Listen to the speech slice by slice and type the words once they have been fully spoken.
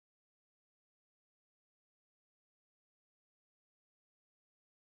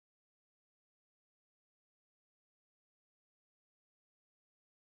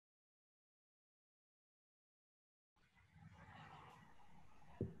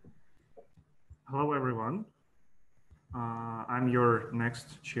Hello, everyone. I'm your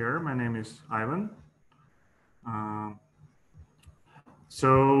next chair. My name is Ivan. Uh,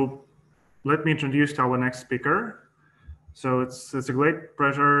 so let me introduce our next speaker. So it's a great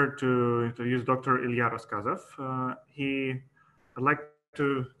pleasure to introduce Dr. Ilia Rasskazov. I'd like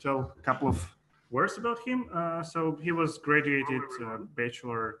to tell a couple of words about him. So he was graduated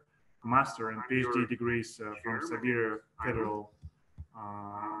bachelor, master, and PhD degrees from Siberia Federal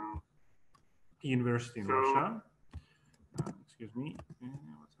University in Russia. Excuse me,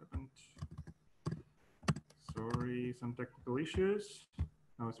 what's happened? Sorry, some technical issues.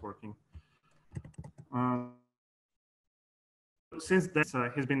 Now it's working. Since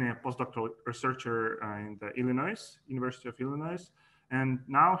then, he's been a postdoctoral researcher in the University of Illinois, and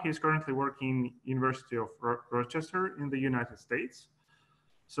now he's currently working University of Rochester in the United States.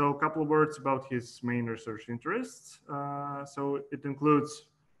 So a couple of words about his main research interests. So it includes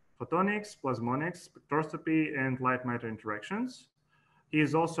photonics, plasmonics, spectroscopy, and light-matter interactions. He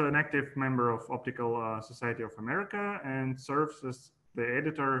is also an active member of Optical Society of America and serves as the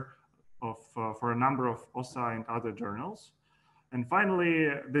editor for a number of OSA and other journals. And finally,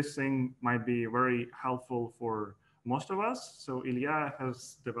 this thing might be very helpful for most of us. So Ilia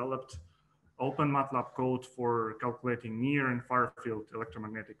has developed open MATLAB code for calculating near and far field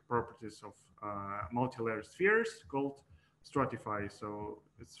electromagnetic properties of multilayered spheres called STRATIFY. So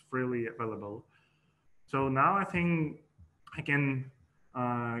it's freely available. So now I think I can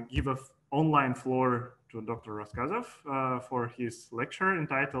give an online floor to Dr. Rasskazov for his lecture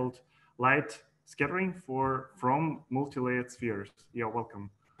entitled Light Scattering from Multilayered Spheres. Yeah,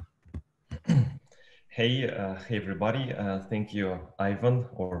 welcome. Hey everybody. Thank you, Ivan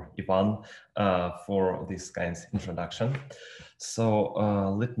or Ivan, for this kind of introduction. So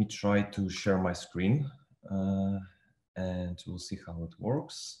let me try to share my screen and we'll see how it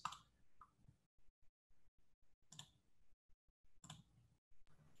works.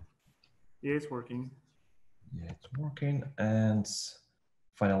 Yeah, it's working. Yeah, it's working. And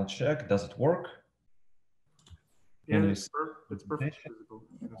final check, does it work? Yeah, it's perfectly visible.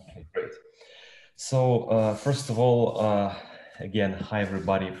 Yes. Okay, great. So first of all, again, hi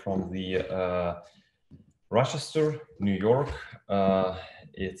everybody from the Rochester, New York.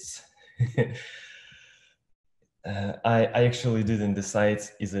 It's I actually didn't decide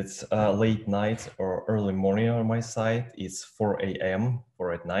is it late night or early morning on my side. It's 4 a.m.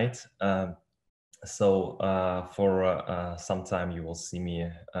 or at night. So for some time you will see me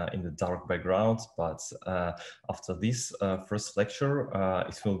in the dark background, but after this first lecture,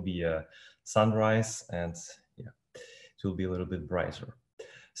 it will be a sunrise and yeah, it will be a little bit brighter.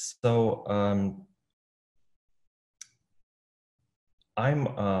 So I'm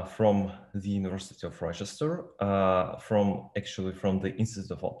from the University of Rochester, from the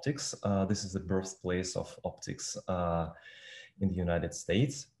Institute of Optics. This is the birthplace of optics in the United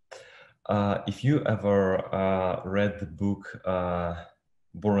States. If you ever read the book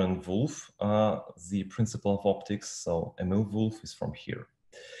Bohr and Wolf, The Principle of Optics, so Emil Wolf is from here.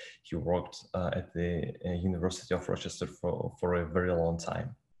 He worked at the University of Rochester for a very long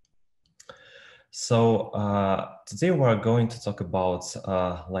time. So today we're going to talk about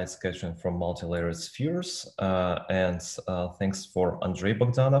light scattering from multilayered spheres, and thanks for Andrei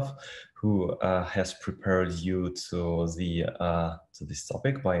Bogdanov, who has prepared you to this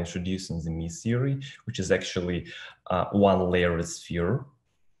topic by introducing the Mie theory, which is actually one layered sphere,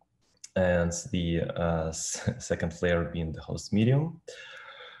 and the second layer being the host medium.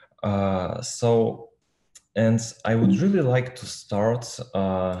 And I would really like to start.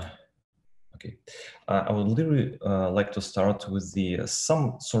 I would really like to start with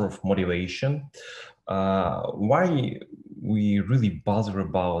some sort of motivation. Why we really bother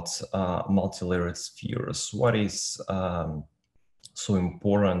about multilayered spheres? What is so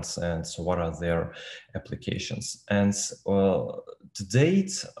important, and so what are their applications? And to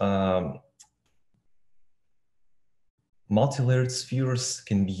date, multilayered spheres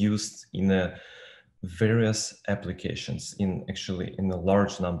can be used in various applications, in a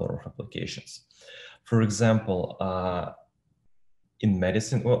large number of applications. For example, in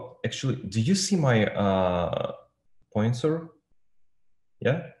medicine, well, actually, do you see my pointer?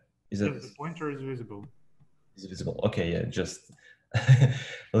 Yeah, is it? Yes, the pointer is visible. Is visible? Okay, yeah, just a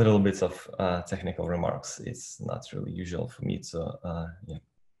little bit of technical remarks. It's not really usual for me to, yeah.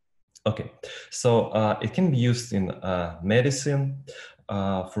 Okay, so it can be used in medicine,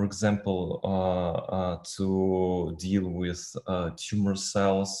 for example, to deal with tumor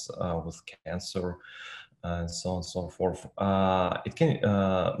cells, with cancer, and so on and so forth.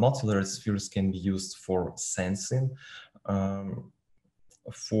 Multilayered spheres can be used for sensing.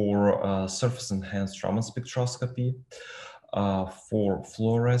 for surface-enhanced Raman spectroscopy, for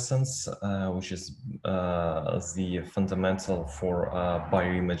fluorescence, which is the fundamental for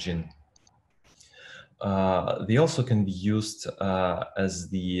bioimaging. They also can be used as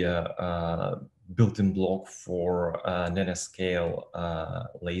the built-in block for nanoscale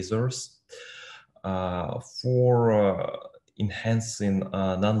lasers, for enhancing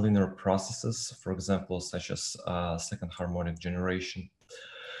nonlinear processes, for example, such as second harmonic generation.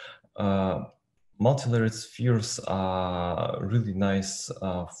 Multilayered spheres are really nice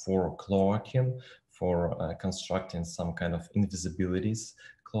for cloaking, for constructing some kind of invisibilities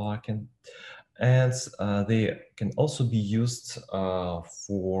cloaking. And they can also be used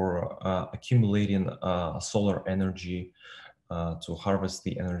for accumulating solar energy to harvest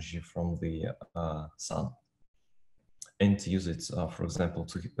the energy from the sun, and to use it, for example,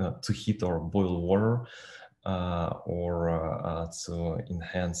 to heat or boil water, or to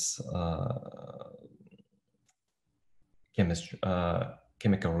enhance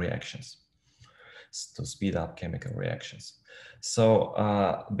chemical reactions, to speed up chemical reactions. So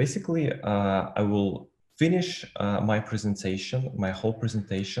basically, I will finish my presentation, my whole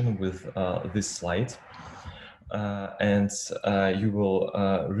presentation with this slide. And you will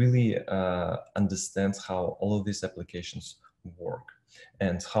really understand how all of these applications work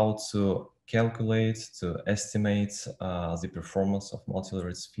and how to calculate, to estimate the performance of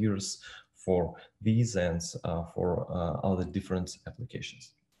multilayered spheres for these and for other different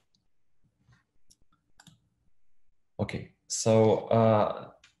applications. Okay, so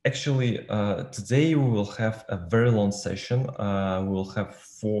actually today we will have a very long session. We will have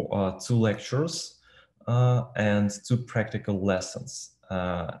two lectures and 2 practical lessons,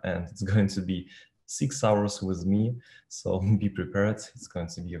 and it's going to be 6 hours with me, so be prepared. It's going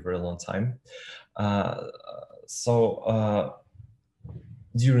to be a very long time.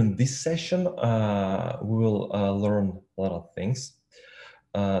 During this session, we will learn a lot of things.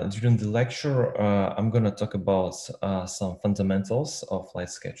 During the lecture, I'm going to talk about some fundamentals of light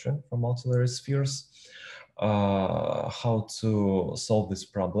scattering for multilayered spheres, how to solve this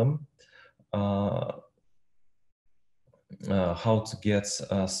problem, how to get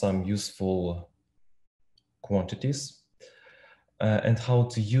some useful quantities, and how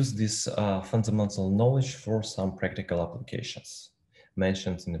to use this fundamental knowledge for some practical applications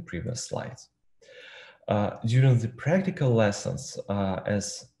mentioned in the previous slide. During the practical lessons,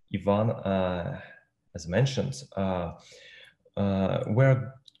 as Ivan has mentioned,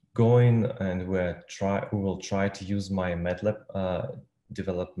 we're going and we will try to use my MATLAB,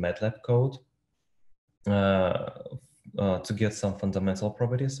 developed MATLAB code to get some fundamental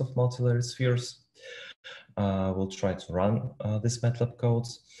properties of multilayered spheres. We'll try to run this MATLAB code,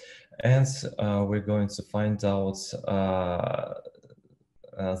 and we're going to find out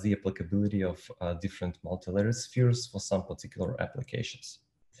the applicability of different multilayered spheres for some particular applications.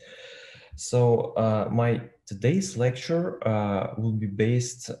 So my today's lecture will be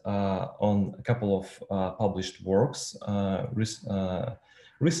based on a couple of published works,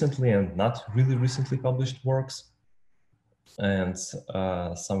 recently and not really recently published works, and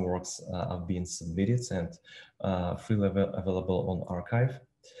some works have been submitted and freely available on archive.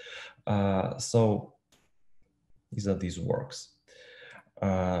 So these are these works.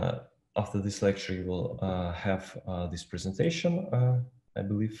 After this lecture, you will have this presentation. I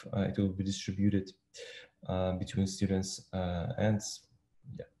believe it will be distributed between students, and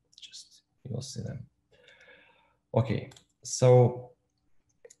yeah, just you will see them. Okay, so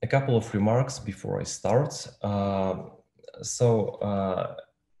a couple of remarks before I start.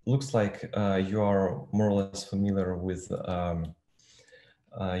 Looks like you are more or less familiar with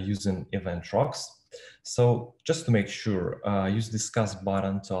using event rocks. So just to make sure, use discuss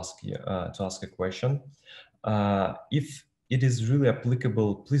button to ask a question. If it is really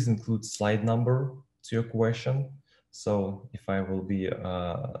applicable, please include slide number to your question. So if I will be,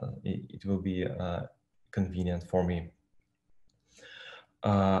 it will be convenient for me.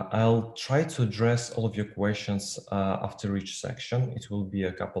 I'll try to address all of your questions after each section. It will be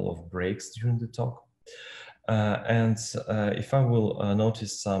a couple of breaks during the talk. And if I will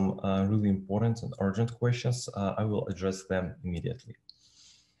notice some really important and urgent questions, I will address them immediately.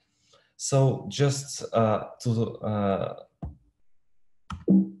 So just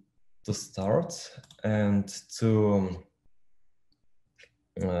to start and to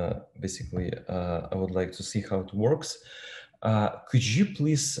basically, I would like to see how it works. Could you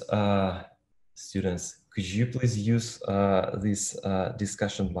please, students, could you please use this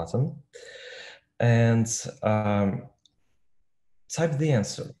discussion button and type the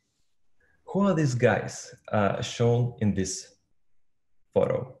answer. Who are these guys shown in this photo?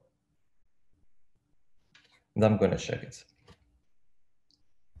 and I'm gonna check it.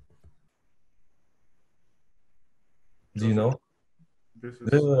 Do you know? This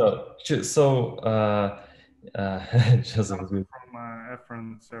is so just from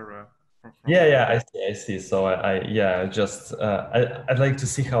Efren Sarah. Yeah, I see. So yeah, just I'd like to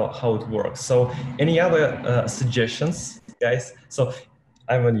see how it works. So any other suggestions, guys? So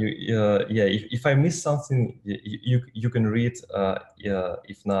Ivan, yeah, if I miss something, you can read. Yeah,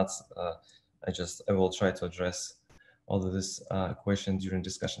 if not, I will try to address all of this questions during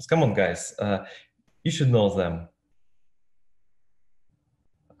discussions. Come on, guys, you should know them.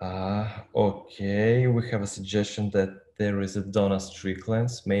 Okay, we have a suggestion that there is a Donna Strickland.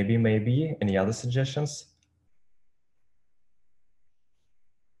 Maybe. Any other suggestions?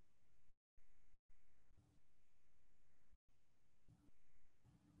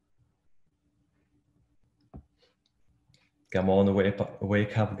 Come on,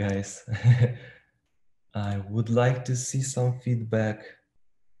 wake up, guys. I would like to see some feedback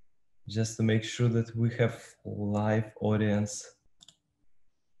just to make sure that we have live audience.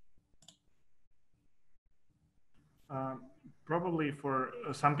 Probably for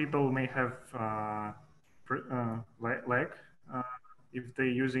some people may have lag if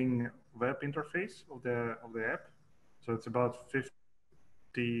they're using web interface of the app. So it's about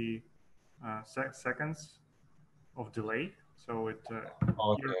 50 seconds of delay. So it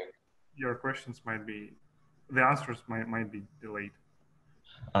Okay. your questions might be, the answers might be delayed.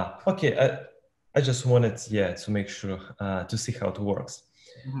 Okay. I just wanted, yeah, to make sure to see how it works.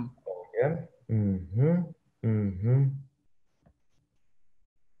 Mm-hmm.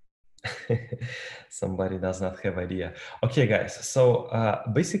 Okay. Somebody does not have idea. Okay, guys. So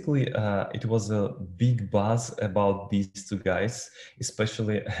basically, it was a big buzz about these two guys,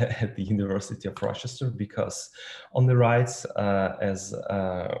 especially at the University of Rochester, because on the right, as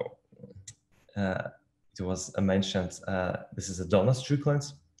it was mentioned, this is a Donna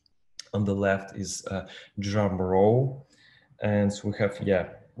Strickland. On the left is Gerard Moreau, and we have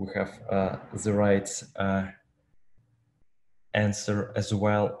the right answer as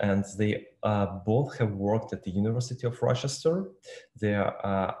well, and they both have worked at the University of Rochester. They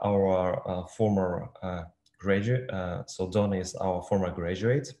are our former graduate. So Donna is our former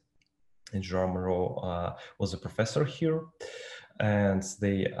graduate, and Jerome Moreau was a professor here, and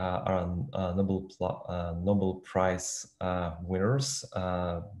they are Nobel Prize winners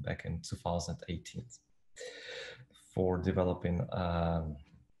back in 2018 for developing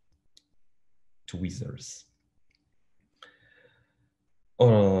tweezers.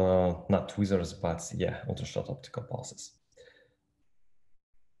 Not tweezers, but yeah, ultra-short optical pulses.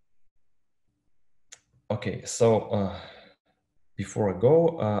 Okay, so before I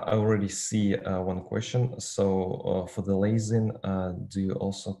go, I already see one question. So for the lasing, do you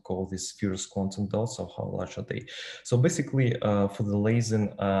also call these spheres quantum dots, or how large are they? So basically, for the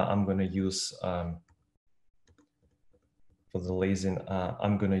lasing, I'm going to use the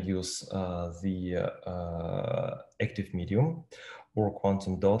active medium or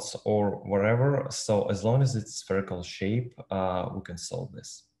quantum dots or whatever. So as long as it's spherical shape, we can solve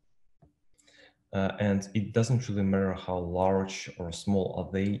this. And it doesn't really matter how large or small are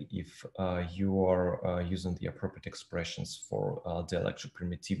they if you are using the appropriate expressions for the electric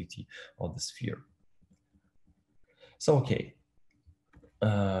permittivity of the sphere. So, okay.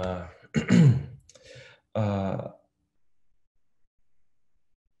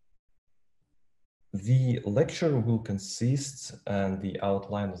 The lecture will consist, and the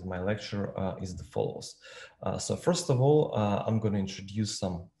outline of my lecture is the follows. So first of all, I'm going to introduce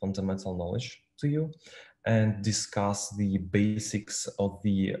some fundamental knowledge to you and discuss the basics of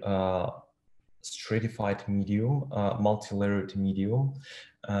the stratified medium, multilayered medium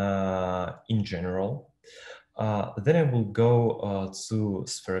in general. Then I will go to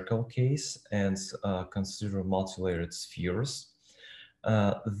spherical case and consider multilayered spheres.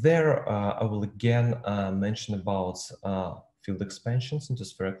 There, I will again mention about field expansions into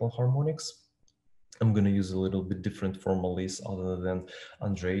spherical harmonics. I'm going to use a little bit different formulas other than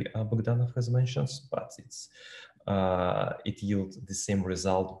Andrei Bogdanov has mentioned, but it yields the same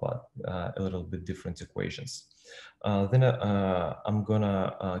result, but a little bit different equations. Then I'm going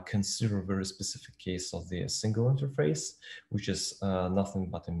to consider a very specific case of the single interface, which is nothing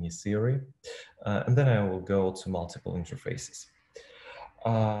but a Mie theory. And then I will go to multiple interfaces.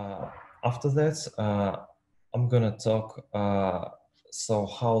 After that, I'm gonna talk so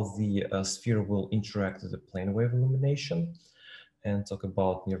how the sphere will interact with the plane wave illumination and talk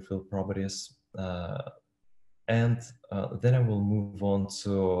about near field properties. And then I will move on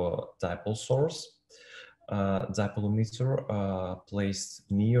to dipole source, dipole emitter placed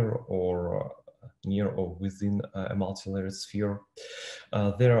near or near or within a multilayered sphere.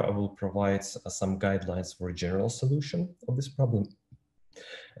 There I will provide some guidelines for a general solution of this problem.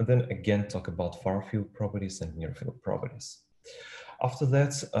 And then again talk about far field properties and near field properties. After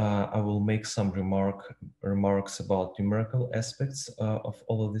that, I will make some remarks about numerical aspects of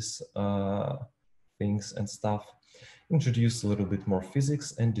all of these things and stuff, introduce a little bit more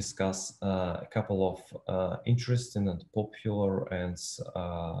physics, and discuss a couple of interesting and popular and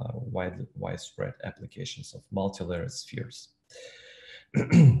widespread applications of multilayered spheres.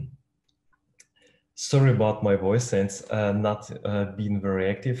 Sorry about my voice and not being very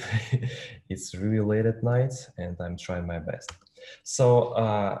active. It's really late at night and I'm trying my best.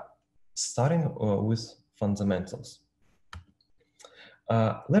 So starting with fundamentals.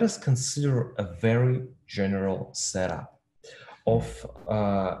 Let us consider a very general setup of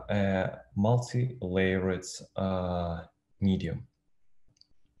a multi-layered medium.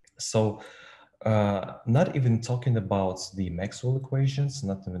 So not even talking about the Maxwell equations,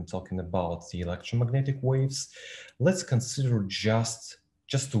 not even talking about the electromagnetic waves. Let's consider just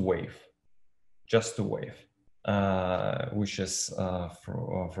a wave, which is,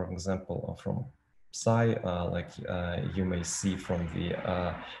 for example, from psi, like you may see from the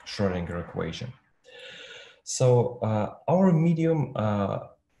Schrödinger equation. So our medium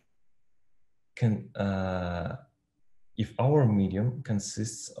if our medium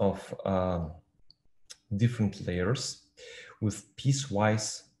consists of different layers with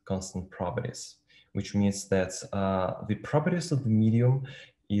piecewise constant properties, which means that the properties of the medium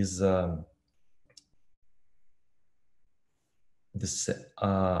is are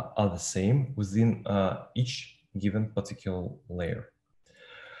the same within each given particular layer.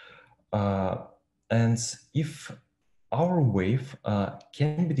 And if our wave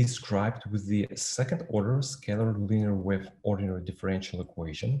can be described with the second order scalar linear wave ordinary differential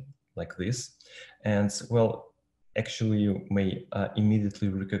equation like this. And well, actually you may immediately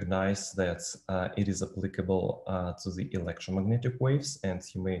recognize that it is applicable to the electromagnetic waves, and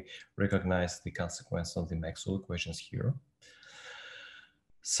you may recognize the consequence of the Maxwell equations here.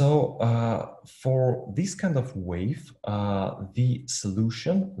 So for this kind of wave, the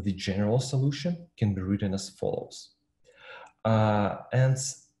solution, the general solution, can be written as follows. And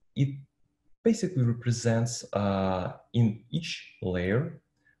it basically represents in each layer,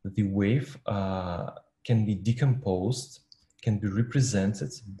 the wave can be decomposed, can be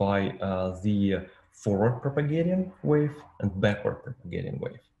represented by the forward propagating wave and backward propagating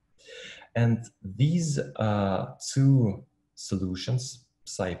wave. And these two solutions,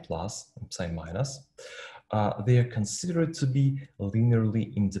 psi plus and psi minus, they are considered to be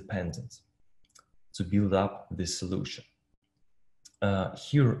linearly independent to build up this solution.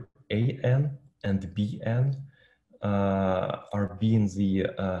 Here, AN and BN are being the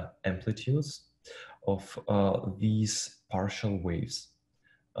amplitudes of these partial waves,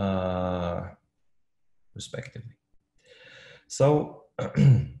 respectively. So,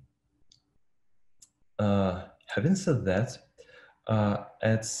 having said that,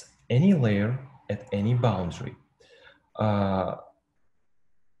 at any layer, at any boundary,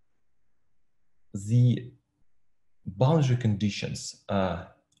 the boundary conditions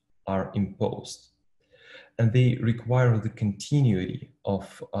are imposed, and they require the continuity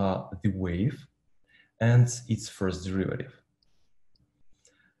of the wave and its first derivative.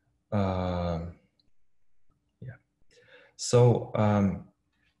 Yeah. So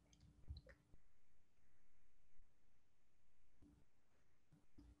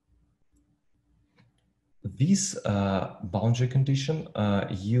this boundary condition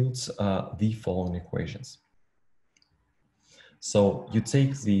yields the following equations. So you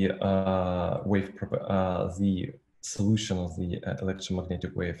take the the solution of the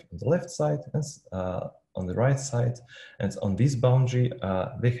electromagnetic wave on the left side and on the right side, and on this boundary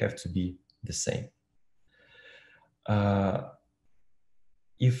they have to be the same.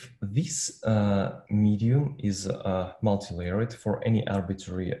 If this medium is multilayered for any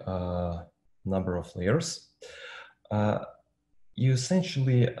arbitrary number of layers, you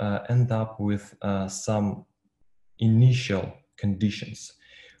essentially end up with some initial conditions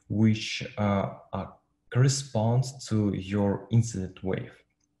which correspond to your incident wave.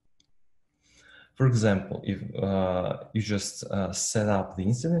 For example, if you just set up the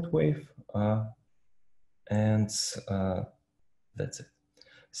incident wave and that's it.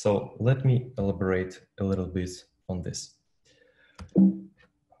 So let me elaborate a little bit on this.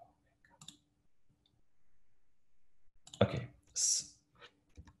 Okay.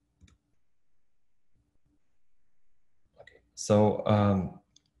 So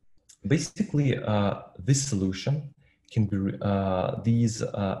basically, this solution can be these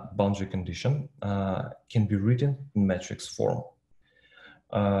boundary condition can be written in matrix form,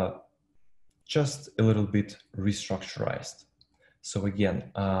 just a little bit restructurized. So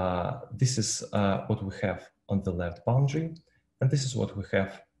again, this is what we have on the left boundary, and this is what we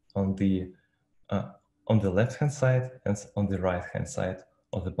have on the left-hand side and on the right-hand side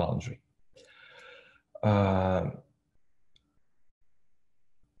of the boundary.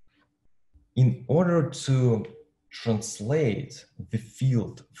 In order to translate the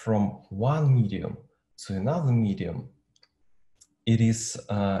field from one medium to another medium, it is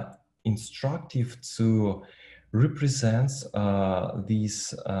instructive to represent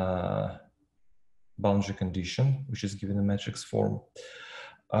this boundary condition, which is given in matrix form,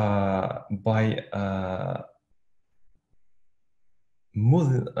 by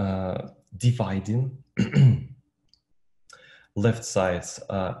dividing left side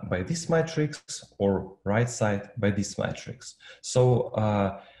by this matrix or right side by this matrix. So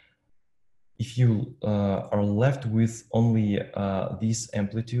if you are left with only these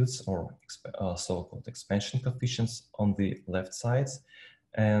amplitudes or so-called expansion coefficients on the left side,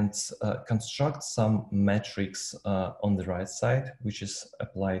 and construct some matrix on the right side, which is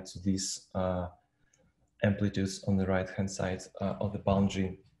applied to these amplitudes on the right-hand side of the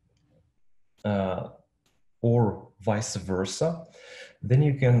boundary, or vice versa, then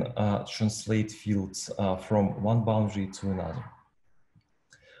you can translate fields from one boundary to another.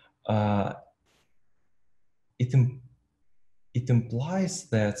 It implies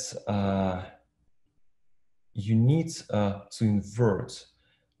that you need to invert,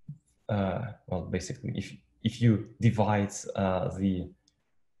 well, basically, if you divide the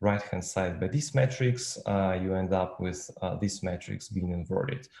right-hand side by this matrix, you end up with this matrix being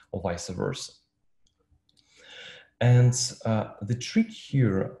inverted, or vice versa. And the trick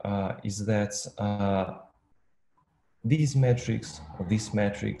here is that these matrix, or this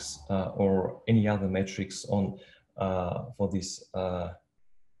matrix, or any other matrix on for this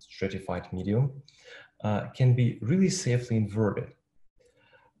stratified medium can be really safely inverted.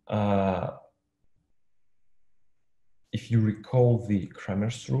 If you recall the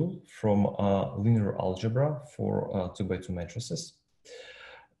Cramer's rule from linear algebra for 2x2 matrices,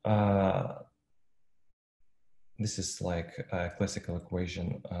 this is like a classical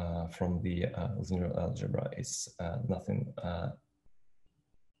equation from the linear algebra. It's nothing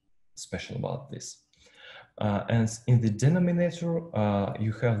special about this. And in the denominator,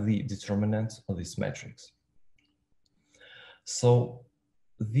 you have the determinant of this matrix. So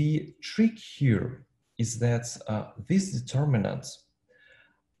the trick here is that this determinant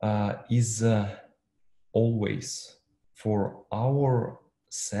is always, for our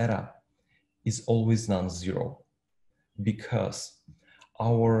setup, is always non-zero, because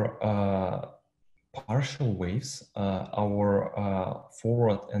our partial waves, our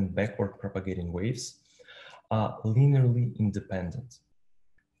forward and backward propagating waves, are linearly independent.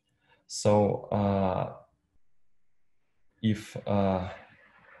 So if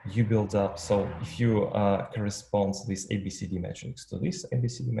you build up, so if you correspond this ABCD matrix to this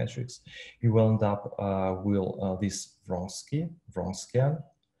ABCD matrix, you will end up with this Wronskian.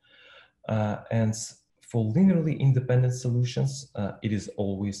 And for linearly independent solutions, it is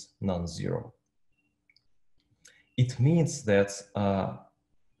always non-zero. It means that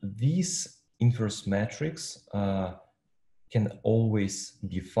this inverse matrix can always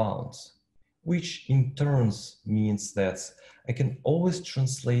be found, which in turn means that I can always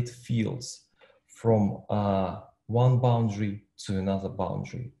translate fields from one boundary to another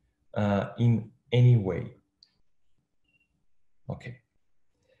boundary in any way. Okay.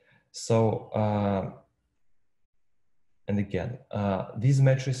 So, and again, these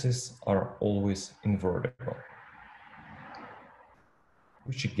matrices are always invertible,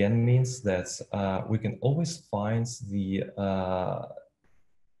 which again means that we can always find the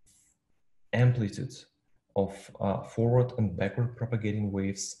amplitude of forward and backward propagating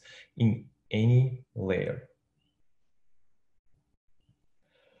waves in any layer.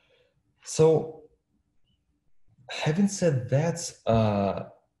 So, having said that,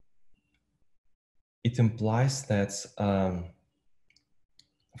 it implies that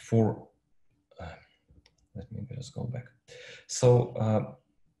let me just go back. So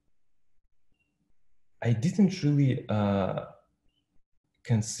I didn't really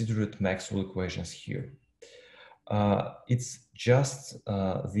consider it Maxwell equations here. It's just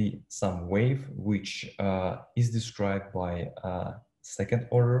some wave which is described by second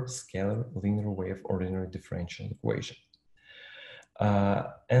order scalar linear wave or linear differential equation.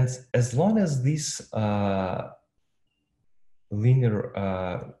 And as long as this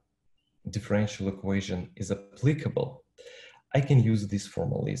linear differential equation is applicable I can use this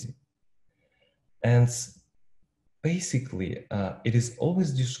formalism. And basically, it is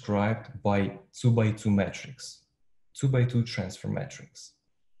always described by 2x2 matrix, 2x2 transfer matrix.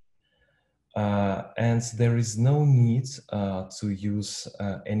 And there is no need to use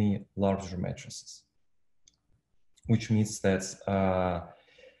any larger matrices, which means that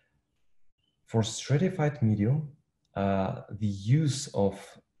for stratified medium, the use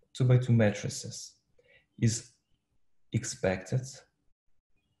of 2x2 matrices is expected,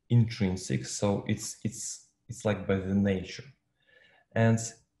 intrinsic, so it's like by the nature, and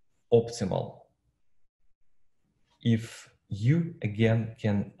optimal if you again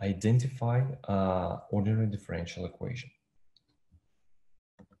can identify ordinary differential equation.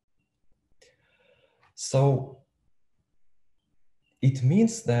 So it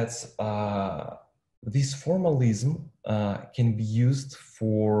means that this formalism can be used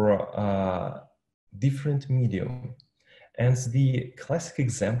for different medium. And the classic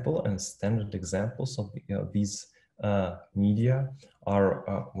example and standard examples of these media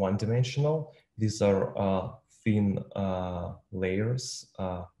are one-dimensional. These are thin layers,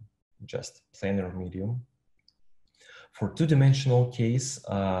 just planar medium. For two-dimensional case,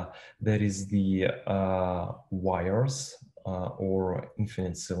 there is the wires or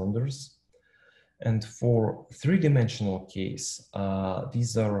infinite cylinders. And for three-dimensional case,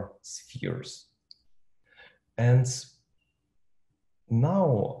 these are spheres. And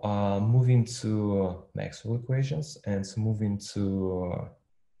now moving to Maxwell equations and moving to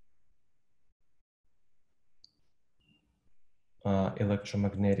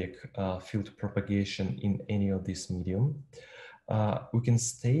electromagnetic field propagation in any of this medium, we can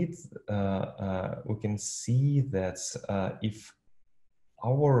state, we can see that if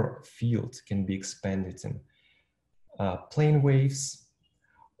our field can be expanded in plane waves,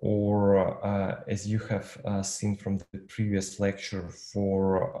 or as you have seen from the previous lecture,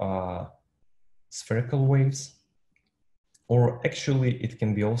 for spherical waves, or actually it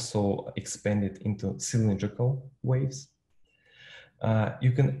can be also expanded into cylindrical waves.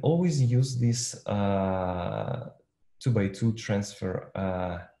 You can always use this 2x2 transfer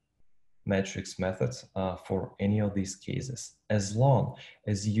matrix method for any of these cases, as long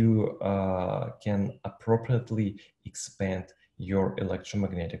as you can appropriately expand your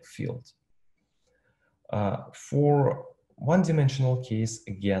electromagnetic field. For one-dimensional case,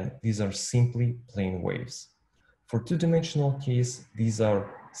 again, these are simply plane waves. For two-dimensional case, these are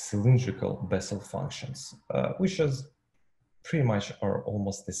cylindrical Bessel functions, which is pretty much are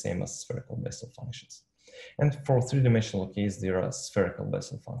almost the same as spherical Bessel functions. And for three-dimensional case, there are spherical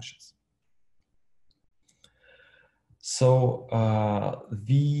Bessel functions. So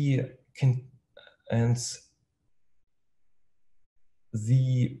the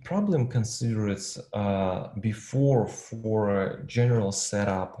problem considered before for a general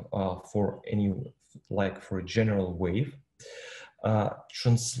setup for any, like for a general wave,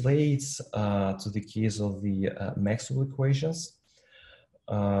 translates to the case of the Maxwell equations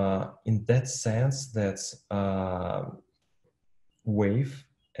in that sense that wave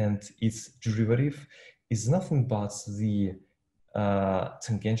and its derivative is nothing but the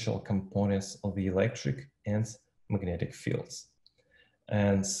tangential components of the electric and magnetic fields.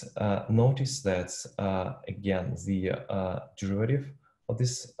 And notice that, again, the derivative of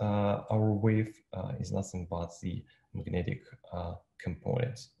this, our wave is nothing but the magnetic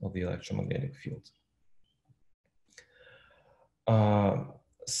component of the electromagnetic field.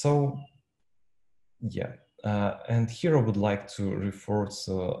 So, yeah, and here I would like to refer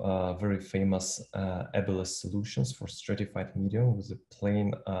to very famous Abel's solutions for stratified medium with the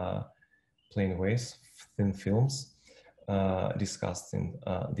plane waves, thin films, discussed in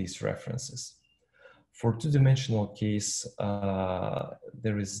these references. For two-dimensional case,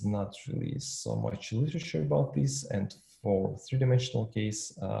 there is not really so much literature about this, and for three-dimensional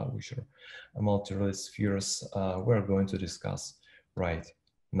case, which are multilayered spheres, we're going to discuss right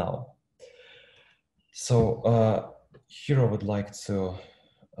now. So here I would like to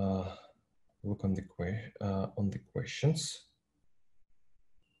look on the questions.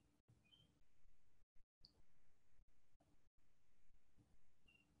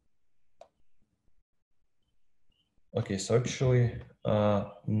 Okay, so actually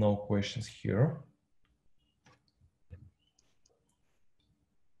no questions here.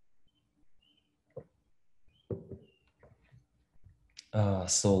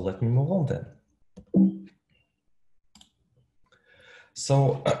 So let me move on then.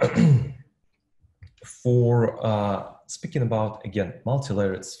 So for speaking about, again,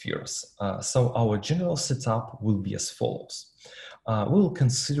 multilayered spheres, so our general setup will be as follows. We'll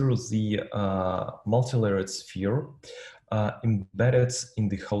consider the multilayered sphere embedded in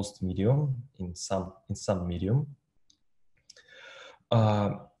the host medium, in some medium.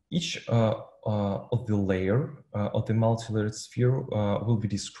 Each of the layer of the multilayered sphere will be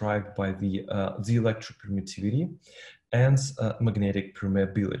described by the dielectric permittivity and magnetic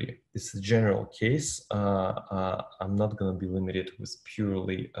permeability. This is a general case. I'm not going to be limited with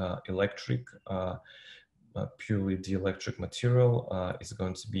purely electric, purely dielectric material. It's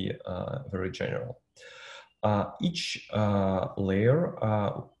going to be very general. Each layer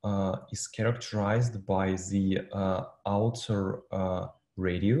is characterized by the outer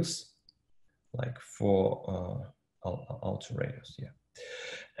radius, like for outer radius, yeah.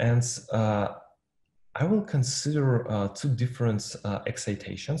 And I will consider two different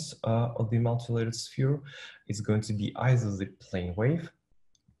excitations of the multilayered sphere. It's going to be either the plane wave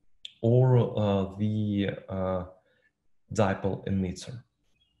or the dipole emitter.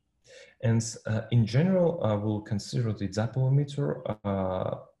 And in general, we'll consider the dipole emitter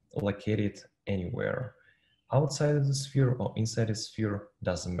located anywhere. Outside of the sphere or inside the sphere,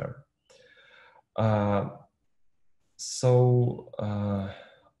 doesn't matter.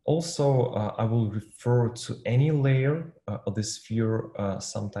 Also, I will refer to any layer of the sphere.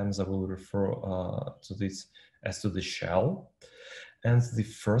 Sometimes I will refer to this as to the shell. And the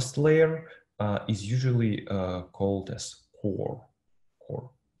first layer is usually called as core.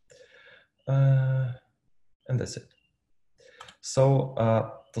 And that's it. So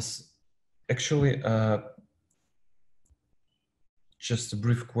this actually, just a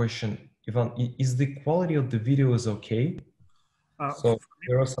brief question, Ivan, is the quality of the video is okay? So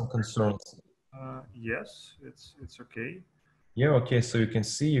there are some concerns. Yes, it's okay. Yeah, okay, so you can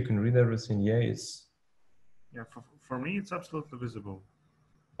see, you can read everything. Yeah, it's... Yeah, for me, it's absolutely visible.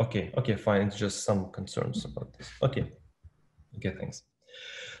 Okay, okay, fine. It's just some concerns about this. Okay, thanks.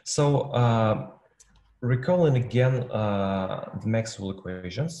 So recalling again the Maxwell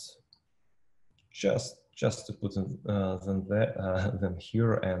equations, just to put them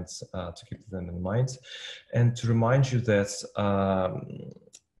here and to keep them in mind, and to remind you that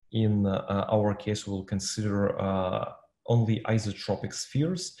in our case we'll consider only isotropic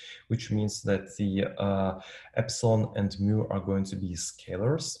spheres, which means that the epsilon and mu are going to be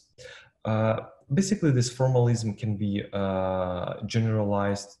scalars. Basically, this formalism can be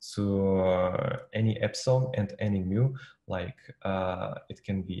generalized to any epsilon and any mu, like it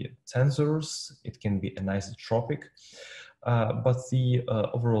can be tensors, it can be anisotropic, but the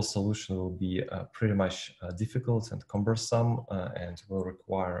overall solution will be pretty much difficult and cumbersome and will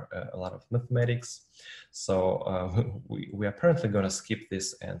require a lot of mathematics. So we are apparently going to skip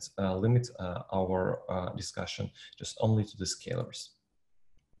this and limit our discussion just only to the scalars.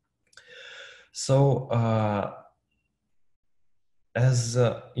 So as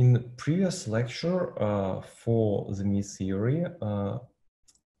in the previous lecture for the Mie theory,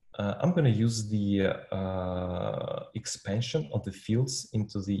 I'm going to use the expansion of the fields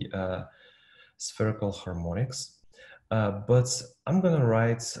into the spherical harmonics, but I'm going to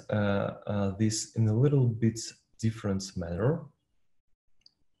write this in a little bit different manner.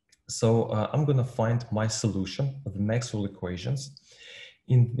 So I'm going to find my solution of the Maxwell equations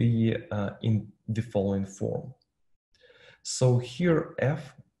in the following form. So here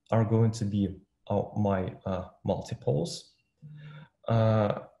F are going to be my multipoles,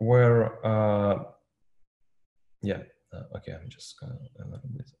 where okay, I'm just gonna a little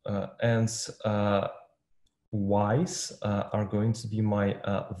bit, and Y's are going to be my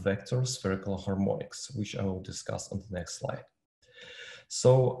vector spherical harmonics, which I will discuss on the next slide.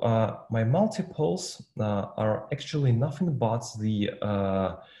 So my multipoles are actually nothing but the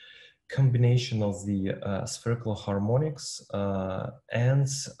combination of the spherical harmonics and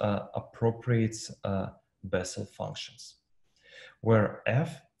appropriate Bessel functions, where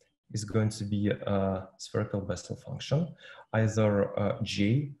F is going to be a spherical Bessel function, either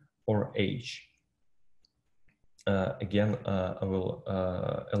J or H. Again, I will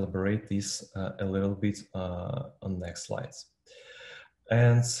elaborate this a little bit on next slides.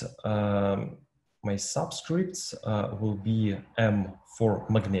 And my subscripts will be M for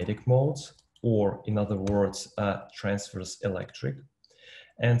magnetic modes, or in other words, transverse electric.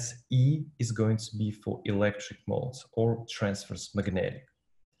 And E is going to be for electric modes or transverse magnetic.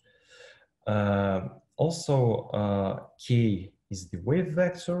 Also, K is the wave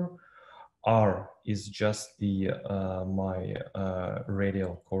vector. R is just the my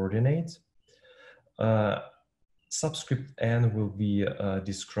radial coordinate. Subscript N will be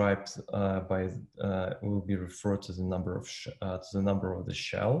described by will be referred to the number of the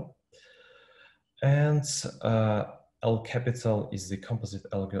shell, and L capital is the composite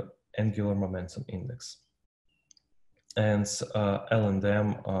angular momentum index. and L and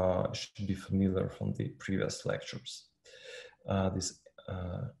M should be familiar from the previous lectures.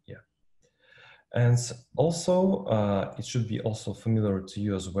 Yeah. And also, it should be also familiar to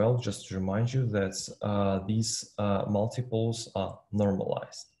you as well, just to remind you that these multiples are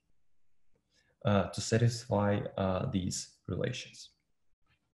normalized to satisfy these relations.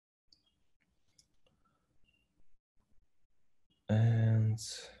 And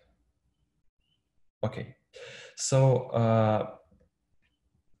okay, so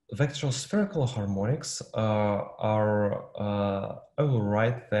vectoral spherical harmonics are, I will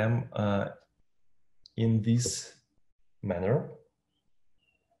write them in this manner,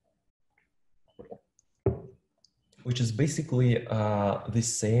 which is basically the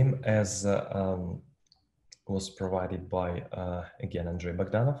same as was provided by, again, Andrei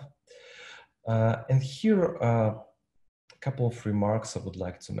Bogdanov. And here, a couple of remarks I would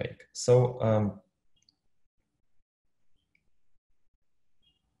like to make. So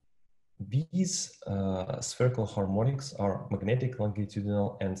these spherical harmonics are magnetic,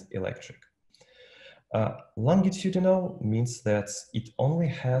 longitudinal, and electric. Longitudinal means that it only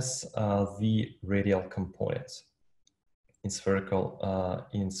has the radial components in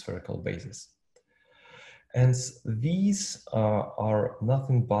spherical basis. And these are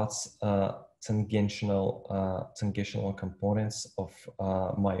nothing but tangential components of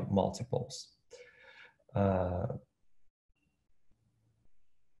my multiples,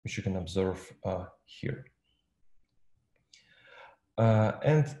 which you can observe here.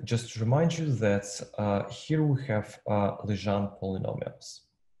 And just to remind you that here we have Lejeune polynomials,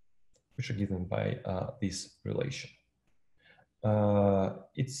 which are given by this relation.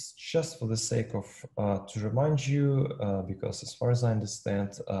 It's just for the sake of to remind you, because as far as I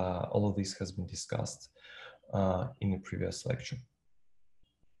understand, all of this has been discussed in the previous lecture.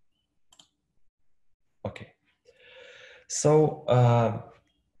 Okay, so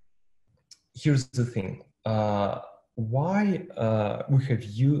here's the thing. Why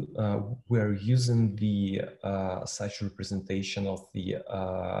we are using the such representation of the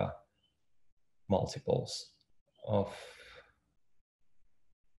multiples of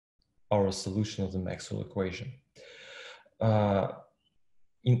our solution of the Maxwell equation?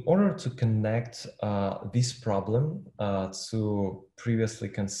 In order to connect this problem to previously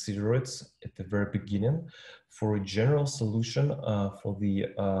consider it at the very beginning for a general solution for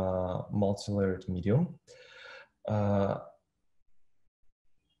the multilayered medium, I'm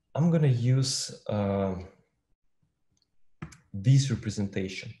going to use this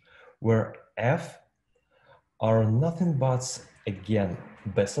representation where f are nothing but, again,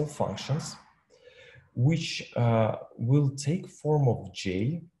 Bessel functions, which will take form of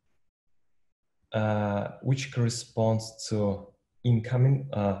j, which corresponds to incoming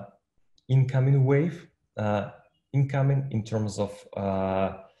wave, incoming in terms of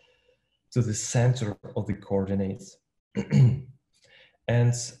to the center of the coordinates.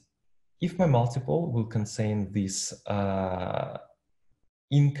 And if my multiple will contain this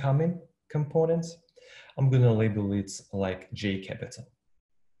incoming component, I'm going to label it like J capital.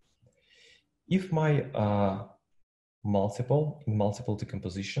 If my multiple in multiple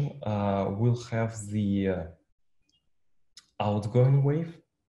decomposition will have the outgoing wave.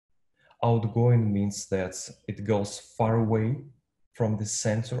 Outgoing means that it goes far away from the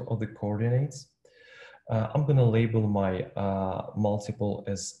center of the coordinates. I'm going to label my multiple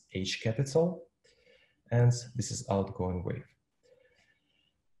as H capital, and this is outgoing wave.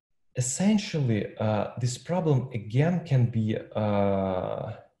 Essentially, this problem again can be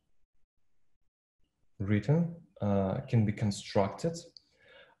written, can be constructed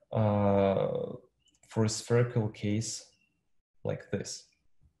for a spherical case like this,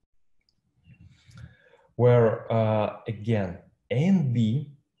 where again, A and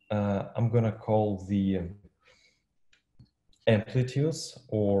B, I'm going to call the amplitudes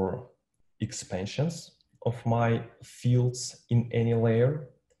or expansions of my fields in any layer.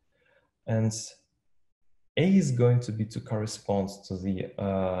 And A is going to be to correspond to the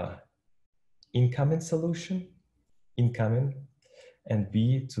incoming solution, incoming, and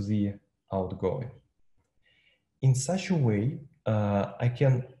B to the outgoing. In such a way, I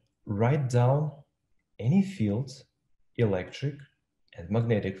can write down any field, electric and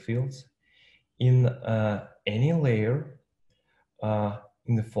magnetic fields, in any layer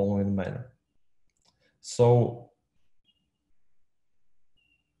in the following manner. So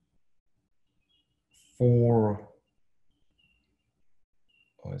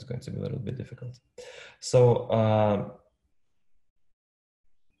it's going to be a little bit difficult. So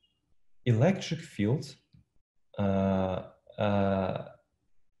electric field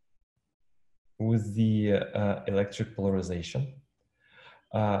with the electric polarization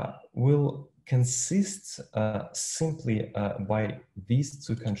will consist simply by these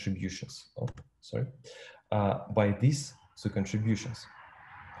two contributions. Oh, sorry. By these two contributions.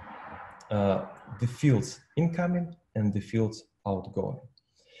 The fields incoming and the fields outgoing.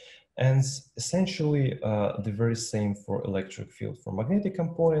 And essentially, the very same for electric field for magnetic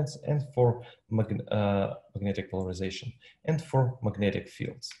components and for magnetic polarization and for magnetic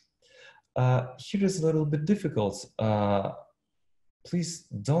fields. Here is a little bit difficult. Please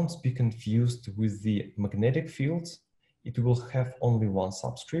don't be confused with the magnetic fields. It will have only one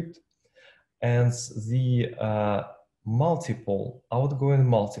subscript, and the multipole, outgoing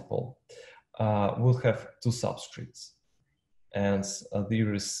multipole, will have two subscripts. And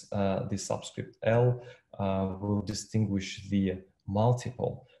there is the subscript L will distinguish the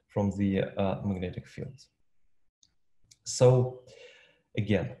multipole from the magnetic field. So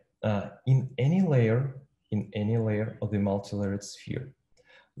again, in any layer of the multilayered sphere,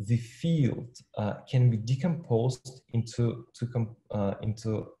 the field can be decomposed into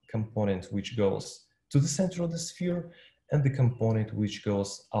component which goes to the center of the sphere and the component which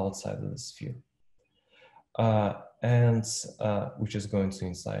goes outside of the sphere. And which is going to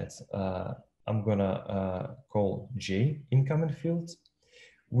inside. I'm gonna call J incoming field,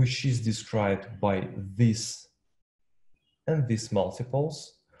 which is described by this and these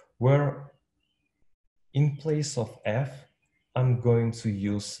multiples, where in place of F, I'm going to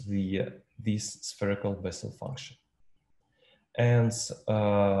use this spherical Bessel function. And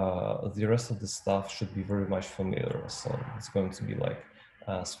the rest of the stuff should be very much familiar. So it's going to be like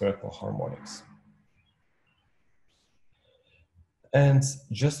spherical harmonics. And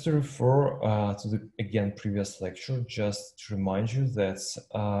just to refer to the, again, previous lecture, just to remind you that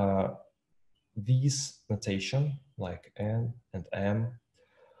these notation, like N and M,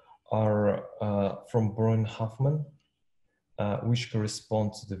 are from Born-Huffman, which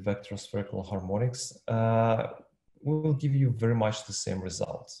correspond to the vector spherical harmonics, will give you very much the same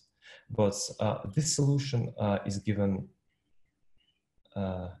results. But this solution is given,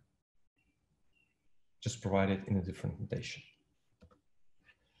 just provided in a different notation.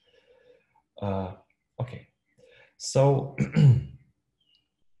 Okay, so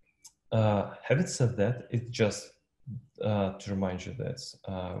having said that, it's just to remind you that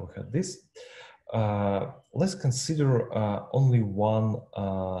we had this. Let's consider only one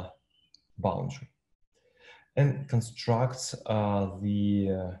boundary and construct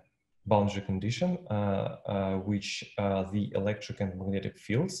the boundary condition which the electric and magnetic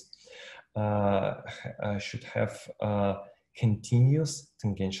fields should have continuous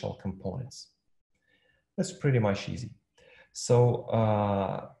tangential components. That's pretty much easy. So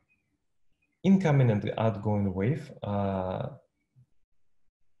incoming and the outgoing wave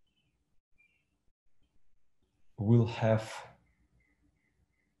will have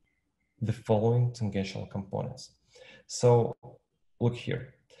the following tangential components. So look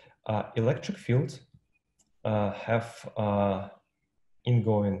here, electric field have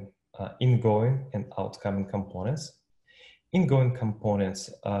ingoing and outgoing components. Ingoing components,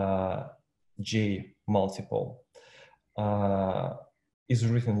 J multipole, is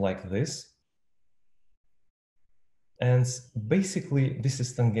written like this. And basically, this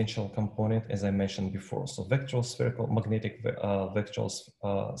is tangential component, as I mentioned before. So vectoral spherical, magnetic vectoral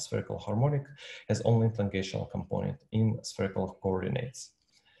spherical harmonic has only tangential component in spherical coordinates.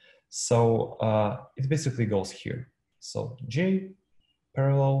 So it basically goes here. So J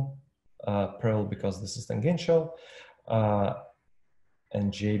parallel, parallel because this is tangential,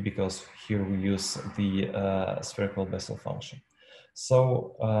 and J because here we use the spherical Bessel function.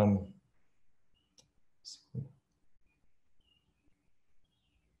 So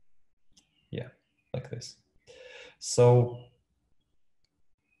yeah, like this. So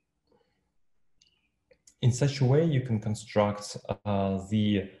in such a way, you can construct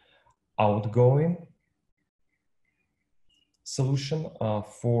the outgoing solution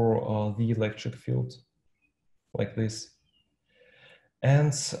for the electric field, like this,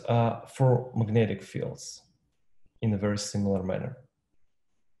 and for magnetic fields in a very similar manner.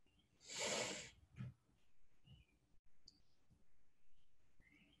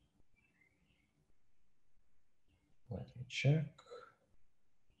 Let me check.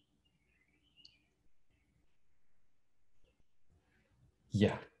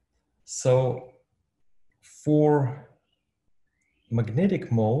 Yeah, so for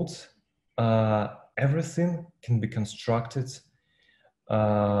magnetic mode, everything can be constructed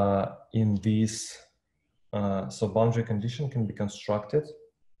in these, so boundary condition can be constructed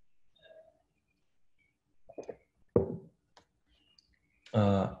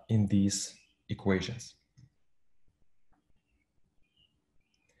in these equations.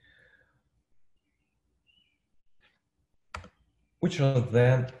 Which are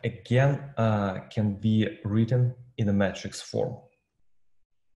then again can be written in a matrix form.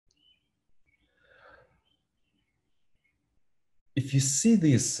 If you see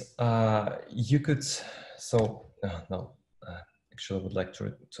this, you could, actually I would like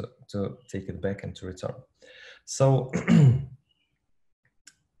to take it back and to return. So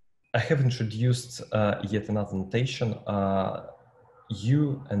I have introduced yet another notation,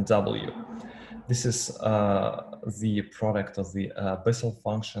 U and W. This is the product of the Bessel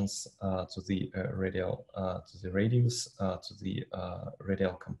functions to the radial, to the radius, to the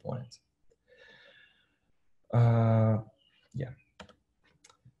radial component. Yeah.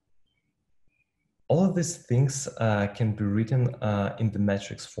 All of these things can be written in the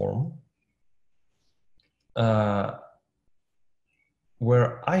matrix form,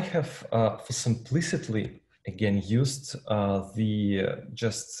 where I have, for simplicity, again used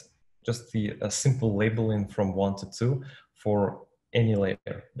just the simple labeling from 1 to 2 for any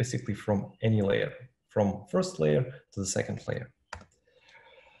layer, basically from any layer, from first layer to the second layer.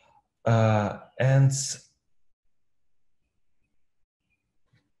 And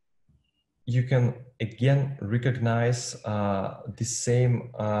you can again recognize the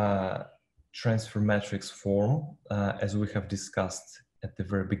same transfer matrix form as we have discussed at the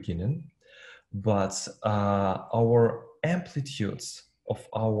very beginning, but our amplitudes of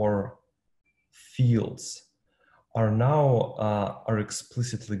our fields are now are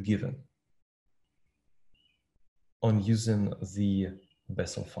explicitly given on using the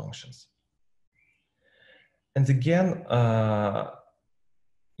Bessel functions. And again,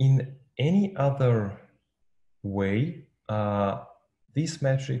 in any other way, this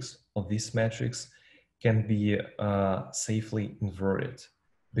matrix or this matrix can be safely inverted,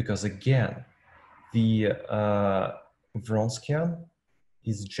 because again, the Wronskian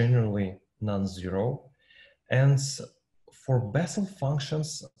is generally non-zero, and for Bessel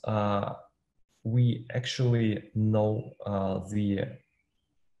functions, we actually know the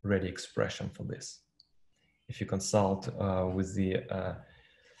ready expression for this. If you consult with the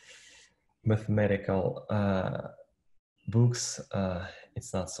mathematical books,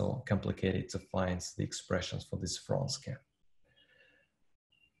 it's not so complicated to find the expressions for this Wronskian.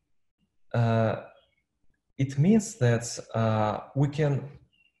 It means that we can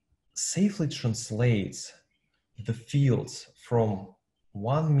safely translate the fields from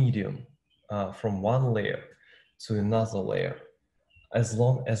one medium, from one layer to another layer, as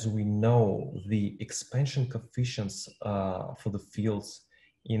long as we know the expansion coefficients for the fields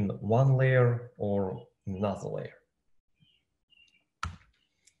in one layer or another layer.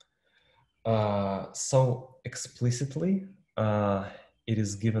 So explicitly, it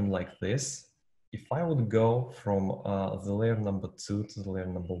is given like this. If I would go from the layer number 2 to the layer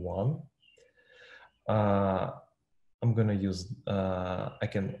number 1, I'm gonna use, I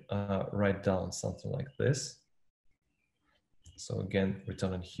can write down something like this. So again,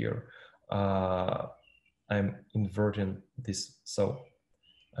 returning here, I'm inverting this. So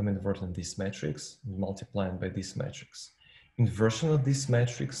I'm inverting this matrix, multiplying by this matrix. Inversion of this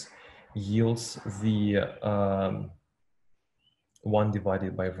matrix yields the 1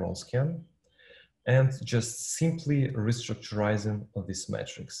 divided by Wronskian, and just simply restructurizing of this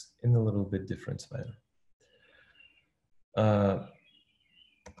matrix in a little bit different manner.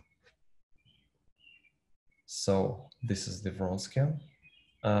 So this is the Wronskian.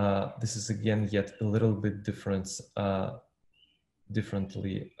 This is again yet a little bit different,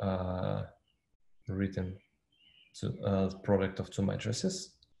 differently written to the product of two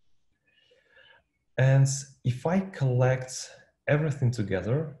matrices. And if I collect everything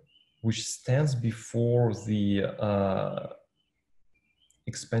together, which stands before the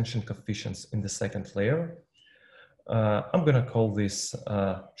expansion coefficients in the second layer, I'm gonna call this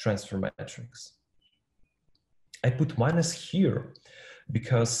transfer matrix. I put minus here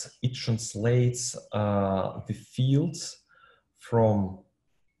because it translates the fields from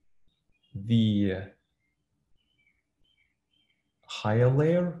the higher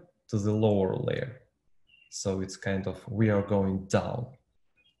layer to the lower layer. So it's kind of, we are going down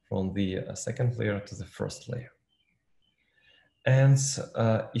from the second layer to the first layer. And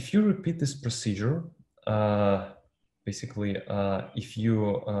if you repeat this procedure, basically, if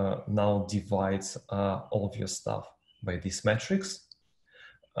you now divide all of your stuff by this matrix,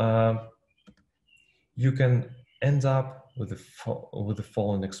 you can end up with the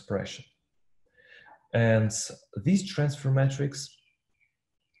following expression. And these transfer matrix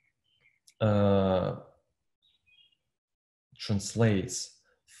translates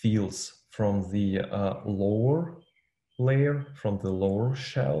fields from the lower layer, from the lower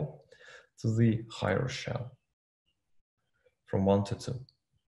shell to the higher shell, from 1 to 2.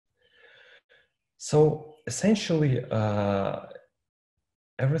 So essentially,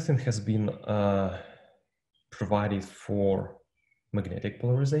 everything has been provided for magnetic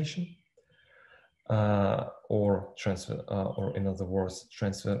polarization, or transfer, or in other words,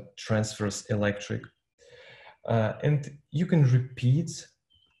 transverse electric. And you can repeat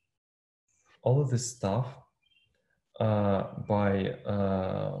all of this stuff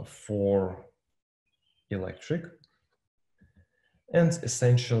for electric, and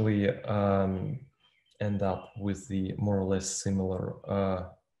essentially end up with the more or less similar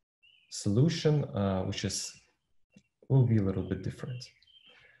solution, which will be a little bit different.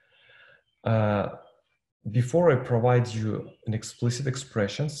 Before I provide you an explicit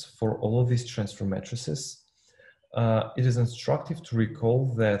expressions for all of these transfer matrices, it is instructive to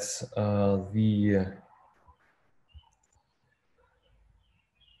recall that the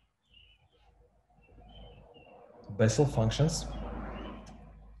Bessel functions,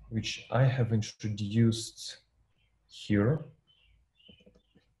 which I have introduced here,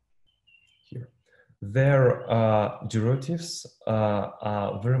 their derivatives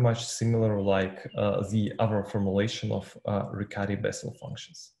are very much similar like the other formulation of Riccati-Bessel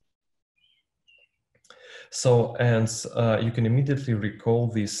functions. So, and you can immediately recall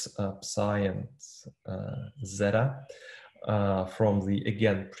this psi and zeta from the,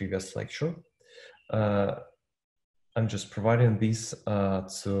 again, previous lecture. I'm just providing these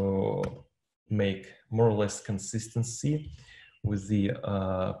to make more or less consistency with the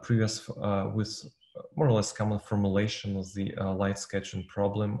previous, with more or less common formulation of the light scattering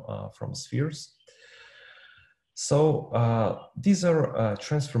problem from spheres. So these are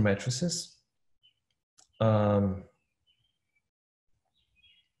transfer matrices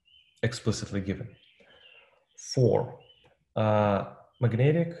explicitly given for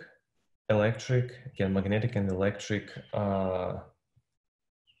magnetic, electric, again, magnetic and electric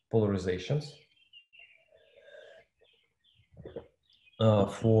polarizations,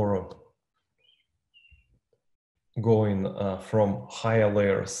 for going from higher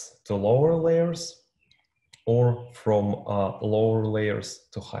layers to lower layers, or from lower layers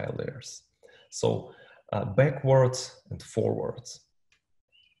to higher layers. So backwards and forwards.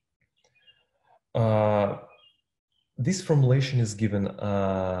 This formulation is given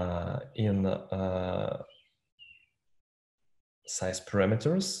in size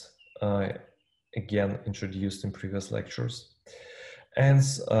parameters, again introduced in previous lectures, and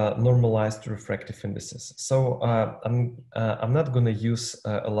normalized refractive indices. So I'm not going to use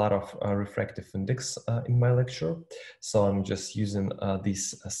a lot of refractive index in my lecture, so I'm just using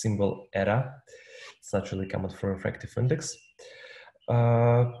this symbol eta. It's not really common for refractive index.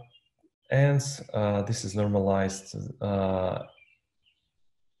 And this is normalized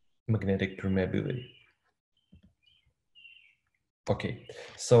magnetic permeability. Okay,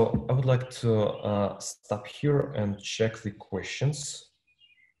 so I would like to stop here and check the questions.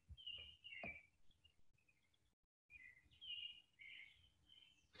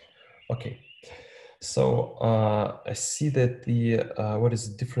 Okay, so I see that the what is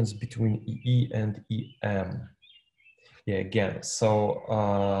the difference between EE and EM? Yeah, again, so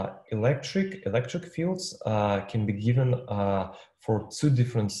electric fields can be given for two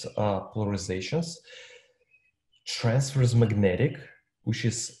different polarizations. Transverse magnetic, which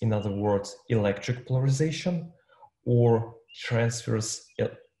is, in other words, electric polarization, or transverse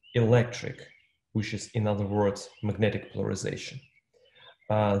electric, which is, in other words, magnetic polarization.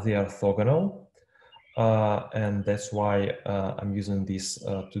 They are orthogonal, and that's why I'm using these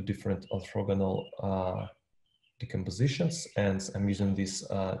two different orthogonal decompositions, and I'm using these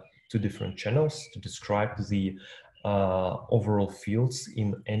two different channels to describe the overall fields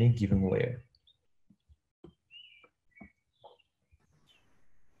in any given layer.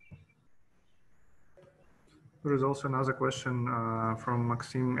 There is also another question from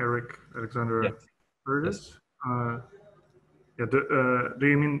Maxim Eric Alexander Burgess. Yes. Yeah, do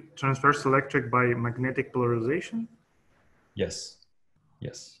you mean transverse electric by magnetic polarization? Yes.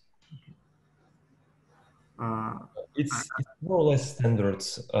 Yes. It's more or less standard.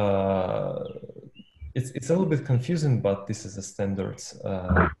 It's a little bit confusing, but this is a standard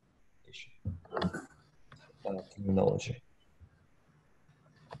terminology.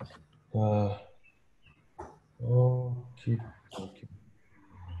 Okay.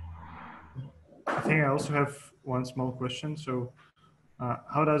 I think I also have one small question. So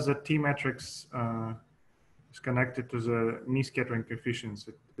how does the T matrix is connected to the mie-scattering coefficients?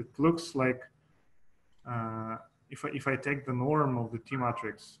 It looks like if I take the norm of the T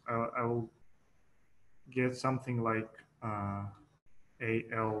matrix, I will get something like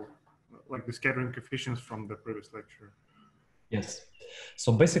AL, like the scattering coefficients from the previous lecture. Yes.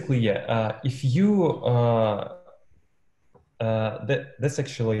 So basically, yeah, if you, that's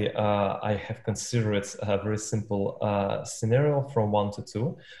actually, I have considered a very simple scenario from 1 to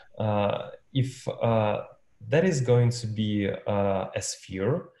 2. If that is going to be a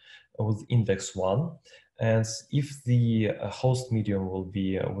sphere with index 1, and if the host medium will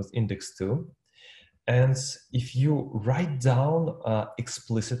be with index 2, and if you write down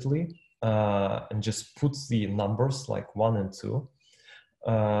explicitly and just put the numbers like 1 and 2,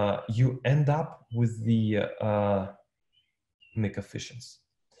 you end up with the mie-coefficients.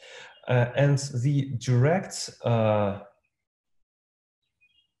 And the direct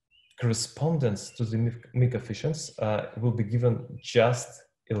correspondence to the mie-coefficients will be given just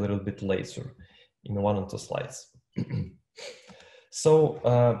a little bit later in 1 and 2 slides. So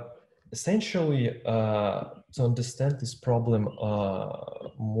essentially, to understand this problem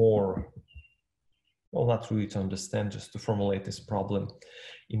more, well, not really to understand, just to formulate this problem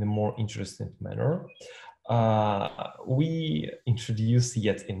in a more interesting manner, we introduce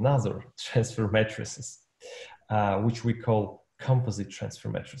yet another transfer matrices, which we call composite transfer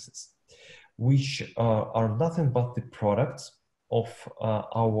matrices, which are nothing but the product of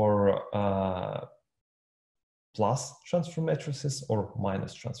our plus transfer matrices or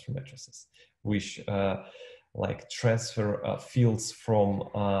minus transfer matrices, which like transfer fields from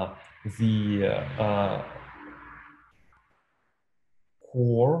the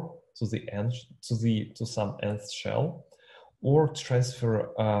core to the end, to some nth shell, or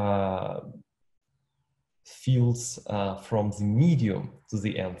transfer fields from the medium to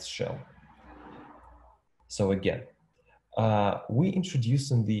the nth shell. So again, we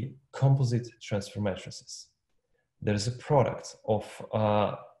introduce in the composite transfer matrices. There is a product of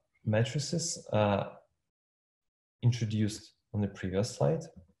matrices introduced on the previous slide.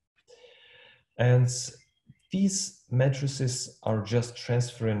 And these matrices are just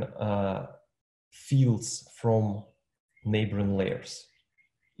transferring fields from neighboring layers,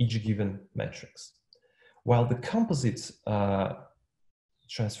 each given matrix. While the composite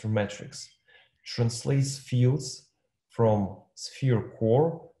transfer matrix translates fields from sphere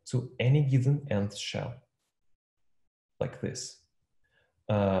core to any given nth shell, like this.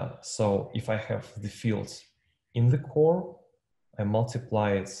 So if I have the fields in the core, I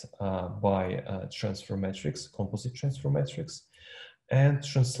multiply it by transfer matrix, composite transfer matrix, and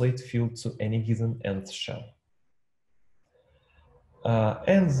translate field to any given nth shell.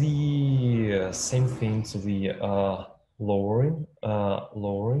 And the same thing to the lowering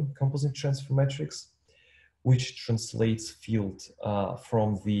composite transfer matrix, which translates field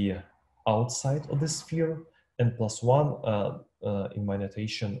from the outside of the sphere, and plus 1 in my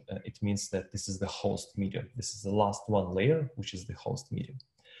notation, it means that this is the host medium. This is the last one layer, which is the host medium.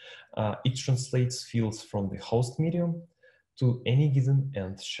 It translates fields from the host medium to any given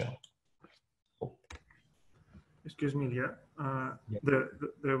nth shell. Oh. Excuse me, Ilia. Yeah.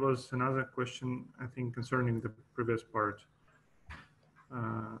 There was another question, I think, concerning the previous part.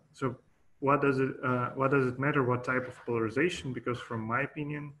 So what does it matter what type of polarization? Because from my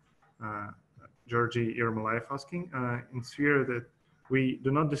opinion, Georgi Yermolayev asking, in sphere that we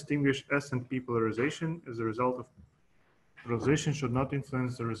do not distinguish S and P polarization as a result of polarization should not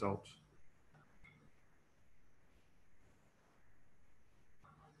influence the result.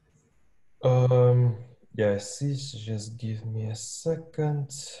 Yes, just give me a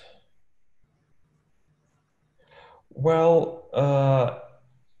second. Well,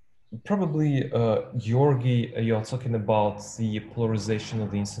 probably, Georgi, you're talking about the polarization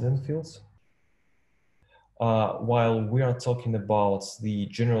of the incident fields, while we are talking about the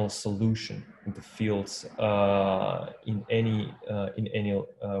general solution of the fields within any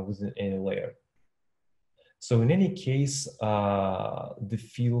layer. So in any case, the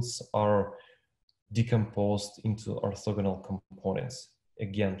fields are decomposed into orthogonal components.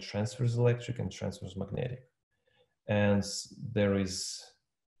 Again, transverse electric and transverse magnetic. And there is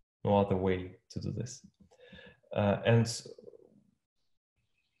no other way to do this. And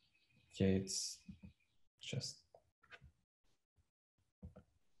yeah, it's just,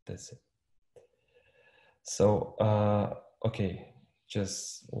 that's it. So, okay,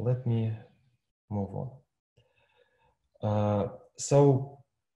 just let me move on. So,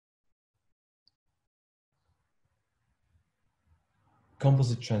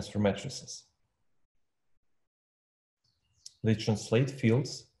 composite transfer matrices. They translate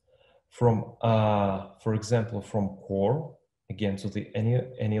fields from, for example, from core, again, to the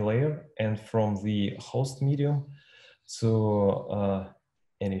any layer, and from the host medium to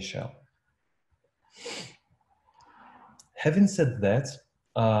any shell. Having said that,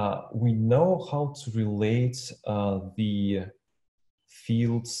 we know how to relate the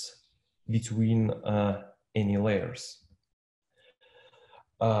fields between any layers.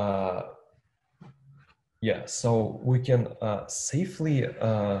 Yeah, so we can safely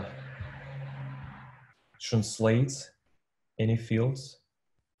translate any fields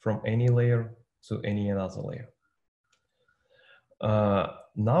from any layer to any another layer.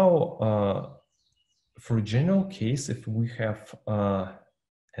 Now, for a general case, if we have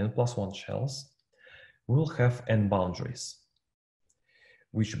n+1 shells, we'll have n boundaries,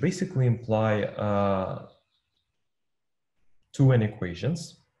 which basically imply 2n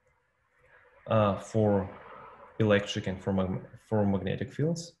equations for electric and for magnetic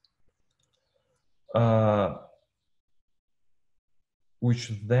fields,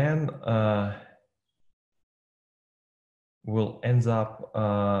 which then will end up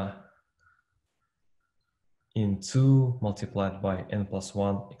in 2 multiplied by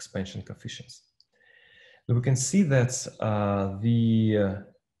n+1 expansion coefficients. So we can see that the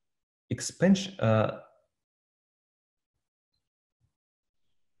expansion,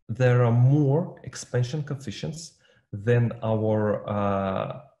 there are more expansion coefficients than our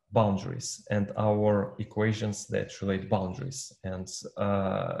boundaries and our equations that relate boundaries, and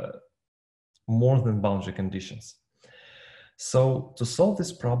more than boundary conditions. So to solve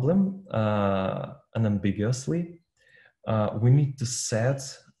this problem unambiguously, we need to set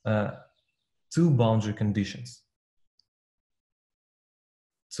 2 boundary conditions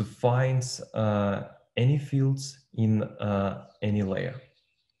to find any fields in any layer.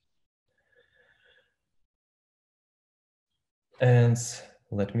 And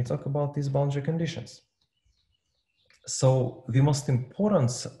let me talk about these boundary conditions. So the most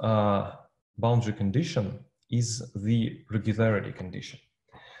important boundary condition is the regularity condition.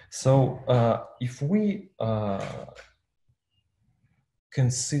 So if we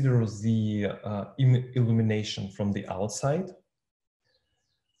consider the illumination from the outside,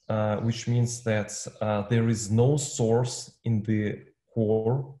 which means that there is no source in the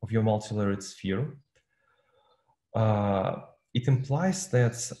core of your multilayered sphere, it implies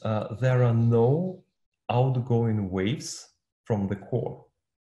that there are no outgoing waves from the core,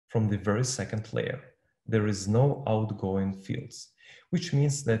 from the very second layer. There is no outgoing fields, which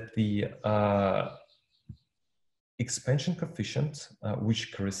means that the expansion coefficient,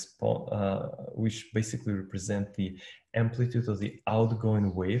 which basically represent the amplitude of the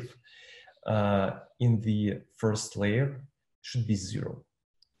outgoing wave in the first layer, should be 0.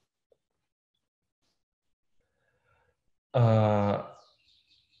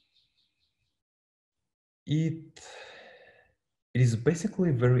 It is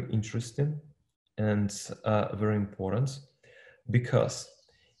basically very interesting and very important, because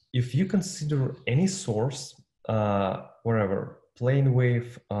if you consider any source, wherever, plane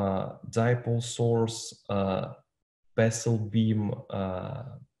wave, dipole source, Bessel beam, I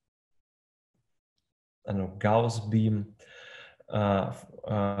don't know, Gauss beam,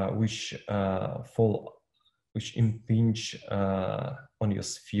 which impinge on your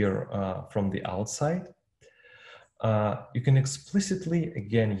sphere from the outside, you can explicitly,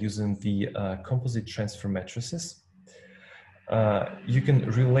 again, using the composite transfer matrices, you can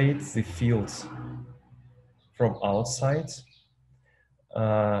relate the fields from outside.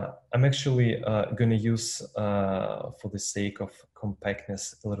 I'm actually going to use, for the sake of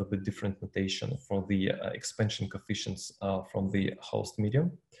compactness, a little bit different notation for the expansion coefficients from the host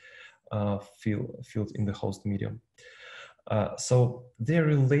medium, field in the host medium. So they're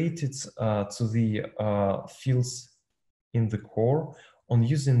related to the fields in the core on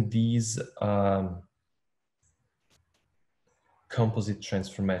using these composite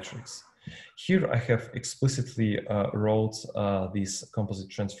transfer matrix. Here I have explicitly wrote these composite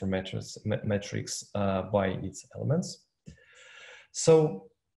transfer matrix by its elements. So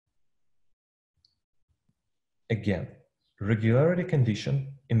again, regularity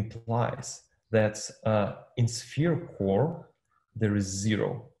condition implies that in sphere core there is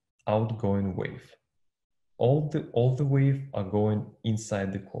 0 outgoing wave. All the wave are going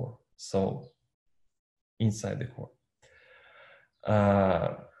inside the core. So inside the core.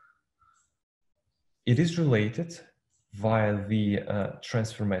 It is related via the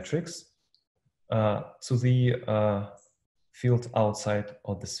transfer matrix to the field outside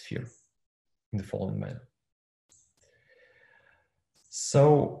of the sphere in the following manner.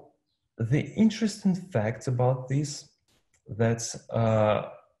 So the interesting fact about this, that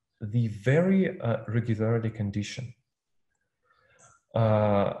the very regularity condition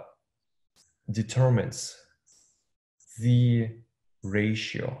determines the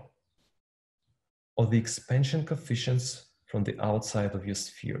ratio of the expansion coefficients from the outside of your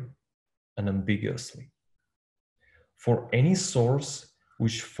sphere, unambiguously, for any source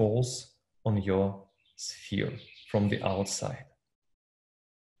which falls on your sphere from the outside.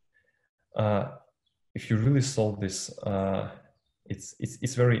 If you really solve this,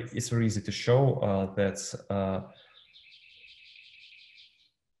 it's very easy to show that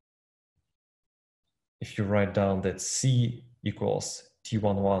if you write down that C equals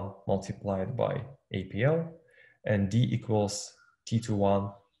T11 multiplied by APL and D equals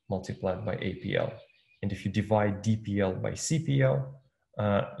T21 multiplied by APL. And if you divide DPL by CPL,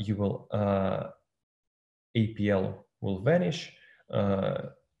 you will APL will vanish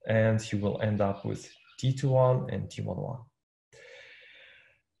and you will end up with T21 and T11.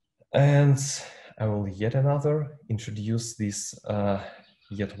 And I will yet introduce this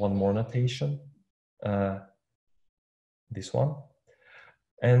yet one more notation, this one.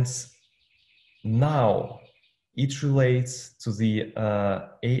 And now it relates to the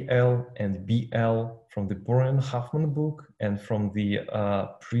AL and BL from the Bohren-Huffman book and from the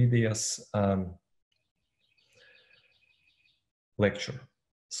previous lecture.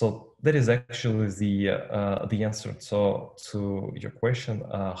 So that is actually the answer to your question,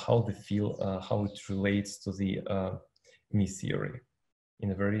 how it relates to the mie theory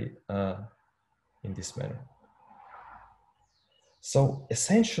in a very in this manner. So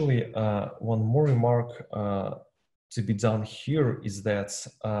essentially, one more remark to be done here is that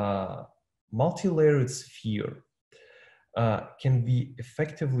multilayered sphere can be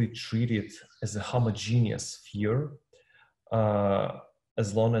effectively treated as a homogeneous sphere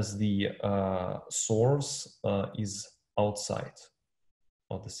as long as the source is outside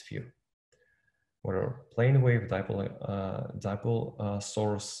of the sphere. Where plane wave, dipole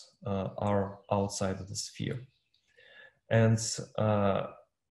source are outside of the sphere. And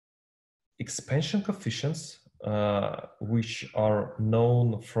expansion coefficients, which are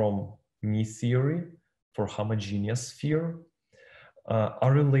known from mie theory for homogeneous sphere,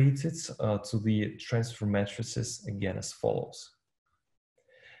 are related to the transfer matrices again as follows.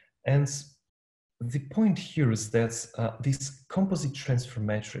 And the point here is that this composite transfer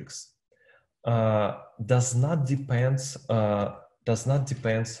matrix does not depend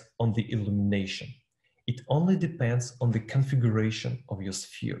on the illumination. It only depends on the configuration of your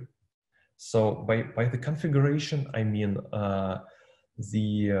sphere. So by the configuration, I mean how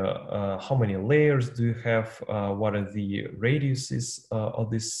many layers do you have, what are the radiuses of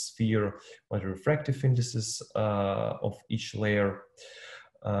this sphere, what are refractive indices of each layer,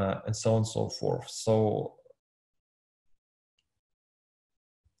 and so on and so forth. So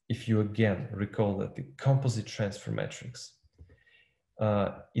if you again recall that the composite transfer matrix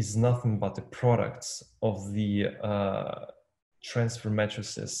is nothing but the products of the transfer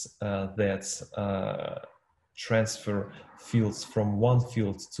matrices that transfer fields from one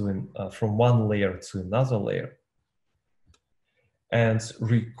field to from one layer to another layer, and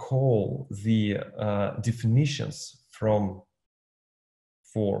recall the definitions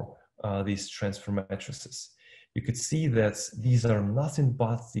for these transfer matrices, you could see that these are nothing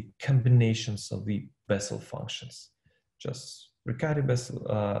but the combinations of the Bessel functions, just Riccati Bessel,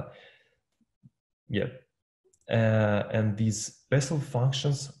 and these Bessel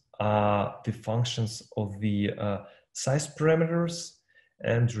functions are the functions of the size parameters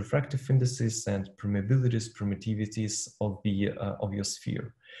and refractive indices and permeabilities, permittivities of the of your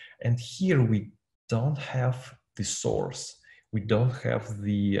sphere. And here we don't have the source. We don't have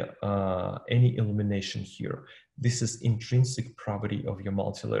the any illumination here. This is intrinsic property of your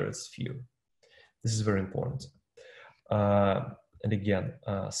multilayered sphere. This is very important. And again,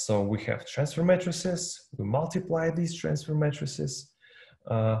 so we have transfer matrices. We multiply these transfer matrices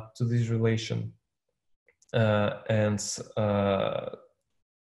to this relation, and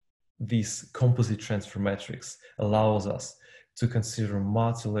this composite transfer matrix allows us to consider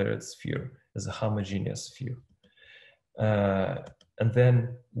multilayered sphere as a homogeneous sphere. And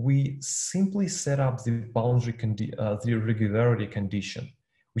then we simply set up the boundary the regularity condition,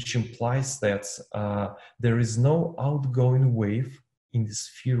 which implies that there is no outgoing wave in the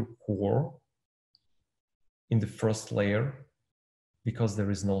sphere core in the first layer, because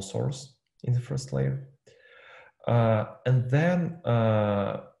there is no source in the first layer. And then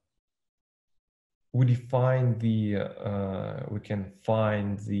we define the, we can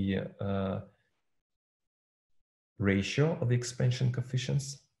find the ratio of the expansion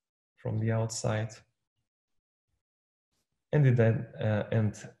coefficients from the outside. And then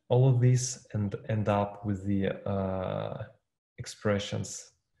and all of these end up with the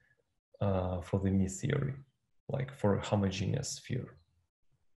expressions for the mie theory, like for a homogeneous sphere.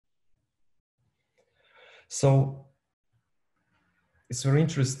 So it's very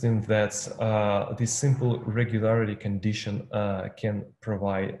interesting that this simple regularity condition can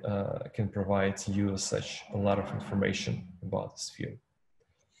provide you such a lot of information about the sphere,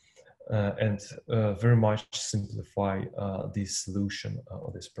 and very much simplify the solution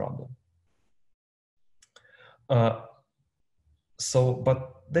of this problem. But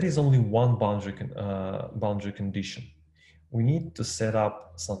there is only one boundary condition. We need to set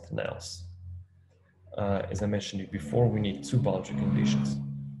up something else. As I mentioned before, we need two boundary conditions.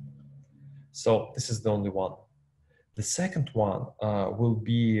 So this is the only one. The second one will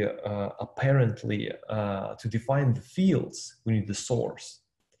be apparently to define the fields, we need the source.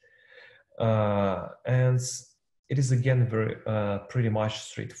 And it is again very pretty much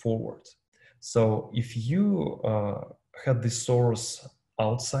straightforward. So if you had the source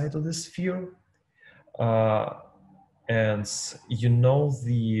outside of the sphere, and you know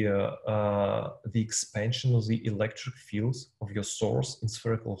the expansion of the electric fields of your source in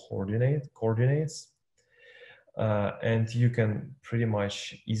spherical coordinates, and you can pretty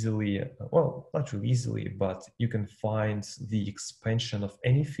much easily, well, not really easily, but you can find the expansion of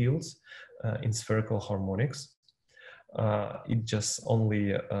any fields in spherical harmonics. It just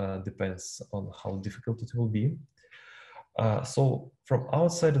only depends on how difficult it will be. So from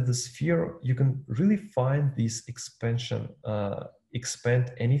outside of the sphere, you can really find this expansion,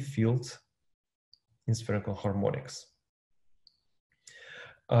 expand any field in spherical harmonics.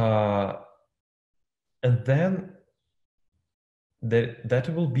 And then that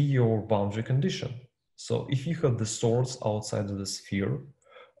will be your boundary condition. So if you have the source outside of the sphere,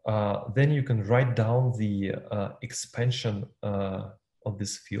 then you can write down the expansion of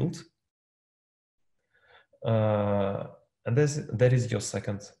this field. And that is your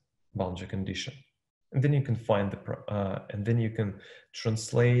second boundary condition. And then you can find and then you can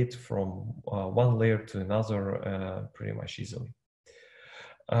translate from one layer to another pretty much easily.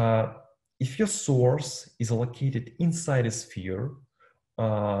 If your source is located inside a sphere,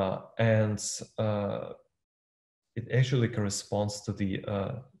 and it actually corresponds to the,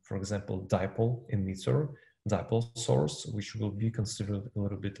 for example, dipole emitter, dipole source, which will be considered a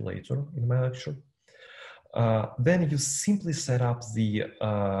little bit later in my lecture. Then you simply set up the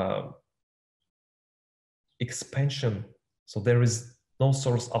expansion, so there is no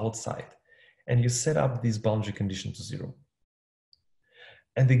source outside, and you set up this boundary condition to 0.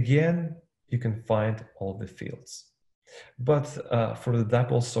 And again, you can find all the fields. But for the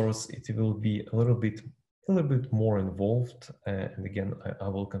dipole source, it will be a little bit more involved, and again, I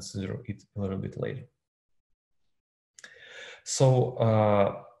will consider it a little bit later. So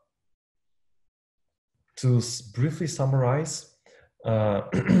to briefly summarize,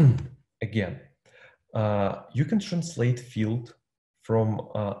 again, you can translate field from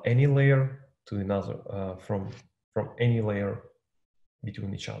any layer to another, from any layer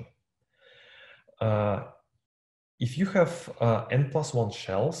between each other. If you have n+1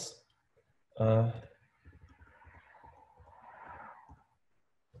 shells,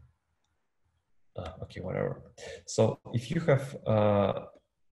 okay, whatever. So if you have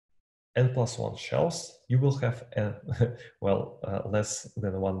n+1 shells, you will have less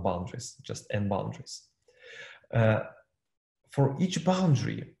than 1 boundaries, just n boundaries. For each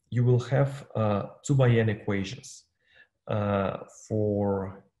boundary, you will have 2 by n equations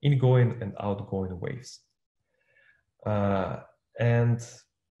for ingoing and outgoing waves. And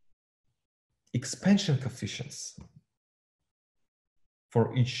expansion coefficients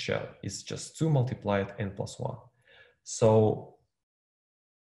for each shell is just 2 multiplied n+1. So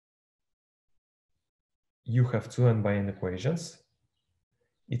you have 2 n by n equations.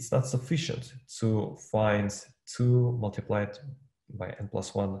 It's not sufficient to find 2 multiplied by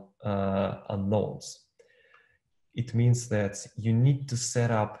n+1 unknowns. It means that you need to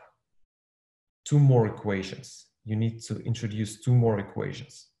set up 2 more equations. You need to introduce 2 more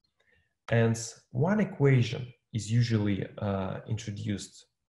equations. And one equation is usually introduced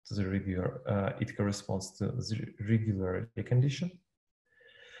to the regular, it corresponds to the regularity condition.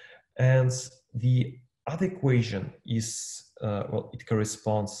 And the other equation is, it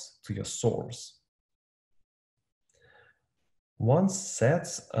corresponds to your source. Once set,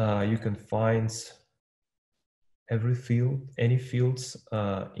 you can find every field, any fields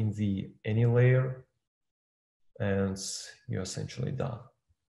in the any layer, and you're essentially done.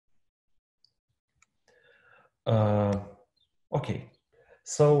 Okay,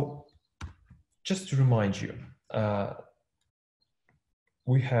 so just to remind you,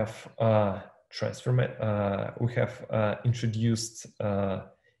 we have introduced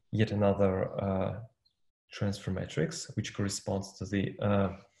yet another transfer matrix, which corresponds to the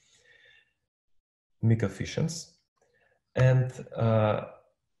mie-coefficients. And a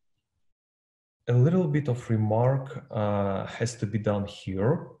little bit of remark has to be done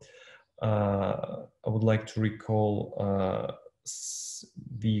here. I would like to recall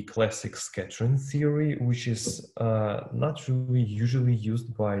the classic scattering theory, which is not really usually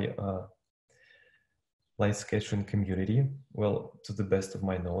used by light scattering community, well, to the best of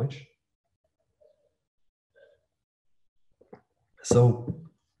my knowledge. So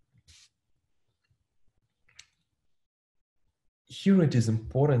here it is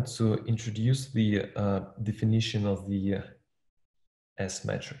important to introduce the definition of the S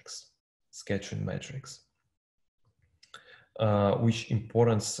matrix, scattering matrix, which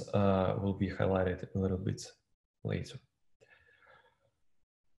importance will be highlighted a little bit later.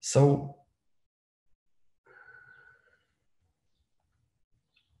 So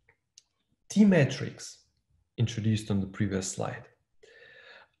T matrix introduced on the previous slide,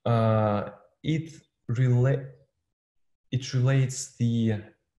 it relates the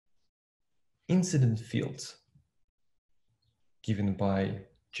incident field given by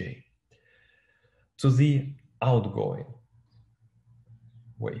J to the outgoing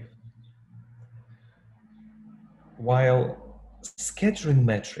wave, while scattering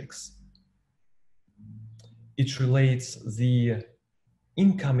matrix, it relates the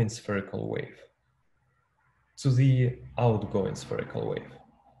incoming spherical wave to the outgoing spherical wave,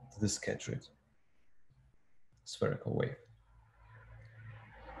 to the scattered spherical wave.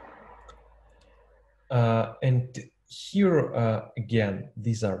 And here, again,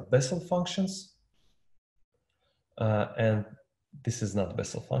 these are Bessel functions. And this is not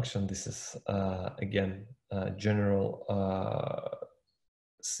Bessel function. This is, again, a general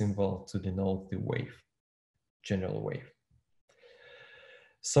symbol to denote the wave, general wave.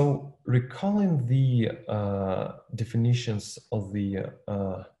 So recalling the definitions of the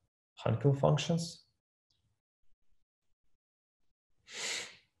Hankel functions,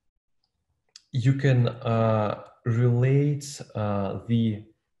 you can relate the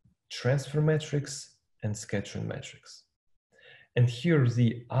transfer matrix and scattering matrix. And here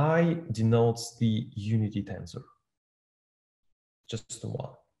the I denotes the unity tensor, just the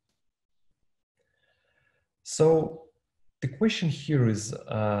one. So the question here is,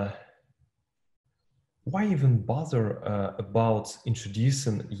 why even bother about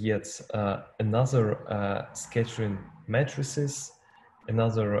introducing yet another scattering matrices,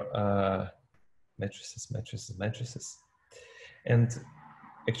 another matrices. And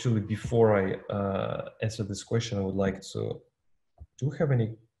actually, before I answer this question, I would like to, do you have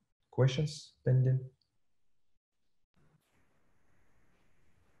any questions pending?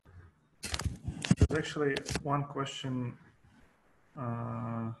 There's actually one question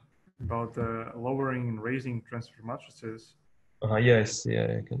about the lowering and raising transfer matrices. Yes,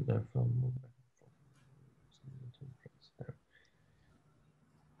 yeah, I can.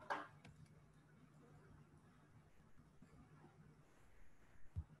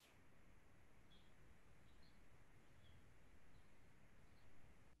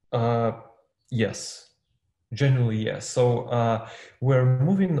 Yes, generally yes. So we're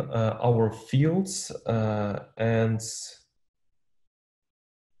moving our fields and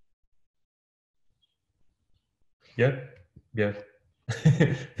yeah.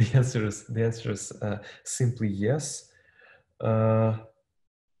 The answer is simply yes.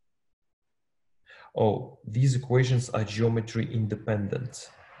 Oh, these equations are geometry independent.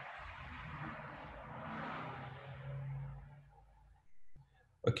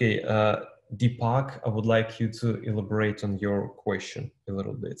 Okay, Deepak, I would like you to elaborate on your question a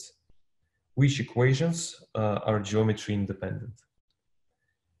little bit. Which equations are geometry independent?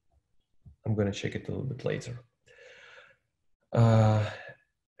 I'm going to check it a little bit later.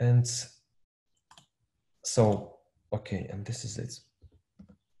 And so, okay, and this is it.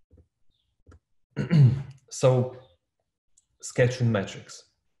 So, scattering matrix.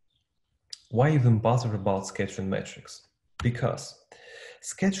 Why even bother about scattering matrix? Because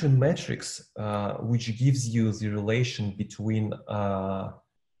scattering matrix, which gives you the relation between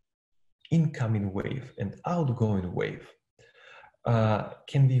incoming wave and outgoing wave,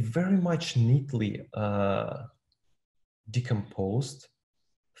 can be very much neatly decomposed,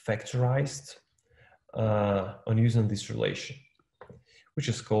 factorized on using this relation, which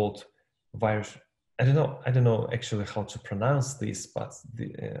is called Weierstrass. I don't know actually how to pronounce this, but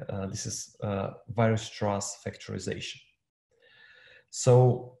this is Weierstrass factorization.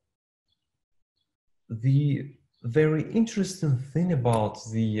 So the very interesting thing about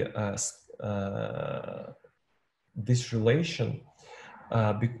the this relation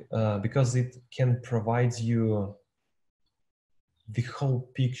because it can provide you the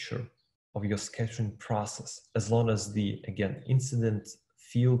whole picture of your sketching process, as long as the, again, incident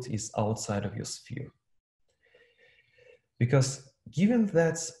field is outside of your sphere. Because given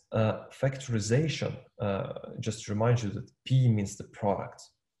that factorization, just to remind you that P means the product,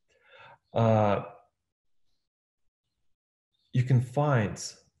 you can find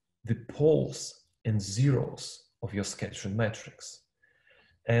the poles and zeros of your sketching matrix.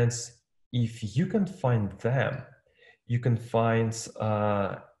 And if you can find them, you can find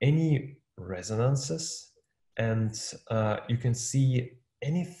any resonances, and you can see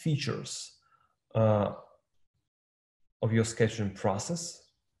any features of your sketching process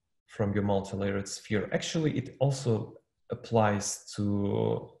from your multilayered sphere. Actually, it also applies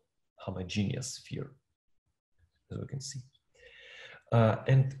to homogeneous sphere, as we can see.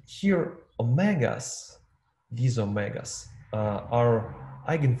 And here, omegas, these omegas are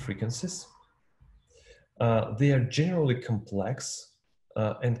eigenfrequencies. They are generally complex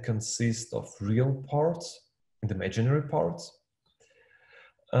and consist of real parts and imaginary parts.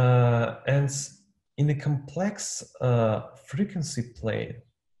 And in a complex frequency plane,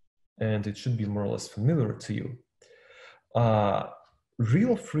 and it should be more or less familiar to you,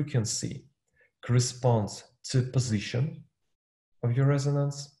 real frequency corresponds to position of your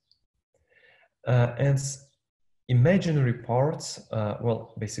resonance, and imaginary parts,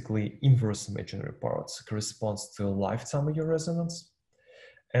 well, basically inverse imaginary parts, corresponds to a lifetime of your resonance,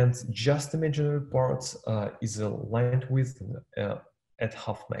 and just imaginary parts is a line width at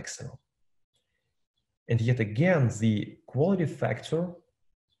half maximum. And yet again, the quality factor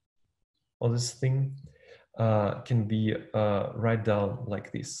of this thing can be write down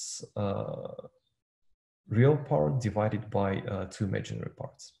like this: real part divided by two imaginary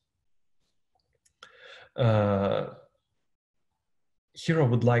parts. Here I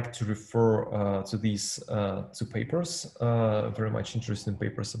would like to refer to these two papers, very much interesting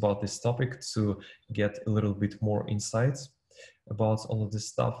papers about this topic, to get a little bit more insights about all of this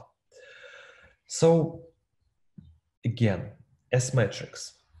stuff. So again, S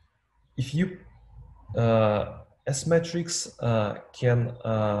matrix. If you S matrix can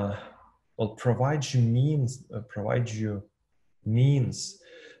well provide you means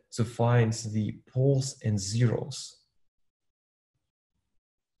to find the poles and zeros,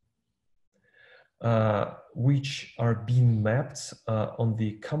 which are being mapped on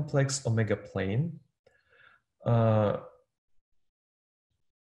the complex omega plane,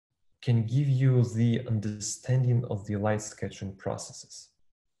 can give you the understanding of the light sketching processes.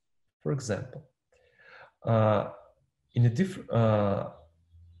 For example, in a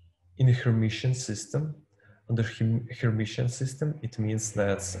Hermitian system, under Hermitian system, it means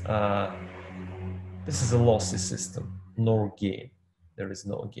that this is a lossy system, no gain. There is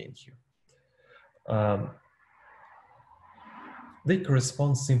no gain here. They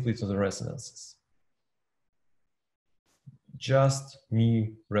correspond simply to the resonances. Just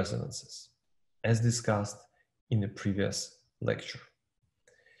mie resonances, as discussed in the previous lecture.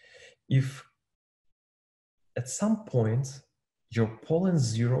 If at some point your pole and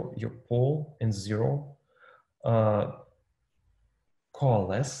zero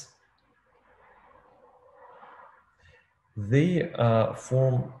coalesce, they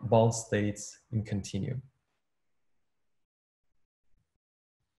form bound states in continuum.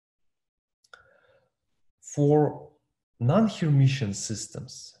 For non-Hermitian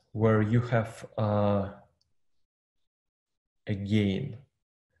systems, where you have a gain,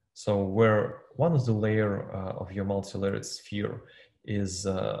 so where one of the layer of your multilayered sphere is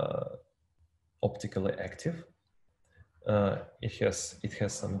optically active, it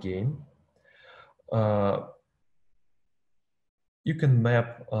has some gain. You can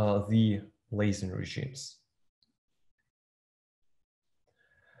map the lasing regimes.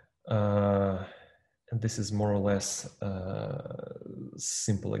 And this is more or less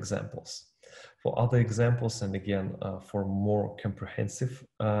simple examples. For other examples, and again, for more comprehensive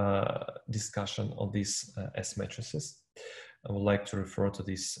discussion on these S matrices, I would like to refer to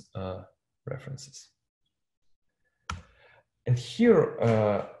these references. And here,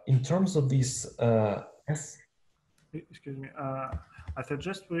 in terms of these S... Excuse me, I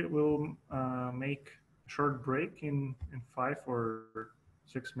suggest we will make a short break in 5 or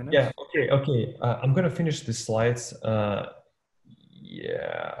 6 minutes. Yeah, okay. I'm gonna finish the slides.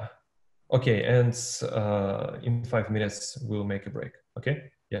 Yeah. Okay, and in 5 minutes, we'll make a break,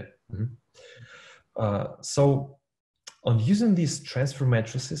 okay? Yeah. So on using these transfer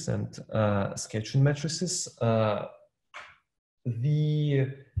matrices and sketching matrices,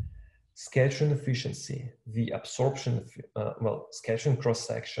 the scattering efficiency, the absorption, scattering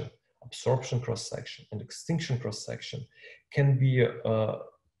cross-section, absorption cross-section, and extinction cross-section can be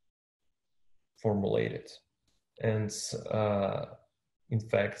formulated. And in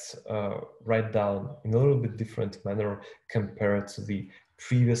fact, write down in a little bit different manner compared to the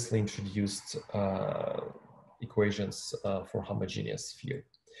previously introduced equations for homogeneous sphere.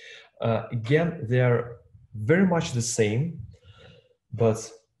 Again, they are very much the same,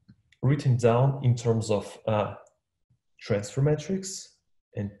 but written down in terms of transfer matrix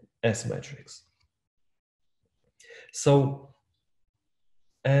and S matrix. So,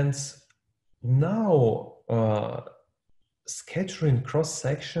 and now scattering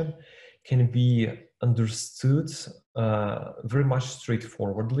cross-section can be understood very much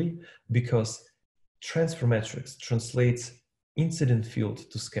straightforwardly, because transfer matrix translates incident field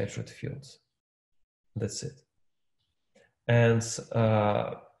to scattered field. That's it. And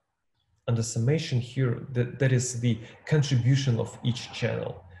under summation here, that is the contribution of each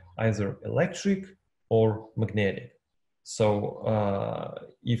channel, either electric or magnetic. So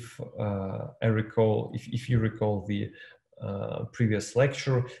if you recall the previous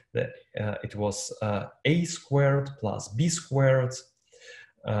lecture, that it was a squared plus b squared,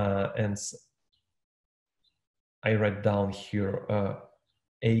 and I write down here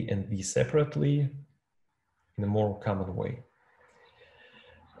a and b separately in a more common way.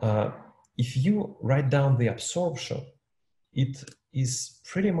 If you write down the absorption, it is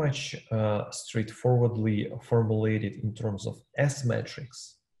pretty much straightforwardly formulated in terms of S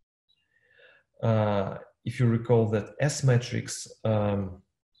matrix. If you recall that S matrix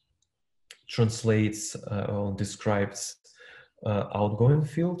translates or describes outgoing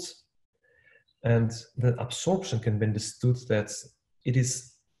fields, and the absorption can be understood that it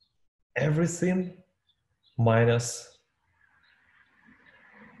is everything minus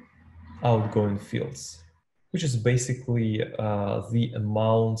outgoing fields, which is basically the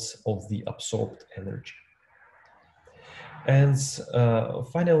amount of the absorbed energy. And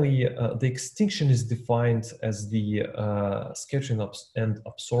finally, the extinction is defined as the scattering and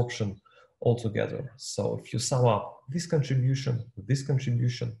absorption altogether. So if you sum up this contribution with this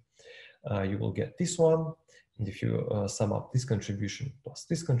contribution, you will get this one. And if you sum up this contribution plus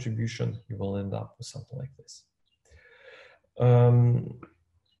this contribution, you will end up with something like this.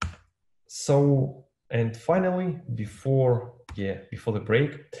 So, and finally, before the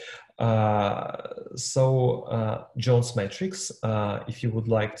break, Jones matrix, if you would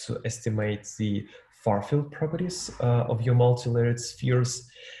like to estimate the far field properties of your multilayered spheres,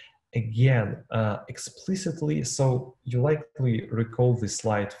 again, explicitly, so you likely recall this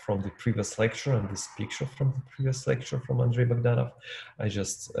slide from the previous lecture and this picture from the previous lecture from Andrei Bogdanov. I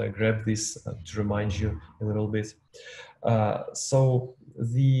just grabbed this to remind you a little bit. So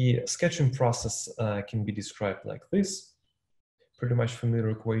the sketching process can be described like this. Pretty much familiar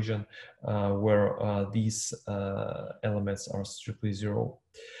equation where these elements are strictly zero.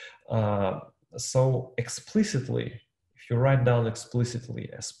 So explicitly, if you write down explicitly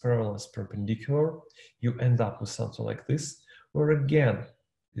as parallel as perpendicular, you end up with something like this, where again,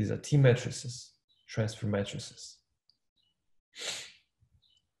 these are T matrices, transfer matrices.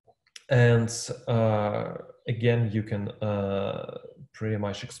 And again, you can pretty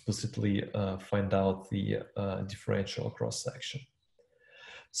much explicitly find out the differential cross-section.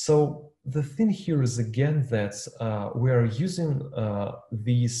 So the thing here is again that we are using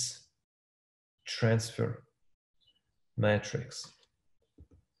these transfer matrix,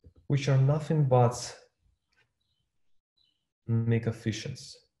 which are nothing but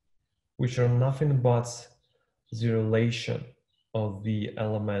mie-coefficients, which are nothing but the relation of the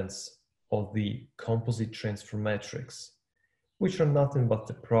elements of the composite transfer matrix, which are nothing but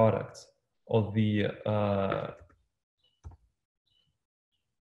the product of the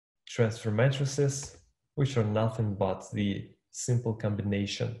transfer matrices, which are nothing but the simple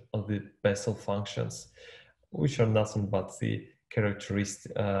combination of the Bessel functions, which are nothing but the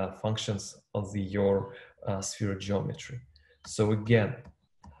characteristic functions of your sphere geometry. So again,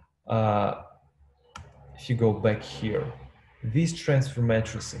 if you go back here, these transfer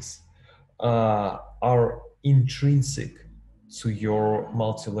matrices are intrinsic to your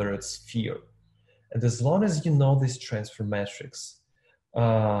multilayered sphere. And as long as you know this transfer matrix,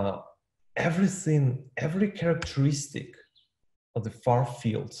 every characteristic of the far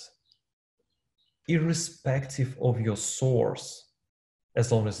fields, irrespective of your source,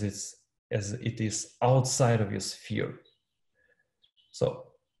 as long as it is outside of your sphere.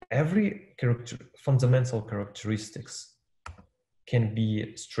 So every fundamental characteristics can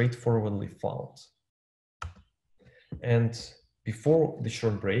be straightforwardly found. And before the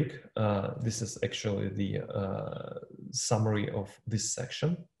short break, this is actually the summary of this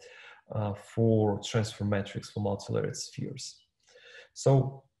section for transfer matrix for multilayered spheres. So,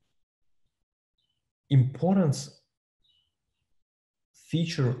 important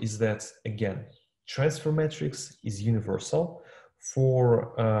feature is that, again, transfer matrix is universal for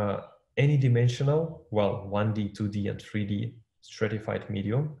any dimensional, well, 1D, 2D, and 3D stratified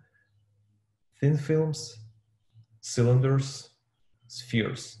medium, thin films, cylinders,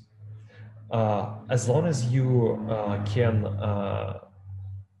 spheres. As long as you can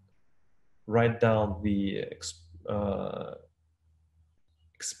write down the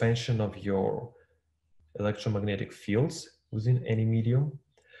expansion of your electromagnetic fields within any medium,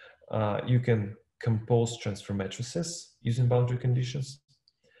 you can compose transfer matrices using boundary conditions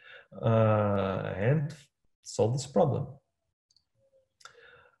and solve this problem.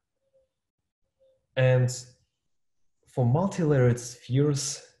 And for multilayered spheres,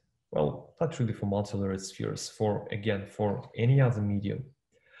 well, not really for multilayered spheres, for, again, for any other medium,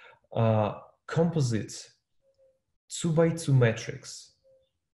 composite 2x2 matrix,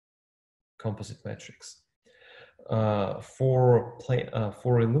 composite matrix, for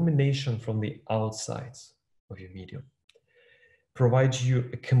illumination from the outside of your medium, provides you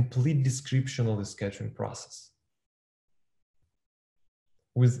a complete description of the scattering process.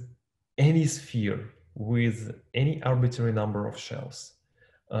 With any sphere, with any arbitrary number of shells,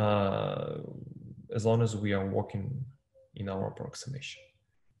 as long as we are working in our approximation,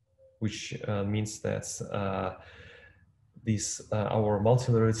 which means that our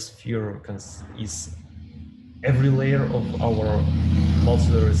multilayered sphere is every layer of our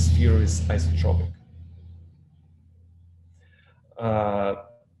multilayered sphere is isotropic.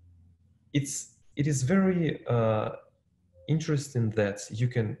 It is very interesting that you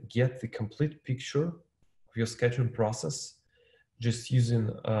can get the complete picture of your scattering process just using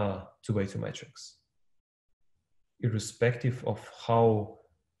 2x2 matrix, irrespective of how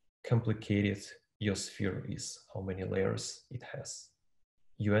complicated your sphere is, how many layers it has.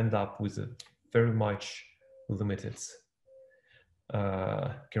 You end up with a very much limited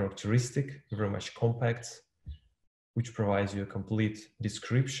characteristic, very much compact, which provides you a complete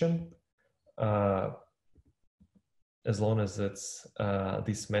description as long as it's,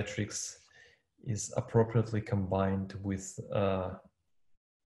 this matrix is appropriately combined with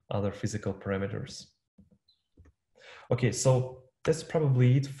other physical parameters. Okay, so that's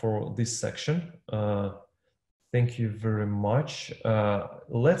probably it for this section. Thank you very much.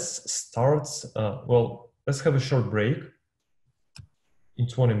 Let's start, well, let's have a short break in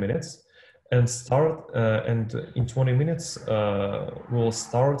 20 minutes and start, and in 20 minutes we'll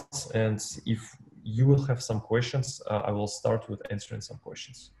start, and if you will have some questions, I will start with answering some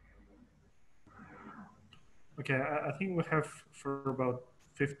questions. Okay, I think we have for about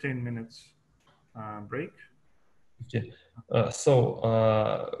 15 minutes break. Okay,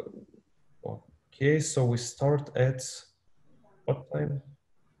 okay, so we start at what time?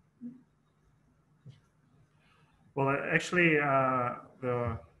 Well, actually,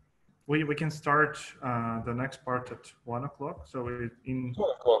 we can start the next part at 1 o'clock. So in 2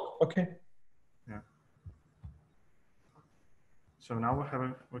 o'clock. Okay. Yeah. So now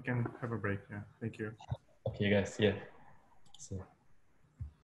we can have a break. Yeah. Thank you. Okay, guys. Yeah. See you.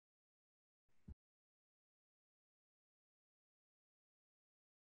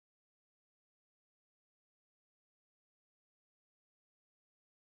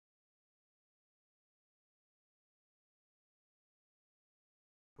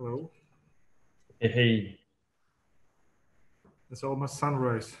 Hello. Hey. It's almost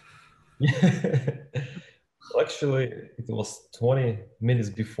sunrise. Well, actually, it was 20 minutes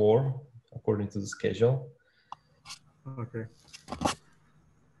before, according to the schedule. Okay.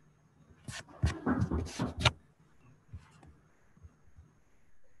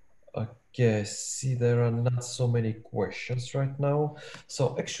 Okay, I see there are not so many questions right now.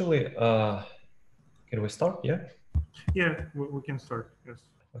 So actually, can we start? Yeah? Yeah, we can start. Yes.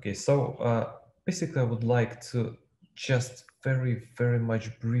 Okay, so basically I would like to just very, very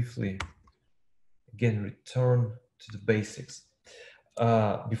much briefly, again, return to the basics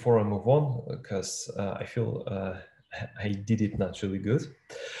before I move on, because I feel I did it not really good.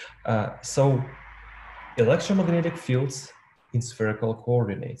 So electromagnetic fields in spherical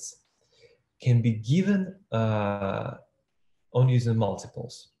coordinates can be given on using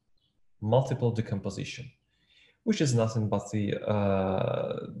multiple decomposition, which is nothing but the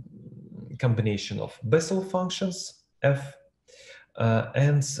combination of Bessel functions, f,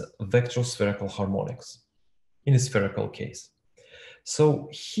 and vector spherical harmonics in a spherical case. So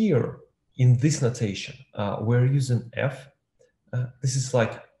here, in this notation, we're using f This is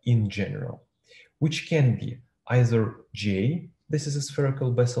like in general, which can be either J, this is a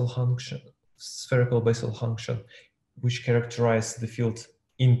spherical Bessel function, which characterizes the field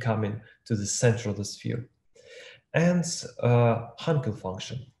incoming to the center of the sphere, and Hankel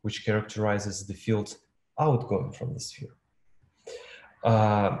function, which characterizes the field outgoing from the sphere.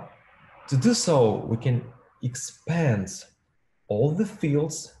 To do so, we can expand all the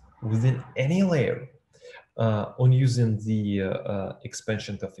fields within any layer on using the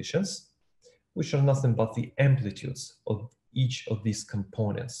expansion coefficients, which are nothing but the amplitudes of each of these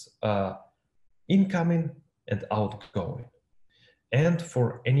components, incoming and outgoing, and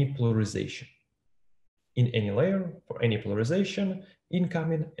for any polarization. In any layer, for any polarization,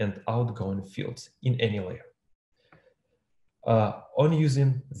 incoming and outgoing fields in any layer, on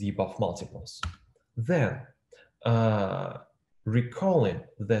using the above multiples. Then, recalling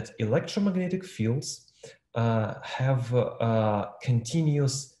that electromagnetic fields have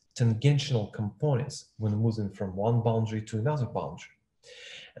continuous tangential components when moving from one boundary to another boundary.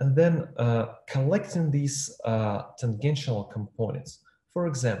 And then collecting these tangential components. For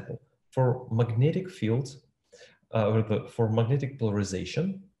example, for magnetic field, for magnetic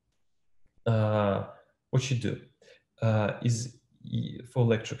polarization, what you do is for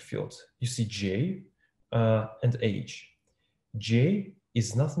electric field, you see J and H. J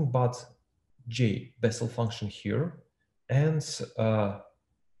is nothing but J Bessel function here, and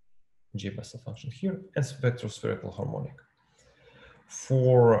J Bessel function here, and vector spherical harmonic.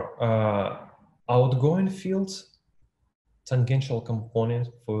 For outgoing fields, tangential component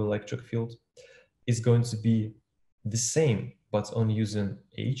for electric field is going to be the same, but on using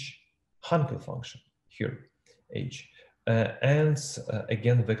H, Hankel function here, H, and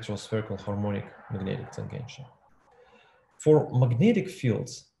again, vector spherical harmonic magnetic tangential. For magnetic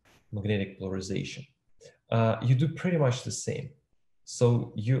fields, magnetic polarization, you do pretty much the same.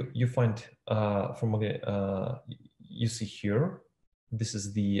 So you find you see here, this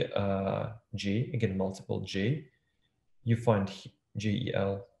is the J, again, multiple J. You find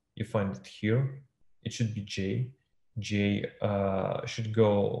JEL, you find it here. It should be J. J should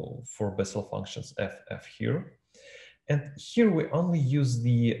go for Bessel functions F here. And here we only use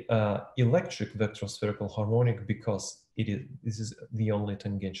the electric vector spherical harmonic because this is the only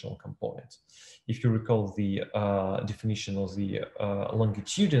tangential component. If you recall the definition of the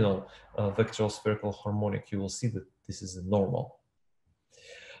longitudinal vector spherical harmonic, you will see that this is a normal.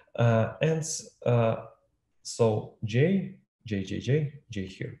 So J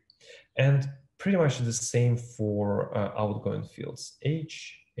here. And pretty much the same for outgoing fields.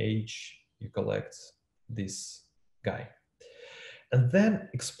 H, you collect this guy. And then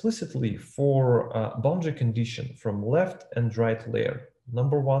explicitly for boundary condition from left and right layer,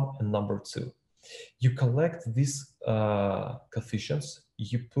 number 1 and number 2, you collect these coefficients,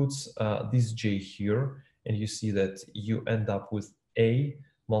 you put this J here, and you see that you end up with A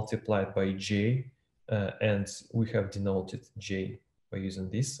multiplied by J, and we have denoted J by using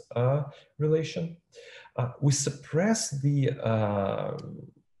this relation. We suppress the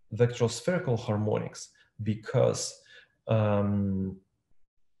vector spherical harmonics because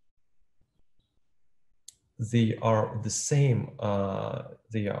they are the same,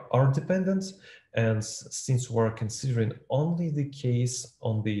 they are R-dependent, and since we're considering only the case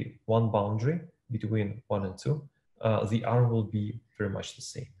on the one boundary between 1 and 2, the R will be very much the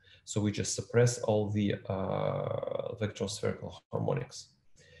same. So we just suppress all the vector spherical harmonics.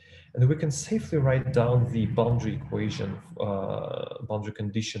 And we can safely write down the boundary equation, boundary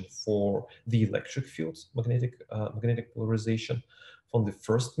condition for the electric fields, magnetic polarization from the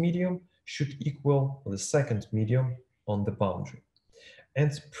first medium should equal the second medium on the boundary.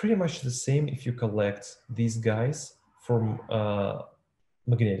 And pretty much the same if you collect these guys from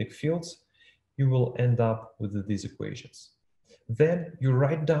magnetic fields, you will end up with these equations. Then you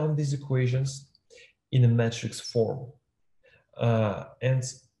write down these equations in a matrix form. And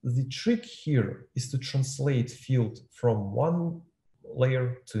the trick here is to translate field from one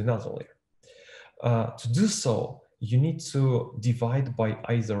layer to another layer. To do so, you need to divide by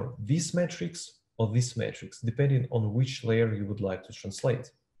either this matrix or this matrix, depending on which layer you would like to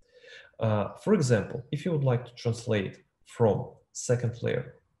translate. For example, if you would like to translate from second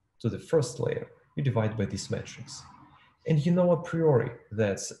layer to the first layer, you divide by this matrix. And you know a priori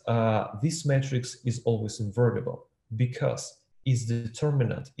that this matrix is always invertible because its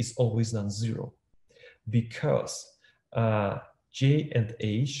determinant is always non-zero, because J and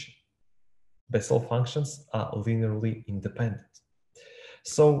H Bessel functions are linearly independent.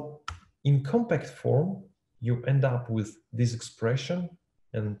 So in compact form, you end up with this expression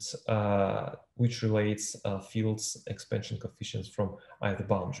and which relates fields expansion coefficients from either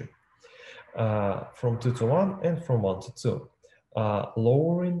boundary, from 2 to 1 and from 1 to 2,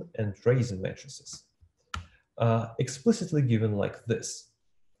 lowering and raising matrices, explicitly given like this.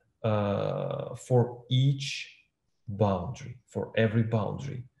 For each boundary, for every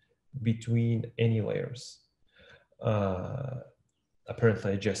boundary between any layers,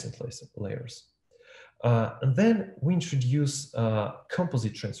 apparently adjacent layers. And then we introduce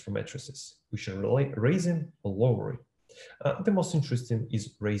composite transform matrices, which are raising or lowering. The most interesting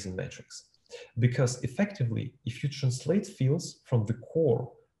is raising matrix, because effectively, if you translate fields from the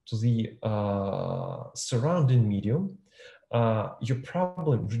core to the surrounding medium, your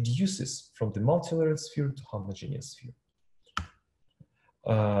problem reduces from the multilayered sphere to homogeneous sphere.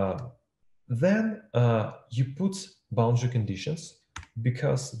 Then you put boundary conditions,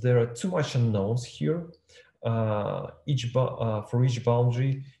 because there are too much unknowns here. For each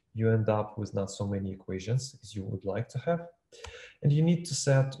boundary, you end up with not so many equations as you would like to have. And you need to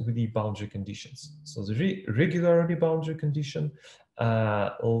set with the boundary conditions. So the regularity boundary condition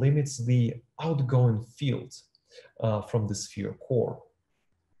limits the outgoing field from the sphere core.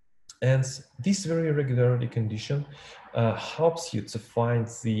 And this very regularity condition helps you to find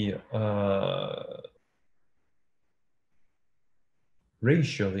the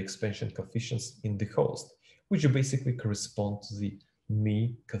ratio of the expansion coefficients in the host, which basically correspond to the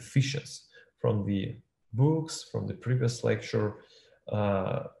mie-coefficients from the books, from the previous lecture,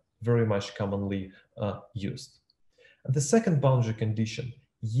 very much commonly used. And the second boundary condition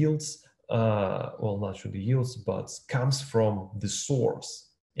yields, well, not really yields, but comes from the source.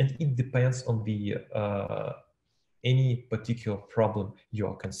 And it depends on the any particular problem you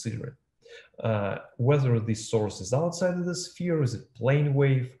are considering. Whether this source is outside of the sphere, is it plane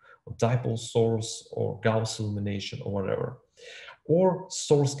wave, or dipole source, or Gauss illumination, or whatever. Or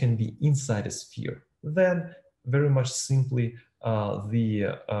source can be inside a sphere. Then very much simply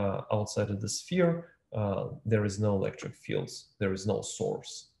outside of the sphere, there is no electric fields, there is no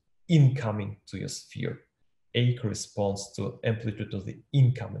source incoming to your sphere. A corresponds to amplitude of the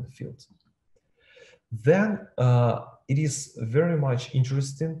incoming field. Then it is very much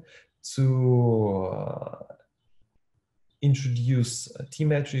interesting to introduce T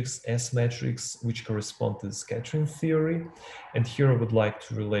matrix, S matrix, which correspond to the scattering theory. And here I would like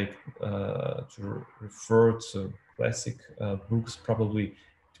to relate, to refer to classic books. Probably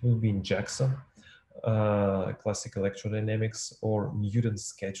it will be in Jackson, classic electrodynamics, or Newton's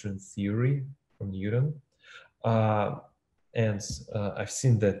scattering theory from Newton. And I've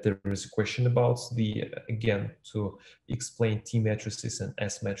seen that there is a question about the, again, to explain T matrices and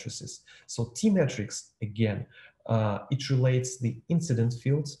S matrices. So T matrix, again, it relates the incident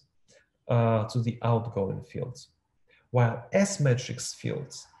field to the outgoing field, while S matrix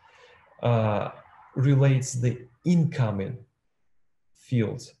fields relates the incoming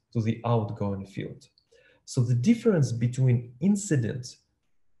field to the outgoing field. So the difference between incident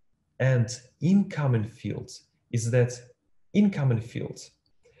and incoming fields is that incoming field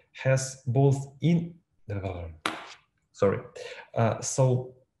has both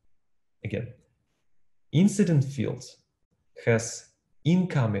so again, incident field has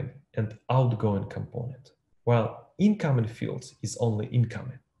incoming and outgoing component, while incoming field is only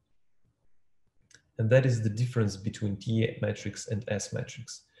incoming. And that is the difference between T matrix and S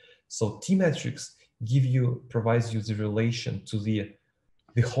matrix. So T matrix provides you the relation to the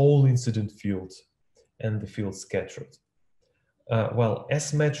whole incident field and the field scattered. While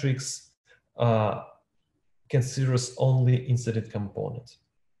S matrix considers only incident component,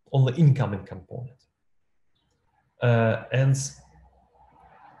 only incoming component. And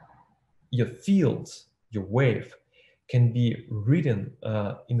your field, your wave, can be written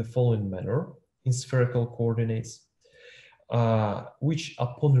in the following manner, in spherical coordinates, which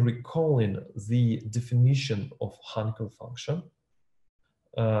upon recalling the definition of Hankel function,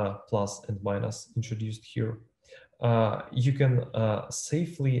 plus and minus introduced here, you can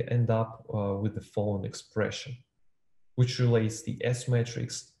safely end up with the following expression, which relates the S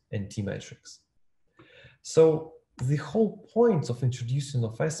matrix and T matrix. So the whole point of introducing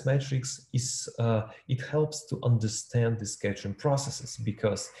of S matrix is it helps to understand the scattering processes,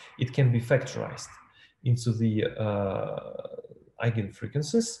 because it can be factorized into the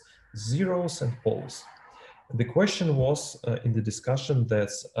eigenfrequencies, zeros and poles. The question was in the discussion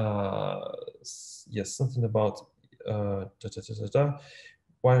that, yes, something about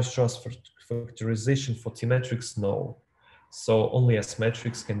Weierstrass factorization for T matrix, no. So only S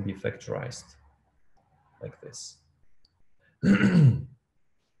matrix can be factorized like this.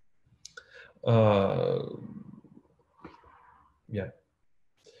 Yeah.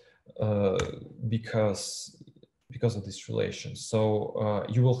 because of this relation. So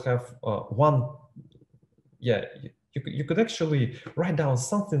you will have one, yeah, you could actually write down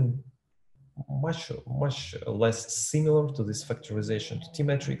something much less similar to this factorization to T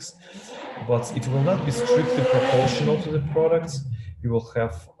matrix, but it will not be strictly proportional to the product. You will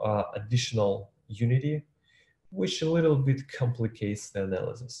have additional unity, which a little bit complicates the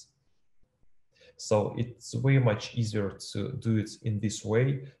analysis. So it's way much easier to do it in this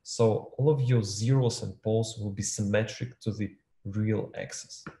way. So all of your zeros and poles will be symmetric to the real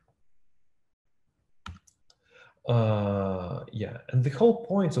axis. Yeah, and the whole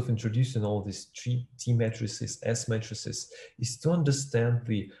point of introducing all these T matrices, S matrices, is to understand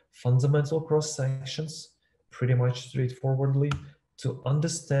the fundamental cross sections pretty much straightforwardly, to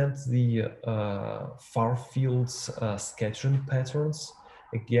understand the far fields scattering patterns,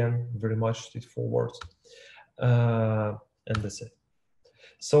 again, very much straightforward, and that's it.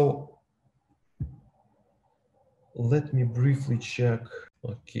 So let me briefly check.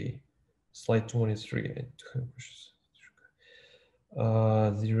 Okay, slide 23.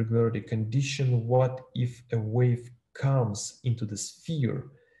 The regularity condition. What if a wave comes into the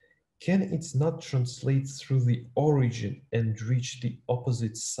sphere? Can it not translate through the origin and reach the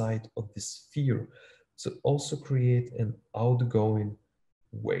opposite side of the sphere to also create an outgoing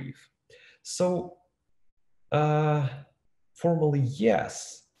wave? So formally,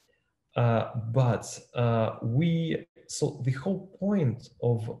 yes, but so the whole point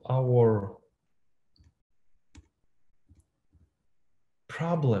of our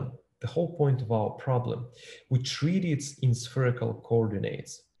problem, we treat it in spherical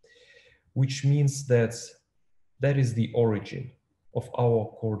coordinates, which means that that is the origin of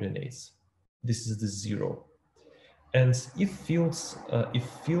our coordinates. This is the 0. And if field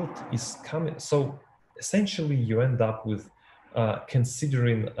is coming, so essentially you end up with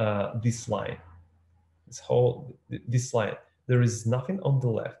considering this line, this line. There is nothing on the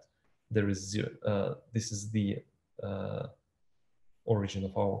left. There is 0. This is the origin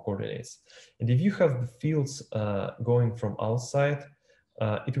of our coordinates. And if you have the fields going from outside,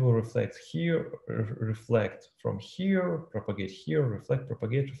 it will reflect here, reflect from here, propagate here, reflect,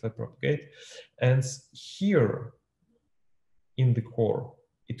 propagate, and here in the core,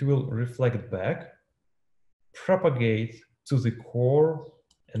 it will reflect back, propagate to the core,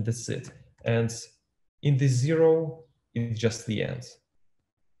 and that's it. And in the 0, it's just the end.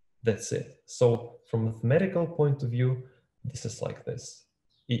 That's it. So from a mathematical point of view, this is like this.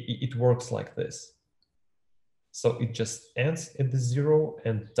 It works like this. So it just ends at the 0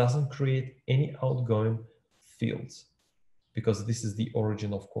 and doesn't create any outgoing fields, because this is the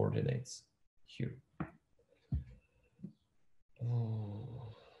origin of coordinates here.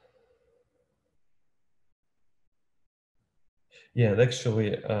 Yeah, and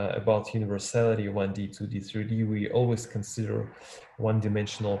actually about universality, 1D, 2D, 3D, we always consider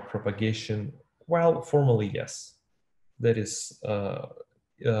one-dimensional propagation. Well, formally, yes. That is,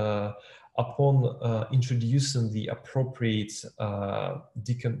 upon introducing the appropriate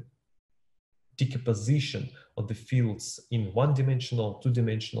decomposition of the fields in one-dimensional,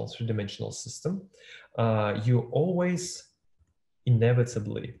 two-dimensional, three-dimensional system, you always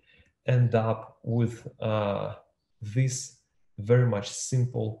inevitably end up with this very much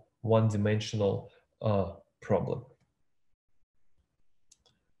simple one-dimensional problem.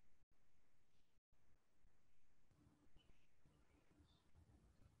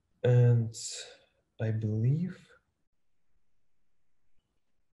 And I believe,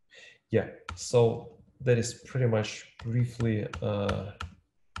 yeah, so that is pretty much briefly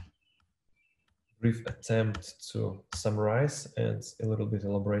brief attempt to summarize and a little bit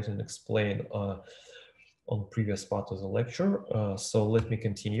elaborate and explain on previous part of the lecture. So let me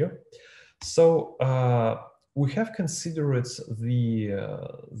continue. So we have considered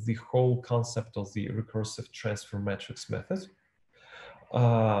the whole concept of the recursive transfer matrix method.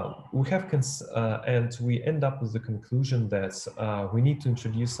 And we end up with the conclusion that we need to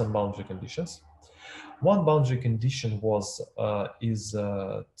introduce some boundary conditions. One boundary condition is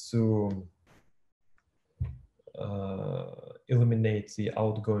to eliminate the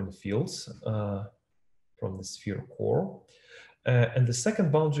outgoing fields from the sphere core. And the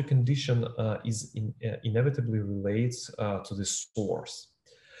second boundary condition is inevitably relates to the source.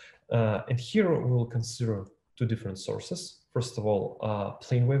 And here we will consider two different sources. First of all,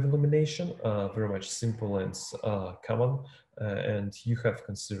 plane wave illumination, very much simple and common, and you have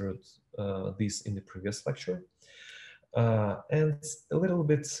considered this in the previous lecture. And a little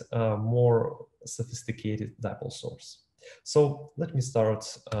bit more sophisticated dipole source. So let me start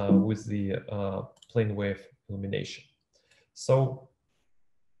with the plane wave illumination. So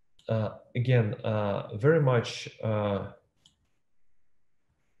again, very much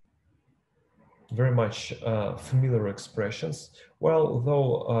familiar expressions, well,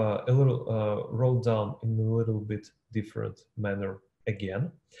 though a little wrote down in a little bit different manner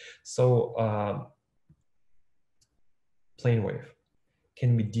again. So plane wave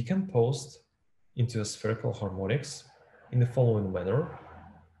can be decomposed into a spherical harmonics in the following manner.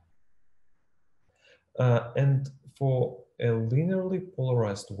 And for a linearly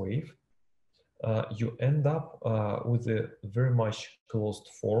polarized wave, you end up with a very much closed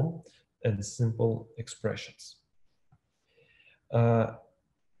form and simple expressions. And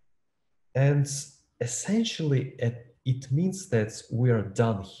essentially, it means that we are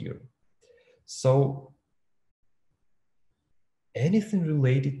done here. So anything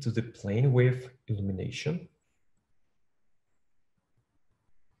related to the plane wave illumination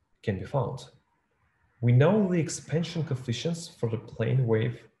can be found. We know the expansion coefficients for the plane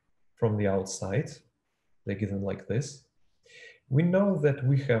wave from the outside. They're given like this. We know that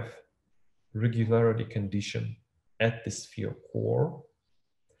we have regularity condition at the sphere core.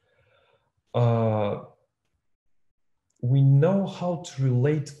 We know how to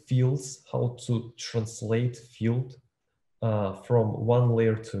relate fields, how to translate field from one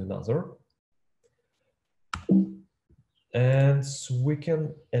layer to another. And we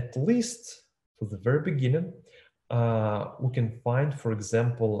can, at least for the very beginning, we can find, for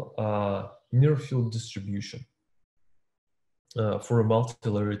example, near field distribution for a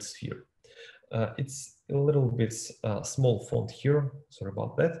multilayered sphere. It's a little bit small font here, sorry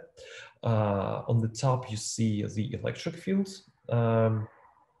about that. On the top, you see the electric fields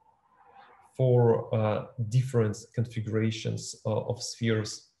for different configurations of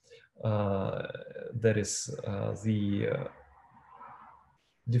spheres. That is the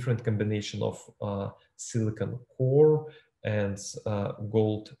different combination of silicon core and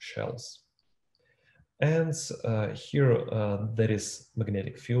gold shells. And here there is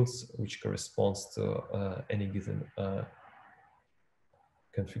magnetic fields, which corresponds to any given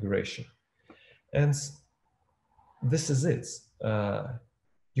configuration. And this is it.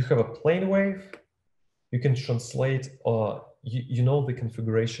 You have a plane wave. You can translate, you know the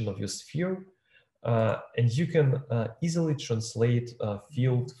configuration of your sphere, and you can easily translate a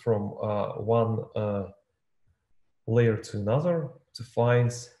field from one layer to another to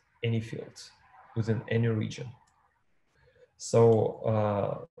find any field within any region. So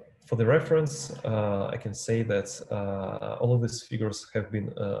for the reference, I can say that all of these figures have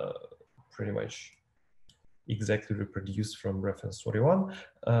been pretty much exactly reproduced from reference 41.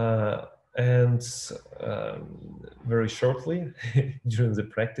 And very shortly, during the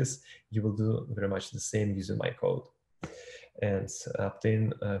practice, you will do very much the same using my code and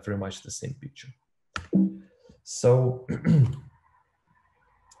obtain very much the same picture. So,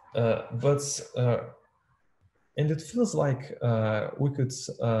 and it feels like we could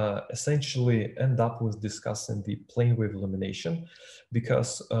essentially end up with discussing the plane wave illumination,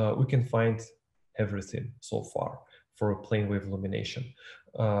 because we can find everything so far for a plane wave illumination.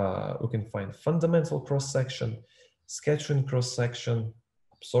 We can find fundamental cross-section, scattering cross-section,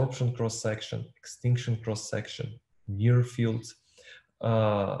 absorption cross-section, extinction cross-section, near field,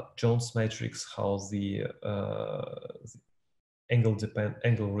 Jones matrix, how the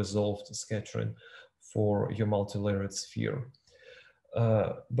angle resolved scattering for your multilayered sphere.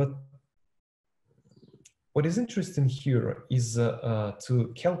 But what is interesting here is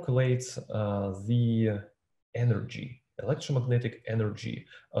to calculate the energy, electromagnetic energy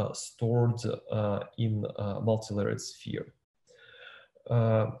stored in a multilayered sphere.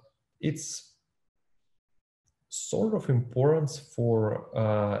 It's sort of important for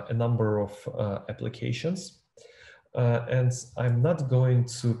a number of applications. And I'm not going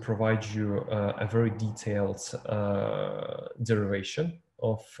to provide you a very detailed derivation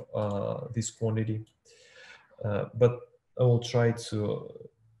of this quantity, but I will try to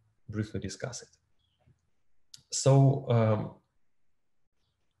briefly discuss it. So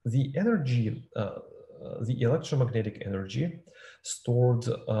the energy, the electromagnetic energy stored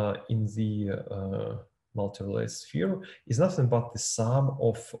in the multilayered sphere is nothing but the sum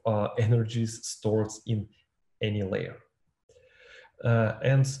of energies stored in any layer.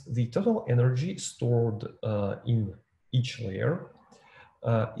 And the total energy stored in each layer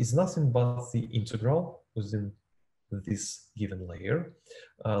is nothing but the integral within this given layer,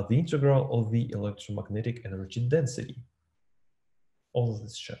 the integral of the electromagnetic energy density of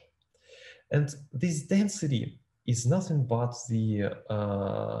this shell. And this density is nothing but the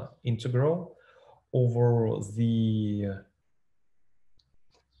integral over the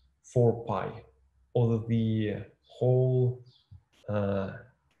 4 pi over the whole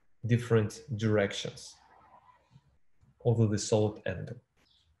different directions over the solid angle.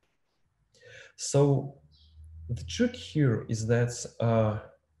 So the trick here is that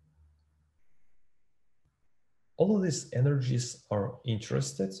all of these energies are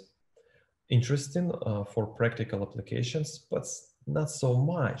interesting for practical applications, but not so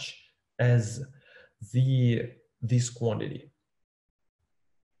much as this quantity,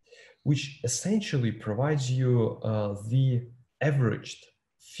 which essentially provides you the averaged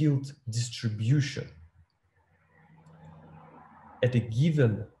field distribution at a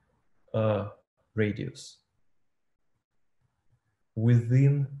given radius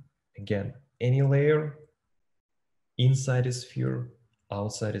within, again, any layer, inside a sphere,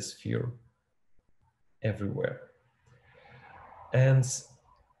 outside a sphere, everywhere. And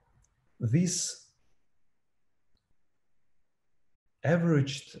this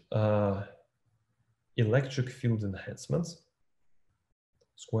averaged electric field enhancement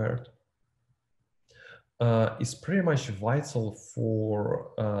squared is pretty much vital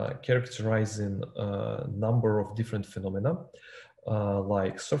for characterizing a number of different phenomena,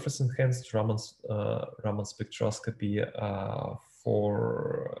 like surface-enhanced Raman spectroscopy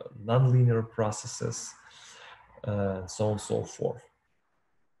for nonlinear processes, and so on and so forth.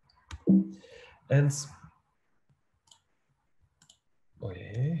 And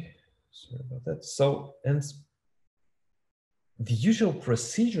okay, sorry about that. So, and the usual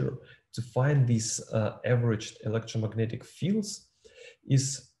procedure to find these averaged electromagnetic fields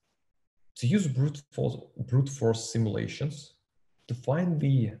is to use brute force simulations to find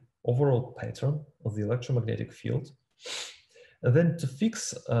the overall pattern of the electromagnetic field, and then to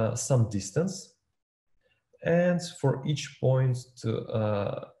fix some distance, and for each point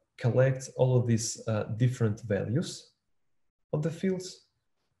to collect all of these different values of the fields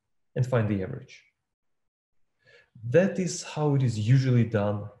and find the average. That is how it is usually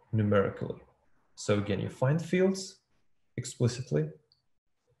done numerically. So again, you find fields explicitly,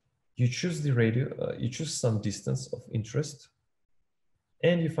 you choose the radio, you choose some distance of interest,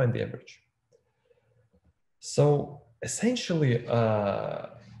 and you find the average. So essentially,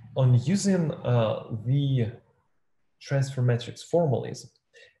 on using the transfer matrix formalism,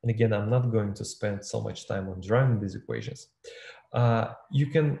 and again, I'm not going to spend so much time on drawing these equations, you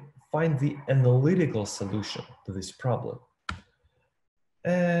can find the analytical solution to this problem.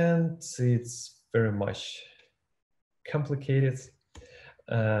 And it's very much complicated.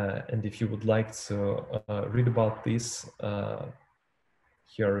 And if you would like to read about this,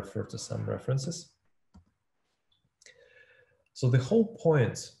 here I refer to some references. So the whole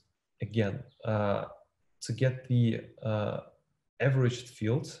point, again, to get the averaged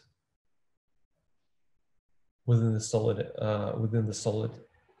field within the solid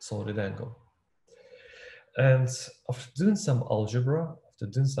angle. And after doing some algebra, after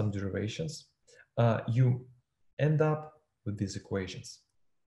doing some derivations, you end up with these equations,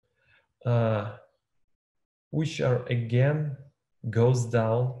 which are again goes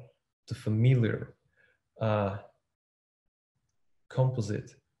down to familiar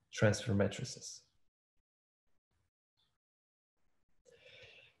composite transfer matrices.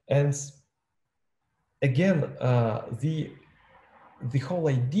 And again, the whole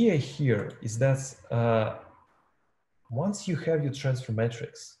idea here is that once you have your transfer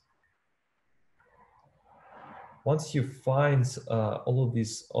matrix, once you find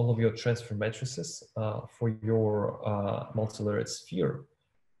all of your transfer matrices for your multilayered sphere,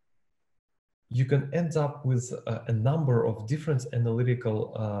 you can end up with a number of different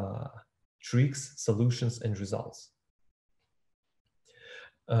analytical tricks, solutions, and results.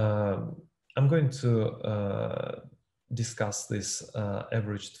 I'm going to discuss this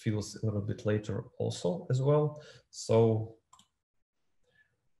averaged fields a little bit later also as well. So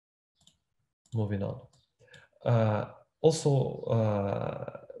moving on.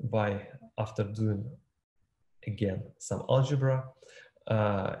 After doing again some algebra,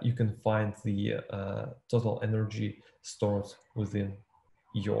 you can find the total energy stored within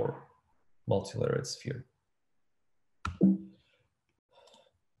your multilayered sphere.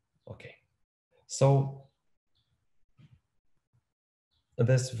 Okay, so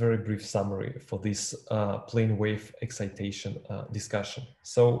that's a very brief summary for this plane wave excitation discussion.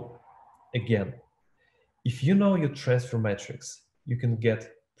 So again, if you know your transfer matrix, you can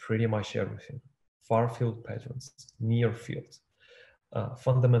get pretty much everything: far field patterns, near field,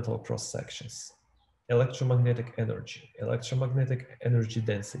 fundamental cross sections, electromagnetic energy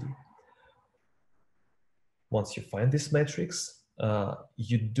density. Once you find this matrix,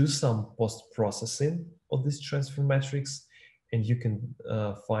 you do some post-processing of this transfer matrix, and you can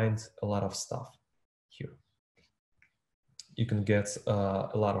find a lot of stuff here. you can get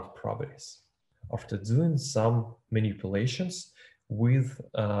a lot of properties after doing some manipulations with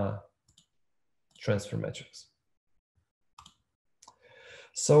transfer matrix.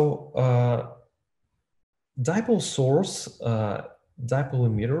 So dipole source, dipole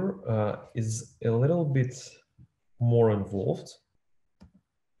emitter is a little bit more involved.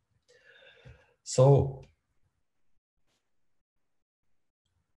 So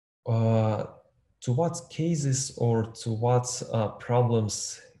to what cases or to what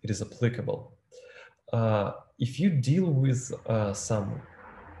problems it is applicable? If you deal with some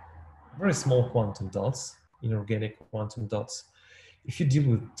very small quantum dots, inorganic quantum dots, if you deal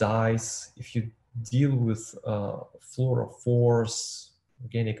with dyes, if you deal with fluorophores,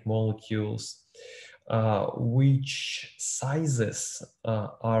 organic molecules, which sizes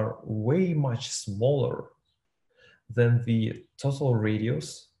are way much smaller than the total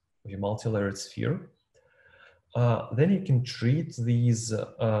radius of a multilayered sphere, then you can treat these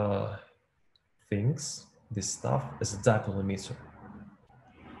things, this stuff, as a dipole emitter.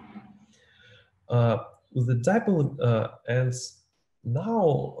 With the dipole, and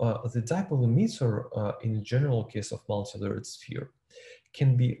now the dipole emitter in the general case of multilayered sphere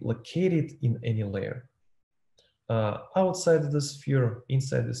can be located in any layer. Outside the sphere,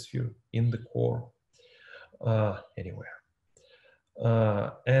 inside the sphere, in the core, anywhere.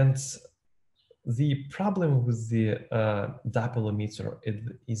 And the problem with the dipole emitter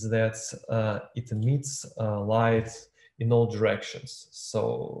is that it emits light in all directions.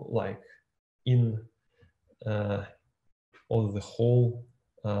 So like in over the whole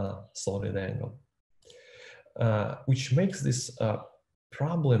solid angle, which makes this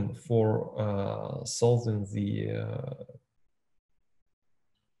problem for solving the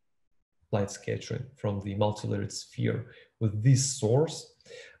light scattering from the multilayered sphere with this source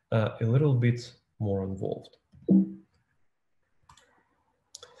a little bit more involved.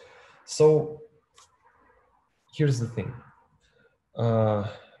 So here's the thing.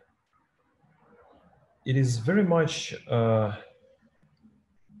 It is very much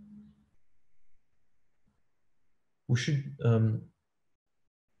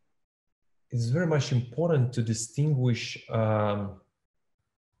it's very much important to distinguish, well,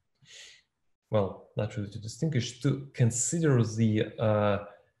 not really to distinguish, to consider the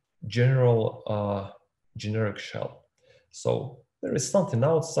general generic shell. So there is something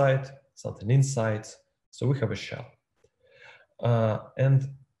outside, something inside, so we have a shell. And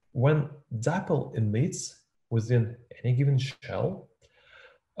when dipole emits within any given shell,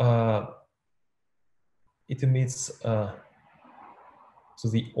 it emits to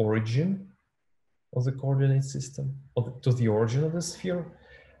the origin of the coordinate system, or to the origin of the sphere,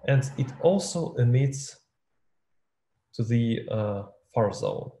 and it also emits to the far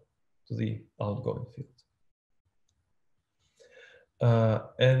zone, to the outgoing field.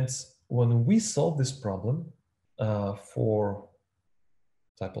 And when we solve this problem for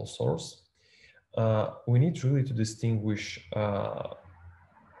dipole source, we need really to distinguish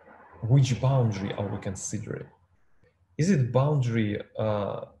which boundary are we considering. Is it boundary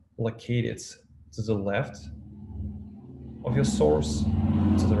located to the left of your source,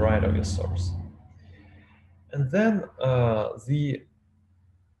 to the right of your source? And then the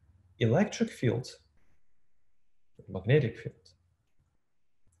electric field, the magnetic field,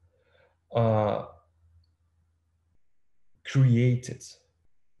 created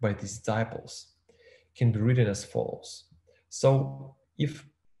by these dipoles can be written as follows. So if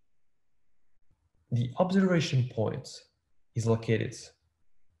the observation point is located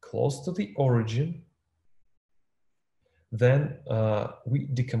close to the origin, then we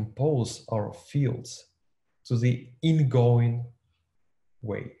decompose our fields to the ingoing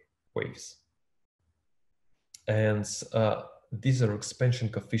waves. And these are expansion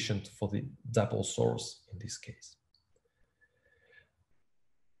coefficient for the dipole source in this case.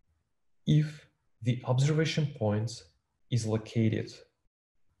 If the observation point is located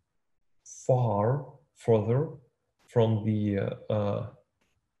further from the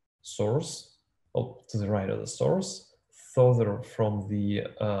source, or to the right of the source, further from the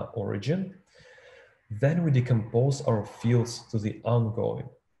origin, then we decompose our fields to the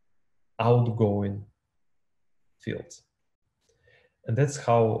outgoing fields. And that's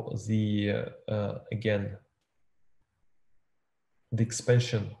how the, again, the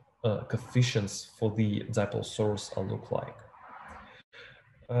expansion coefficients for the dipole source look like.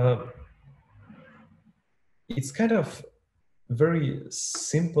 It's kind of very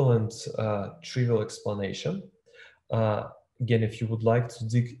simple and trivial explanation. Again, if you would like to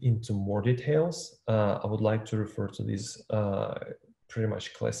dig into more details, I would like to refer to this pretty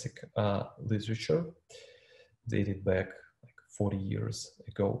much classic literature dated back 40 years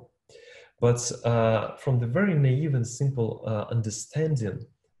ago. But from the very naive and simple understanding,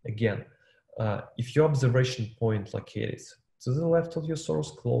 again, if your observation point located to the left of your source,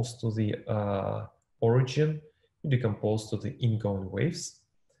 close to the origin, you decompose to the ingoing waves.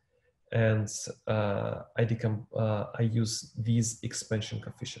 And I use these expansion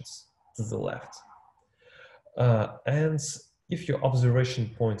coefficients to the left. And if your observation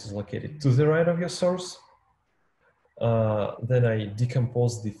point is located to the right of your source, then I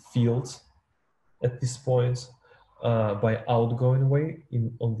decompose the field at this point by outgoing wave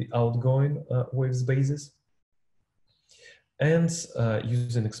on the outgoing waves basis, and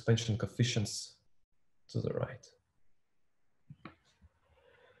using expansion coefficients to the right.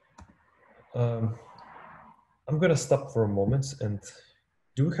 I'm going to stop for a moment, and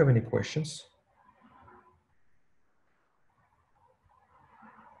do we have any questions?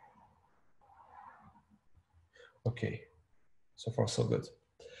 Okay, so far so good.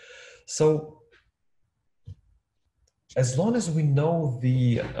 So as long as we know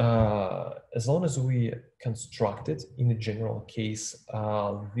the, as long as we constructed in a general case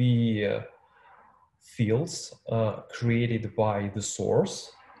the fields created by the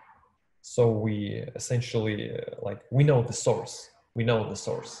source, so we essentially we know the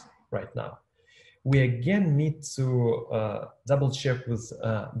source right now. We again need to double check with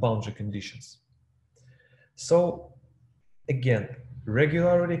boundary conditions. So again,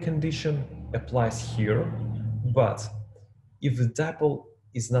 regularity condition applies here, but if the dipole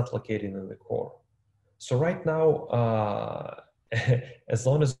is not located in the core. So right now, as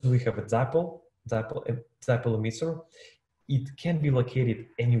long as we have a dipole emitter, it can be located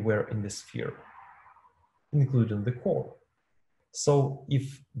anywhere in the sphere, including the core. So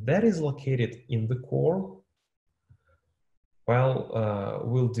if that is located in the core, well,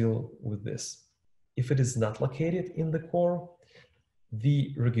 we'll deal with this. If it is not located in the core,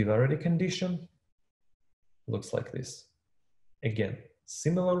 the regularity condition looks like this. Again,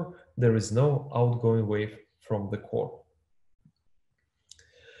 similar, there is no outgoing wave from the core.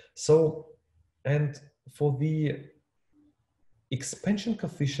 So, and for the expansion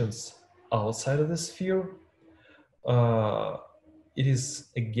coefficients outside of the sphere, it is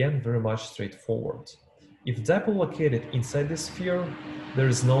again very much straightforward. If dipole located inside the sphere, there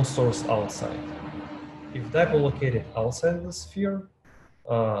is no source outside. If dipole located outside the sphere,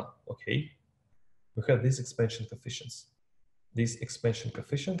 okay, we have these expansion coefficients. This expansion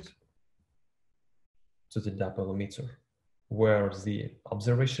coefficient to the dipole emitter, where the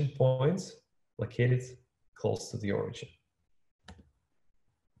observation points located close to the origin.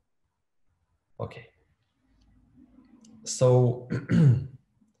 Okay. So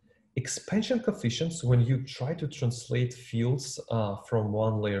expansion coefficients, when you try to translate fields from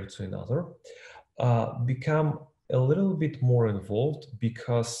one layer to another, become a little bit more involved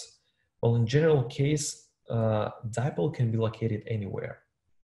because, well, in general case, dipole can be located anywhere.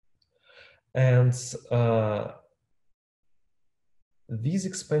 And these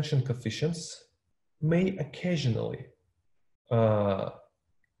expansion coefficients may occasionally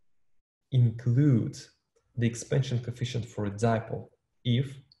include the expansion coefficient for a dipole if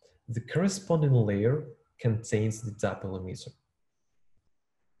the corresponding layer contains the dipole emitter.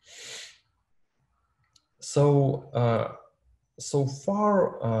 So, so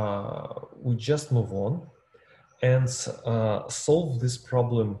far, we just move on and solve this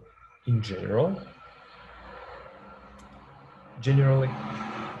problem in general. Generally,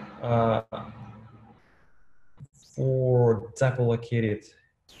 for dipole located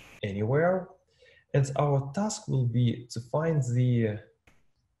anywhere, and our task will be to find the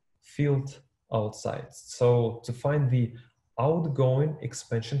field outside. So to find the outgoing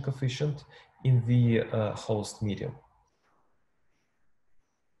expansion coefficient in the host medium.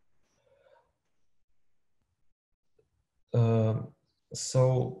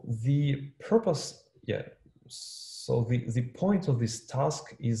 So the purpose, yeah, so the point of this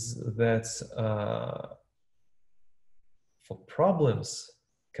task is that for problems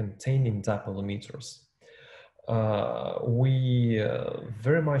containing dipole emitters, we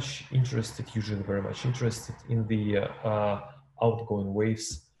very much interested, usually very much interested in the outgoing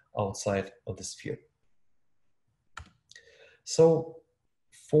waves outside of the sphere. So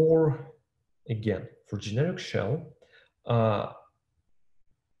for, again, for generic shell,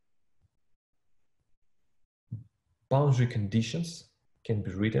 boundary conditions can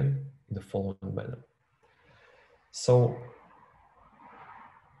be written in the following manner. So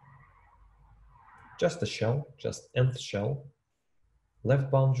just a shell, just nth shell, left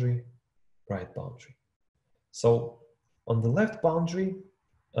boundary, right boundary. So on the left boundary,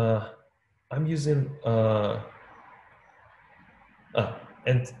 I'm using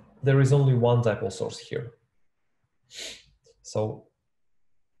And there is only one dipole source here. So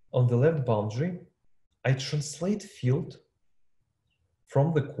on the left boundary, I translate field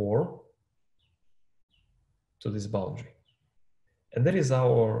from the core to this boundary. And that is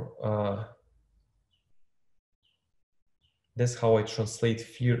our, that's how I translate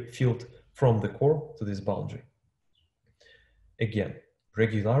field from the core to this boundary. Again,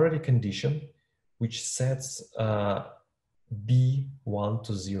 regularity condition, which sets B1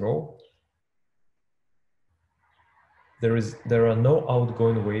 to 0. There are no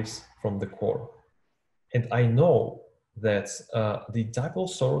outgoing waves from the core. And I know that the dipole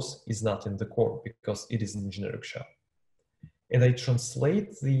source is not in the core because it is in generic shell. And I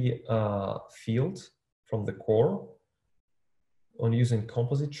translate the field from the core on using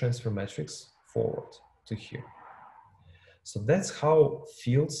composite transfer matrix forward to here. So that's how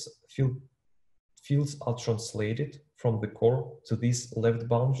fields are translated from the core to this left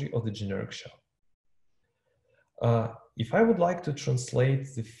boundary of the generic shell. If I would like to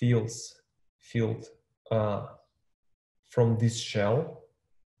translate the field from this shell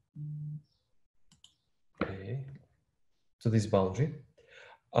to this boundary,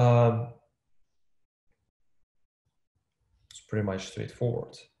 it's pretty much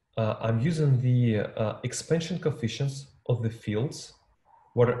straightforward. I'm using the expansion coefficients of the fields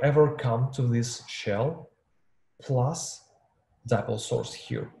wherever come to this shell plus dipole source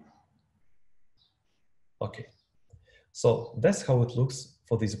here. Okay, so that's how it looks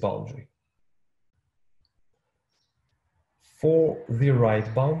for this boundary. For the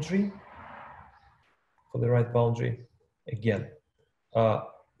right boundary, again,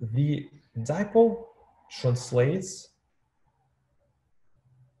 the dipole translates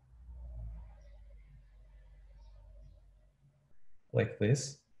like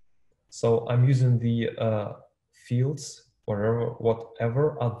this. So I'm using the fields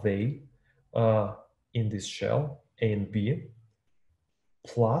whatever are they in this shell, A and B,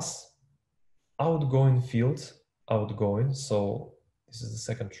 plus outgoing fields, so this is the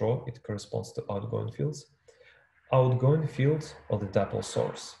second row, it corresponds to outgoing fields, outgoing field of the dipole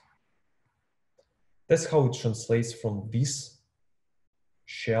source. That's how it translates from this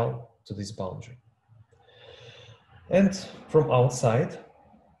shell to this boundary. And from outside,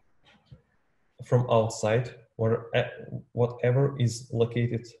 whatever is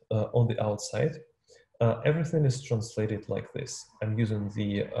located on the outside, everything is translated like this. I'm using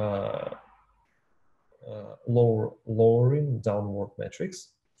the lowering downward matrix.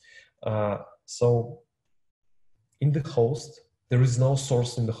 So in the host, there is no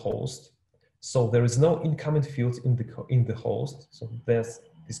source in the host. So there is no incoming field in the host. So this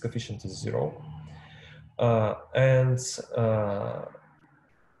coefficient is 0. And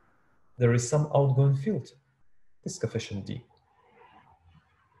there is some outgoing field, this coefficient D.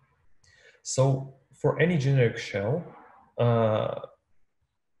 So for any generic shell, not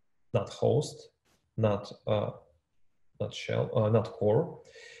host, not shell, not core,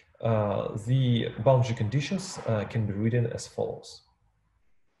 the boundary conditions can be written as follows.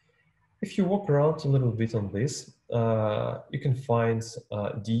 If you walk around a little bit on this, you can find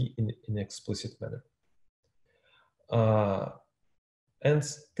D in an explicit manner. And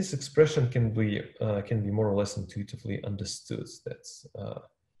this expression can be more or less intuitively understood.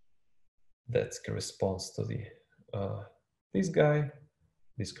 That corresponds to the this guy.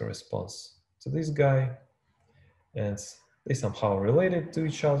 This corresponds to this guy, and they somehow related to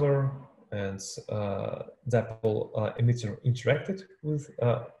each other. And dipole emitter interacted with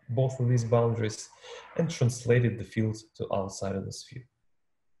both of these boundaries and translated the field to outside of the sphere.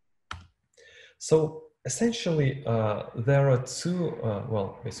 So essentially, there are two,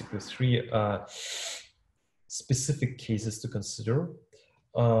 well, basically three specific cases to consider.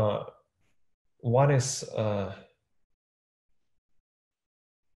 One is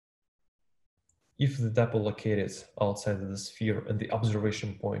if the dipole located outside of the sphere and the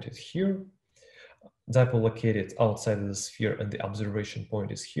observation point is here, dipole located outside of the sphere and the observation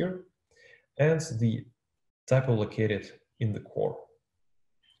point is here, and the dipole located in the core.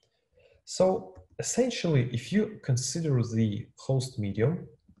 So essentially, if you consider the host medium,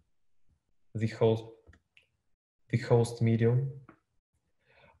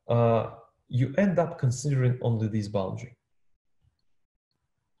 you end up considering only this boundary.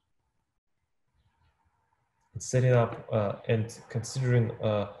 And setting up and considering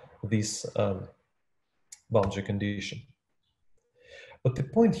this boundary condition. But the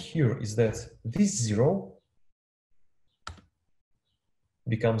point here is that this 0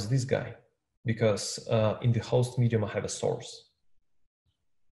 becomes this guy, because in the host medium I have a source.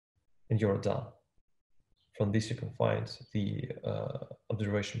 And you're done From this, you can find the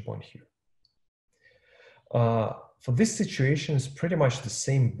observation point here. For this situation, it's pretty much the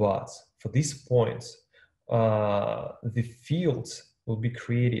same, but for these points, the field will be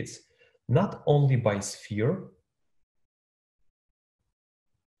created not only by sphere,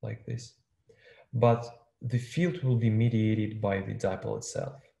 like this, but the field will be mediated by the dipole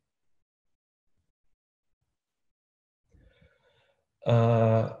itself.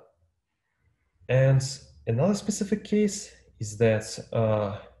 And another specific case is that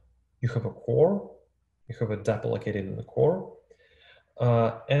you have a core, you have a dipole located in the core,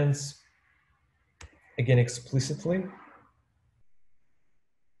 and again, explicitly,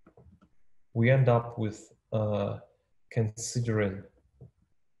 we end up with considering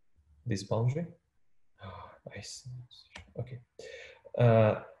this boundary. I see. Okay.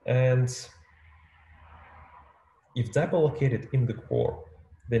 And if dipole located in the core,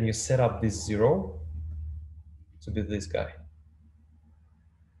 then you set up this 0 to be this guy.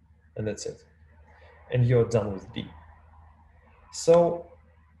 And that's it. And you're done with D. So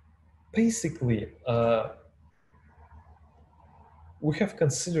basically, we have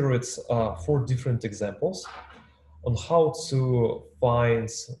considered 4 different examples on how to find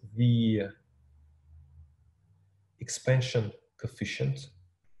the expansion coefficient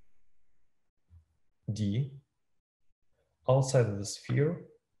D outside of the sphere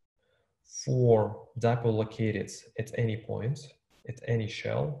for dipole located at any point, at any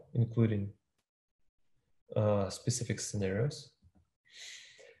shell, including specific scenarios.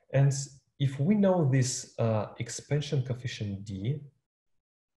 And if we know this expansion coefficient D,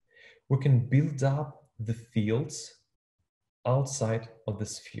 we can build up the fields outside of the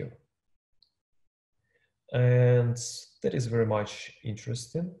sphere. And that is very much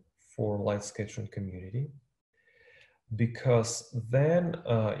interesting for light scattering community, because then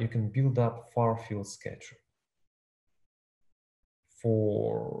you can build up far field scattering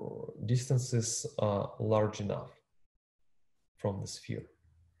for distances large enough from the sphere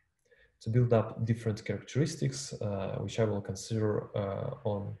to build up different characteristics, which I will consider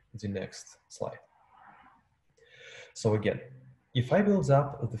on the next slide. So again, if I build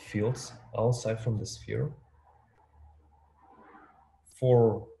up the fields outside from the sphere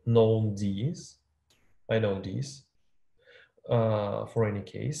for known Ds, I know Ds, for any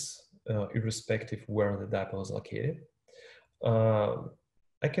case, irrespective where the dipole is located,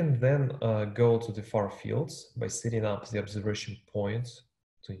 I can then go to the far fields by setting up the observation point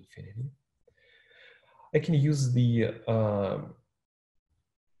to infinity. I can use the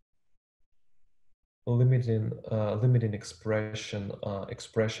limiting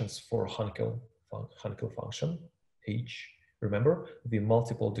expressions for Hankel function H. Remember the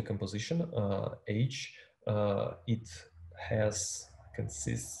multiple decomposition H. It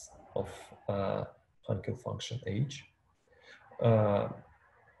consists of Hankel function H.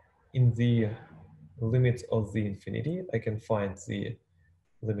 In the limit of the infinity, I can find the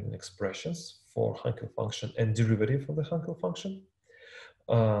limiting expressions for Hankel function and derivative of the Hankel function.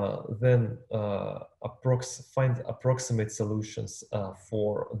 Then find approximate solutions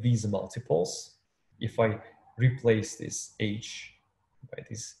for these multiples. If I replace this H by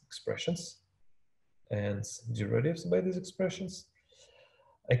these expressions and derivatives by these expressions,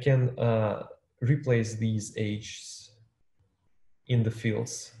 I can replace these H's in the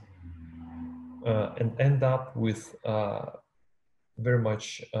fields and end up with very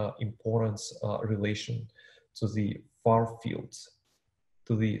much important relation to the far field,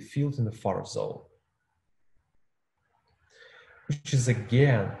 to the field in the far zone, which is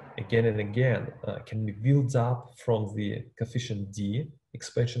again and again can be built up from the coefficient D,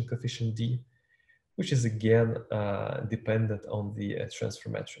 expansion coefficient D, which is again dependent on the transfer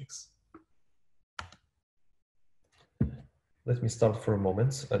matrix. Let me start for a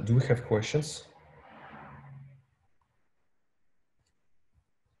moment. Do we have questions?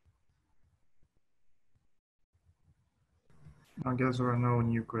 I guess there are no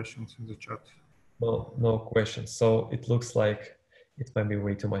new questions in the chat. No questions. So it looks like it might be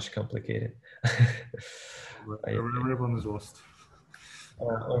way too much complicated. Everyone is lost.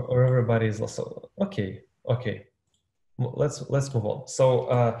 Or everybody is lost. Okay. Let's move on.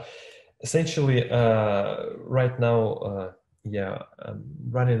 So essentially, right now, yeah, I'm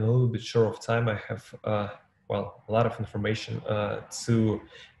running a little bit short of time. I have well, a lot of information to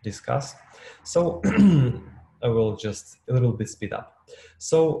discuss. So I will just a little bit speed up.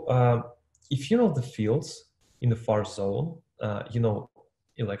 So if you know the fields in the far zone, you know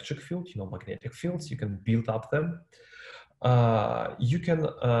electric field, you know magnetic fields, you can build up them. You can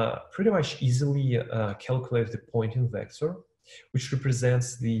pretty much easily calculate the Poynting vector, which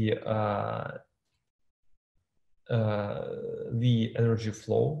represents the the energy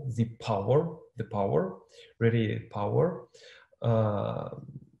flow, the power, radiated power,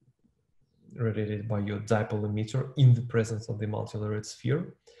 radiated by your dipole emitter in the presence of the multilayered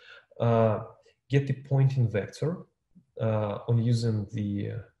sphere. Get the Poynting vector on using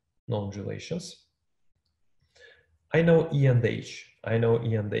the known relations. I know E and H. I know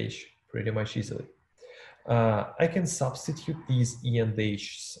E and H pretty much easily. I can substitute these E and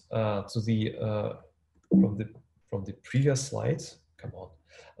H's to the from the previous slide. Come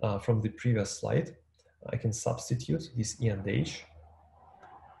on, from the previous slide, I can substitute this E and H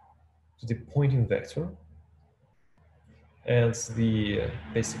to the Poynting vector, and the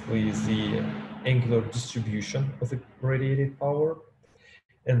basically the angular distribution of the radiated power,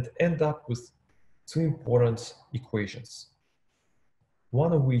 and end up with two important equations.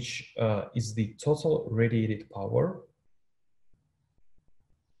 One of which is the total radiated power,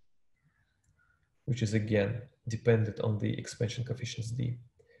 which is again dependent on the expansion coefficients D,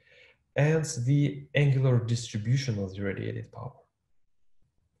 and the angular distribution of the radiated power,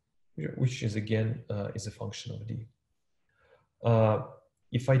 which is again is a function of D.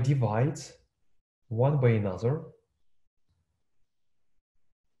 If I divide one by another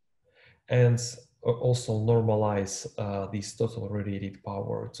and also normalize this total radiated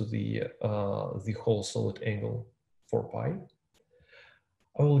power to the whole solid angle 4 pi,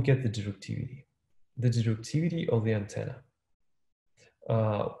 I will get the directivity of the antenna,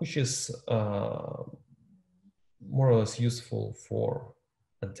 which is more or less useful for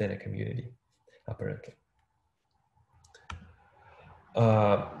antenna community, apparently.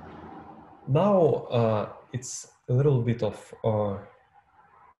 Now it's a little bit of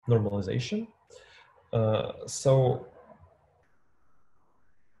normalization. So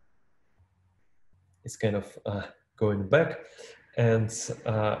it's kind of going back and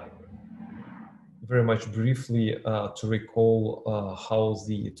very much briefly to recall how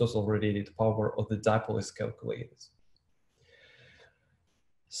the total radiated power of the dipole is calculated.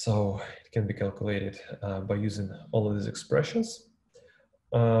 So it can be calculated by using all of these expressions.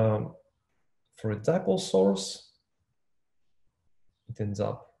 For a dipole source, it ends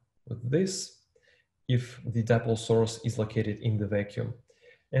up with this. If the dipole source is located in the vacuum,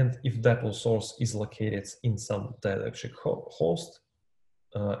 and if dipole source is located in some dielectric host,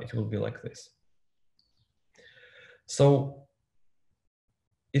 it will be like this. So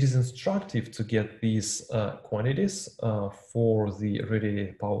it is instructive to get these quantities for the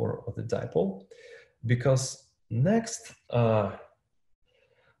radiated power of the dipole, because next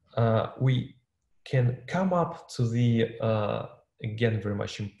we can come up to the, again, very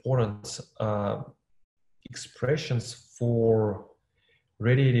much important expressions for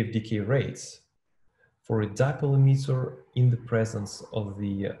radiative decay rates for a dipole emitter in the presence of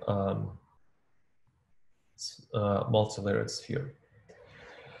the multilayered sphere.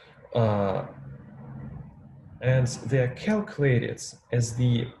 And they are calculated as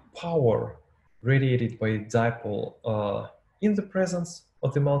the power radiated by a dipole in the presence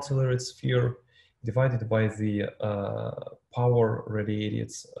of the multilayered sphere divided by the power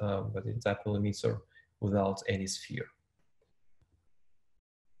radiated by the dipole emitter without any sphere.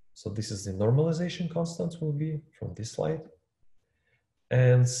 So this is the normalization constant will be from this slide.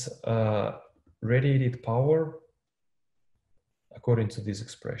 And radiated power according to these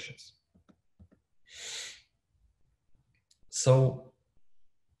expressions. So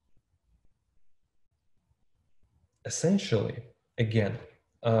essentially, again,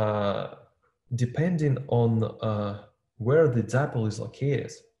 depending on where the dipole is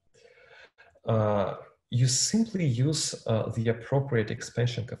located, you simply use the appropriate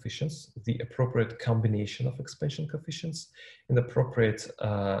expansion coefficients, the appropriate combination of expansion coefficients, and appropriate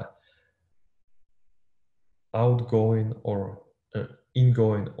outgoing or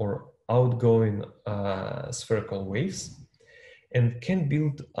ingoing or outgoing spherical waves, and can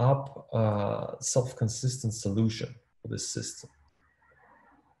build up a self-consistent solution for this system.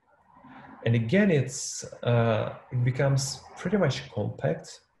 And again, it becomes pretty much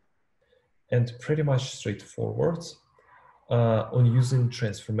compact and pretty much straightforward on using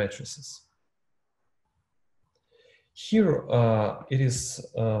transfer matrices. Here, it is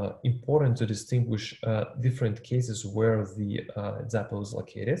important to distinguish different cases where the dipole is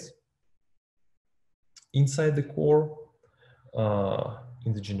located. Inside the core,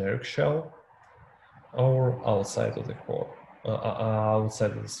 in the generic shell, or outside of the core,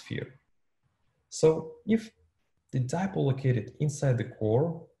 outside of the sphere. So if the dipole located inside the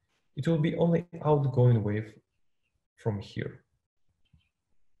core, it will be only outgoing wave from here.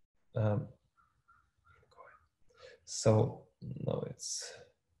 So now it's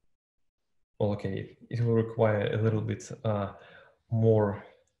well, okay, it will require a little bit more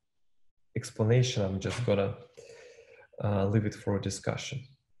explanation. I'm just gonna leave it for a discussion.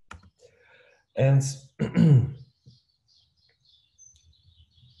 And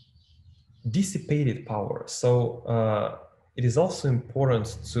dissipated power. So it is also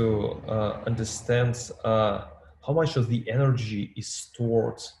important to understand how much of the energy is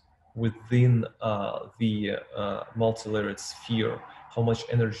stored within the multilayered sphere, how much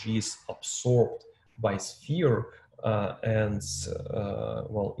energy is absorbed by sphere and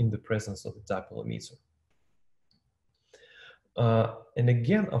well, in the presence of the dipole emitter. And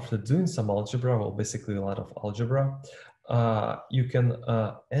again, after doing some algebra, well, basically a lot of algebra, you can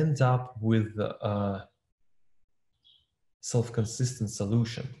end up with a self-consistent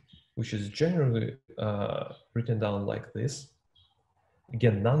solution, which is generally written down like this.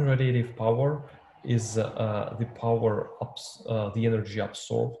 Again, non-radiative power is the power, the energy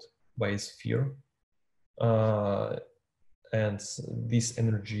absorbed by a sphere. And this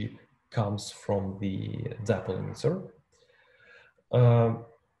energy comes from the dipole emitter.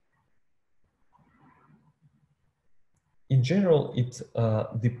 In general, it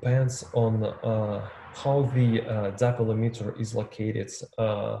depends on how the dipole emitter is located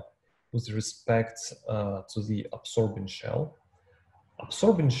with respect to the absorbing shell.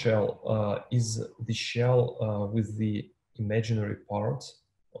 Absorbing shell is the shell with the imaginary part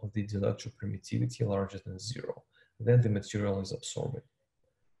of the dielectric permittivity larger than 0. Then the material is absorbed.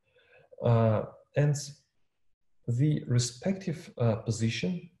 And the respective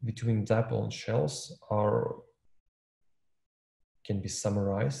position between dipole and shells can be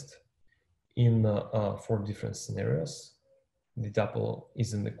summarized in 4 different scenarios. The dipole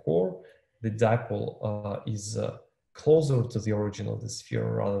is in the core. The dipole is closer to the origin of the sphere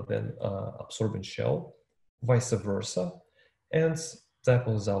rather than absorbent shell, vice versa, and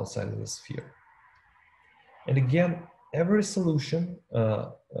dipole is outside of the sphere. And again, every solution,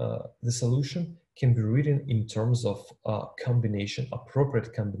 the solution can be written in terms of combination,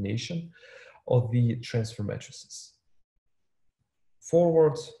 appropriate combination of the transfer matrices.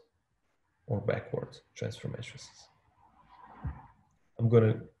 Forward or backward transfer matrices. I'm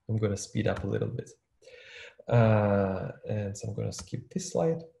gonna speed up a little bit, and so I'm gonna skip this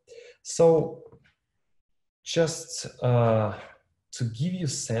slide. So, just to give you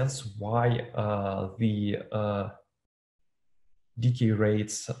a sense why the decay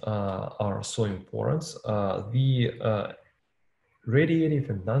rates are so important, the radiative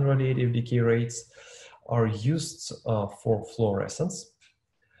and non-radiative decay rates are used for fluorescence.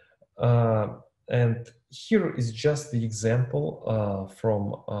 And here is just the example from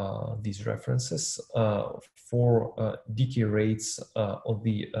these references for decay rates of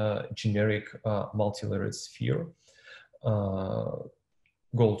the generic multilayered sphere,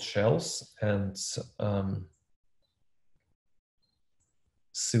 gold shells and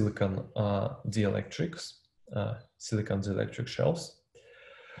silicon dielectrics, silicon dielectric shells.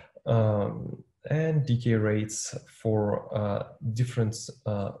 And decay rates for different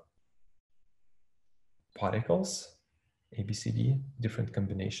particles, ABCD, different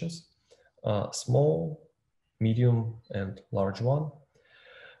combinations, small, medium, and large one,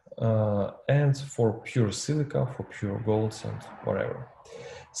 and for pure silica, for pure golds, and whatever.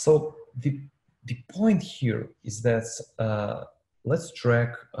 So the point here is that let's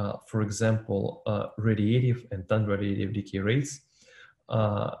track, for example, radiative and non-radiative decay rates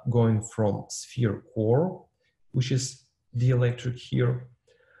going from sphere core, which is dielectric here,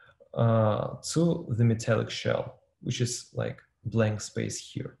 to the metallic shell, which is like blank space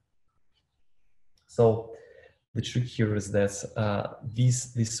here. So the trick here is that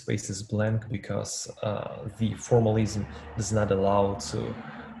this space is blank because the formalism does not allow to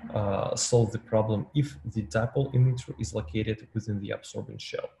solve the problem. If the dipole emitter is located within the absorbing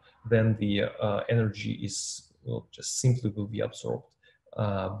shell, then the energy will be absorbed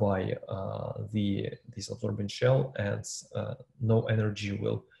by this absorbing shell, and no energy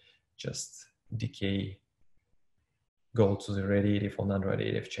will just decay, go to the radiative or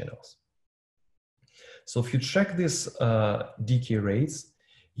non-radiative channels. So if you check these decay rates,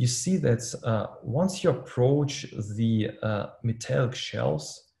 you see that once you approach the metallic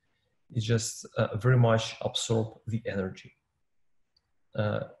shells, it just very much absorb the energy,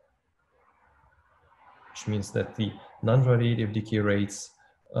 which means that the non-radiative decay rates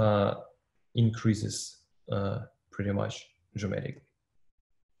increases pretty much dramatically.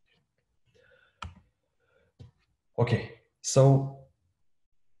 Okay, so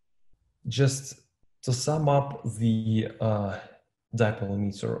just to sum up the dipole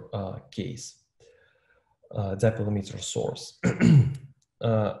emitter case, dipole emitter source.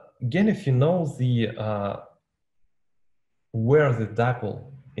 again, if you know the where the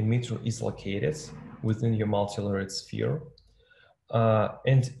dipole emitter is located within your multilayered sphere,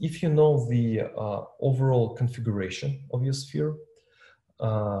 and if you know the overall configuration of your sphere,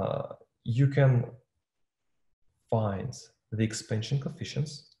 you can find the expansion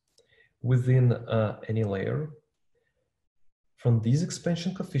coefficients within any layer. From these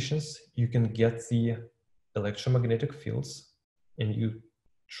expansion coefficients, you can get the electromagnetic fields, and you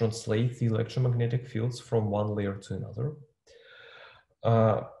translate the electromagnetic fields from one layer to another.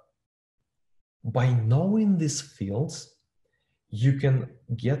 By knowing these fields, you can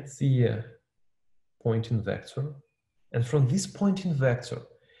get the Poynting vector, and from this Poynting vector,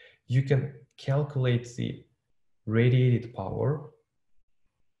 you can calculate the radiated power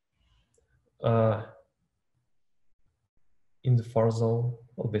in the far zone,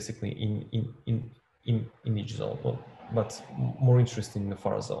 well, basically in each zone, well, but more interesting in the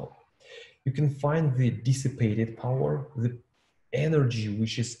far zone. You can find the dissipated power, the energy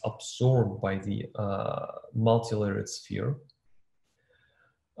which is absorbed by the multilayered sphere.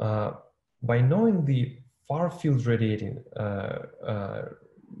 By knowing the far field radiative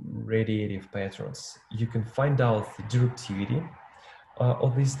patterns, you can find out the directivity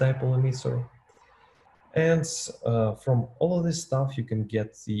of this dipole emitter. And from all of this stuff, you can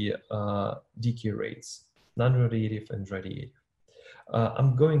get the decay rates, non-radiative and radiative.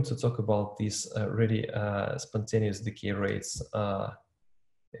 I'm going to talk about these spontaneous decay rates a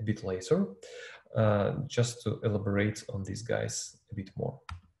bit later, just to elaborate on these guys a bit more.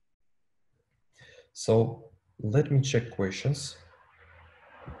 So let me check questions.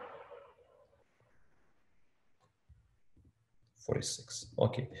 '46.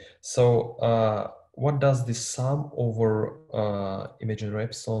 Okay. So what does the sum over imaginary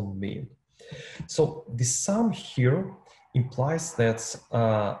epsilon mean? So the sum here implies that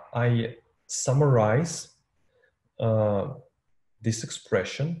I summarize this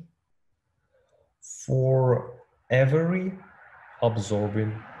expression for every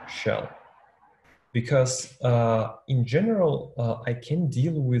absorbing shell. Because in general, I can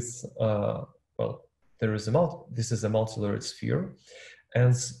deal with, well, this is a multilayered sphere,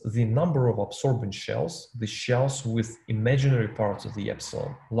 and the number of absorbent shells, the shells with imaginary parts of the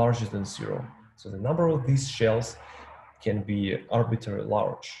epsilon larger than 0. So the number of these shells can be arbitrarily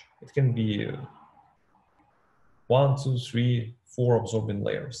large. It can be 1, 2, 3, 4 absorbing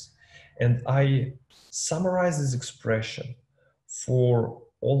layers. And I summarize this expression for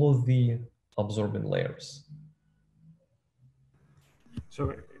all of the absorbing layers.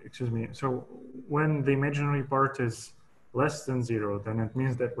 So, excuse me, so when the imaginary part is less than 0, then it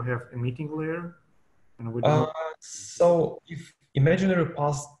means that we have emitting layer, and we don't. So if imaginary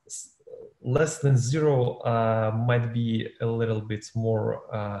part less than 0 might be a little bit more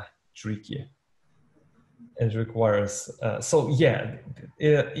tricky and requires, so yeah,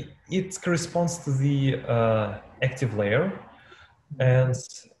 it corresponds to the active layer, and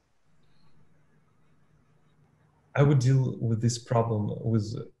I would deal with this problem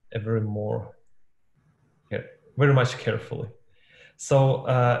with a very much carefully. So,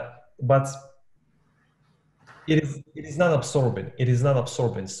 but it is not absorbent. It is not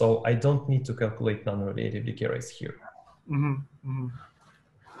absorbent. So I don't need to calculate non-radiative decay rates here.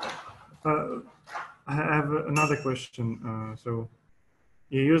 I have another question. So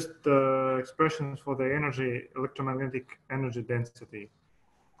you used the expressions for the electromagnetic energy density,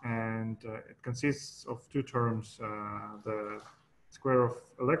 and it consists of two terms, the square of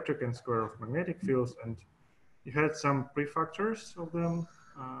electric and square of magnetic fields, and you had some prefactors of them.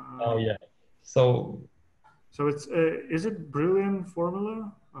 Oh yeah. So it's is it Brilliant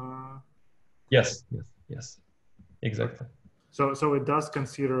formula? Yes, exactly. So it does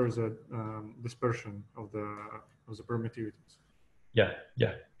consider the dispersion of the permittivities. Yeah,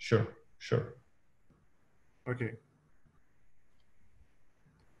 sure. Okay.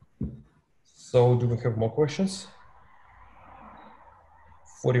 So do we have more questions?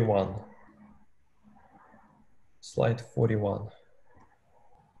 41. Slide 41.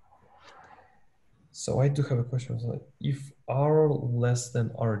 So I do have a question. If R less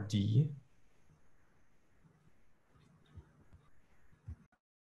than RD,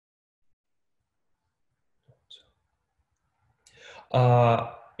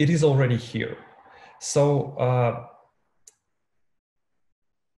 it is already here. So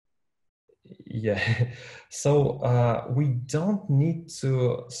yeah, so we don't need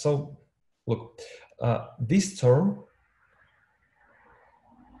to. So look, this term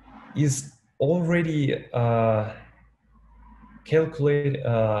is already calculated,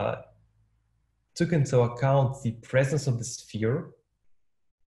 took into account the presence of the sphere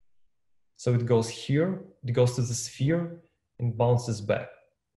So it goes here, it goes to the sphere and bounces back.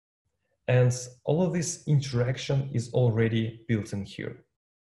 And all of this interaction is already built in here.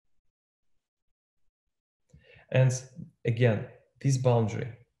 And again, this boundary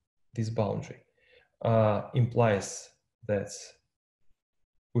implies that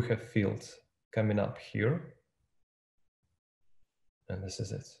we have field coming up here, and this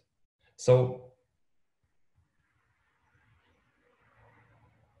is it. So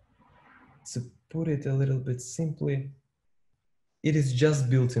to put it a little bit simply, it is just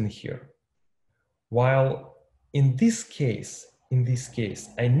built in here. While in this case,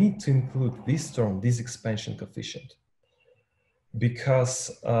 I need to include this term, this expansion coefficient, because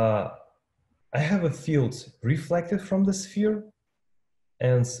I have a field reflected from the sphere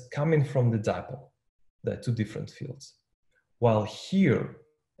and coming from the dipole. There are two different fields. While here,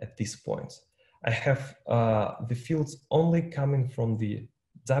 at this point, I have the fields only coming from the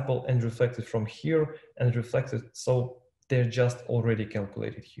dipole and reflected from here and reflected, so they're just already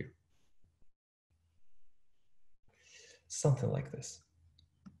calculated here. Something like this.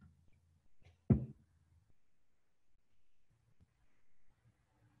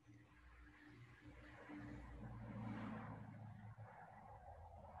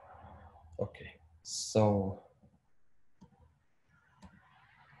 Okay, so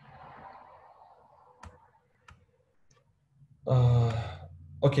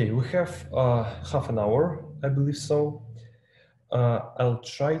okay, we have half an hour, I believe so. I'll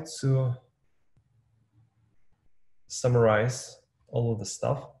try to summarize all of the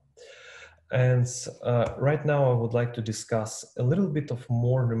stuff. And right now I would like to discuss a little bit of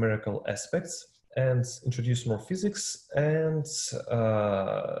more numerical aspects and introduce more physics and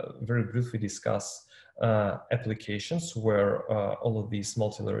very briefly discuss applications where all of these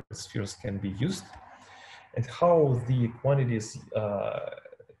multilayered spheres can be used and how the quantities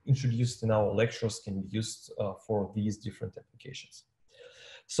introduced in our lectures can be used for these different applications.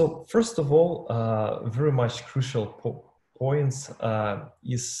 So first of all, very much crucial points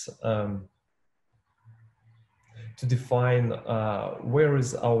is to define where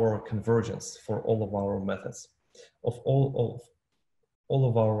is our convergence for all of our methods, of all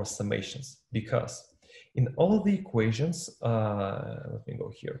of our summations, because in all of the equations, let me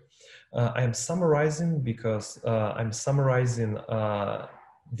go here, I'm summarizing because I'm summarizing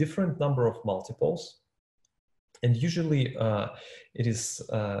different number of multiples, and usually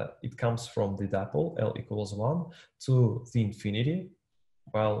it comes from the dipole L equals 1 to the infinity,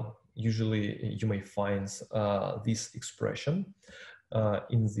 while usually you may find this expression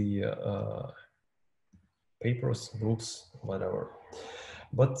in the papers, books, whatever.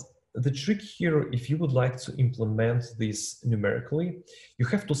 But the trick here, if you would like to implement this numerically, you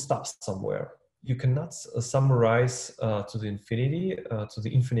have to stop somewhere. You cannot summarize to the infinity, to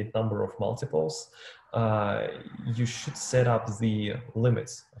the infinite number of multiples. You should set up the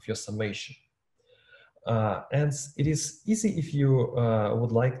limits of your summation. And it is easy if you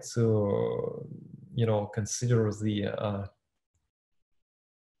would like to, consider the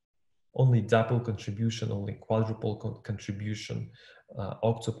only dipole contribution, only quadruple contribution,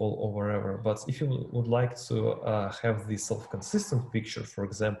 octuple or wherever. But if you would like to have the self-consistent picture, for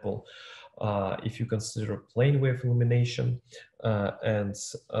example, if you consider plane wave illumination and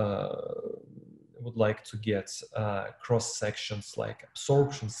would like to get cross sections like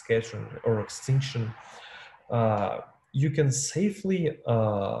absorption, scattering, or extinction, you can safely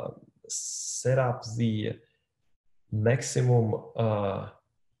set up the maximum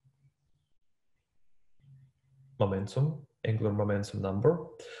momentum, angular momentum number,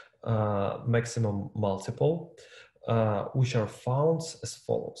 maximum multiple, which are found as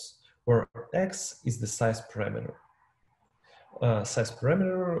follows, where x is the size parameter. Size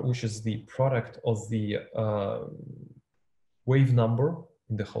parameter, which is the product of the wave number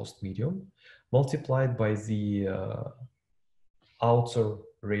in the host medium multiplied by the outer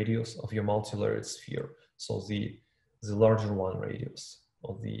radius of your multilayered sphere. So the larger one radius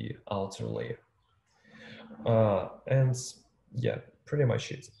of the outer layer. And yeah, pretty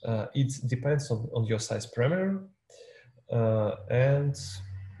much it. It depends on your size parameter, and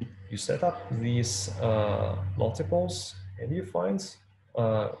you set up these multiples and you find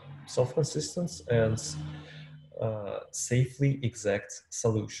self-consistent and safely exact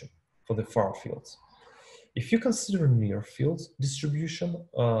solution for the far fields. If you consider near field distribution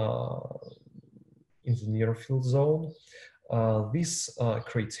in the near field zone, this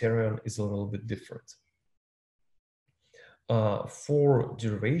criterion is a little bit different. For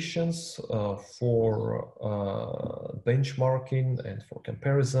derivations, for benchmarking, and for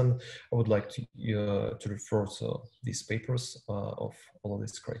comparison, I would like to refer to these papers of all of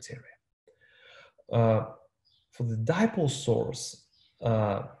these criteria. For the dipole source,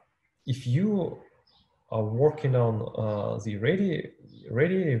 if you are working on the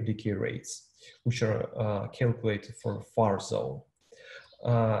radiative decay rates, which are calculated for a far zone,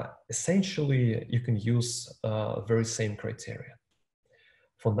 essentially you can use very same criteria.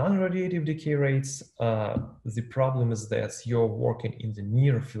 For non-radiative decay rates, the problem is that you're working in the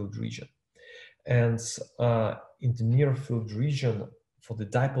near field region. And in the near field region, for the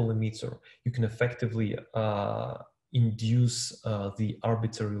dipole emitter, you can effectively induce the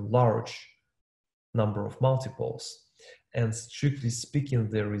arbitrarily large number of multipoles. And strictly speaking,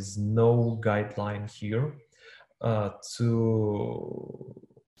 there is no guideline here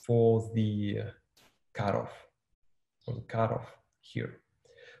for the cutoff here.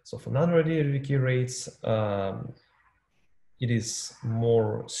 So for non-radiative decay rates, it is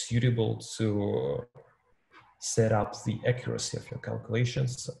more suitable to set up the accuracy of your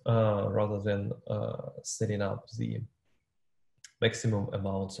calculations rather than setting up the maximum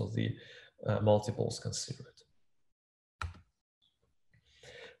amounts of the multiples considered.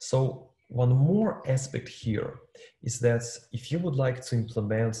 So one more aspect here is that if you would like to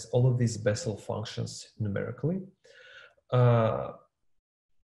implement all of these Bessel functions numerically,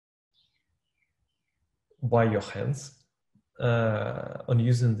 by your hands, on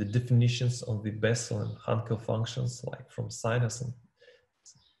using the definitions of the Bessel and Hankel functions, like from sinus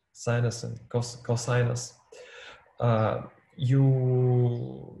and cosinus,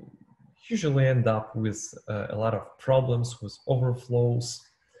 you usually end up with a lot of problems with overflows,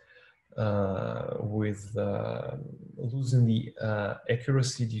 with losing the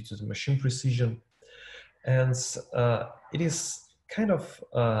accuracy due to the machine precision. And it is kind of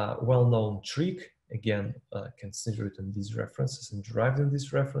a well-known trick, again, considered in these references and derived in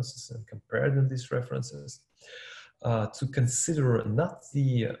these references and compared in these references, to consider not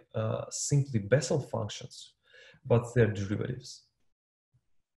the simply Bessel functions, but their derivatives.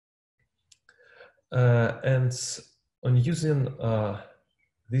 And on using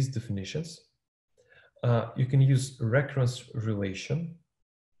these definitions, you can use recurrence relation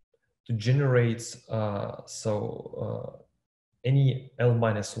to generate any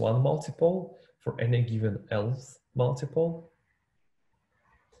L-1 multiple for any given Lth multiple.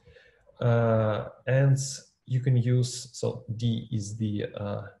 And you can use, so D is the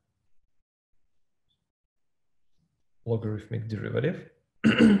logarithmic derivative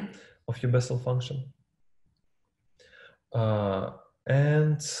of your Bessel function.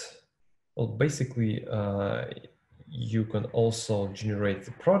 And well, basically, you can also generate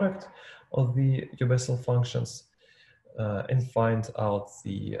the product of your Bessel functions and find out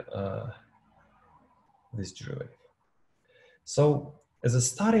this derivative. So as a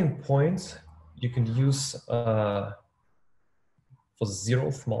starting point, you can use for the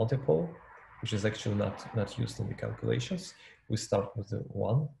 0th multiple, which is actually not used in the calculations. We start with the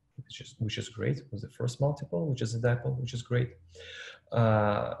 1, which is great, with the first multiple, which is a dipole, which is great.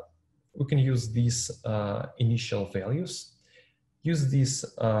 We can use these initial values, use these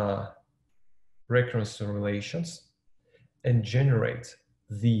recurrence relations, and generate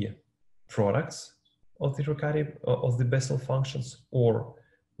the products of the Bessel functions or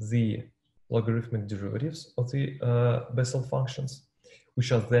the logarithmic derivatives of the Bessel functions,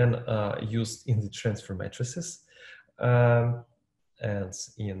 which are then used in the transfer matrices and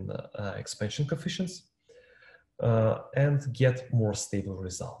in expansion coefficients, and get more stable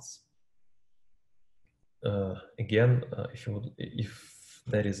results. Again, if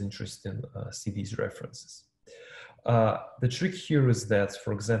that is interesting, see these references. The trick here is that,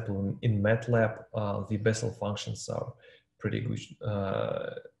 for example, in MATLAB, the Bessel functions are pretty good,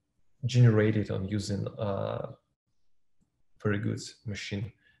 generated on using very good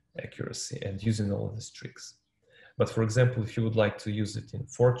machine accuracy and using all of these tricks. But for example, if you would like to use it in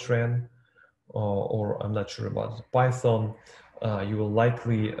Fortran, or I'm not sure about Python, you will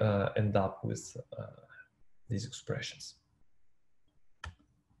likely end up with these expressions.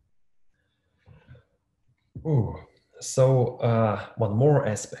 Ooh. So one more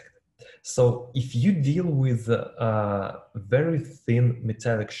aspect. So if you deal with very thin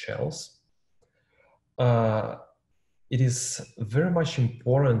metallic shells, it is very much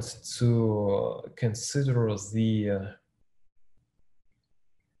important to consider the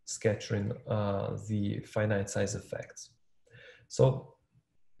scattering, the finite size effects. So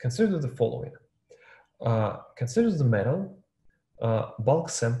consider the following. Consider the metal, bulk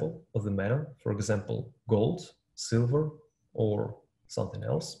sample of the metal, for example, gold, silver, or something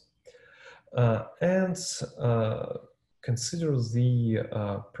else, and consider the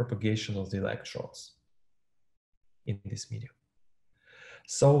propagation of the electrons in this medium.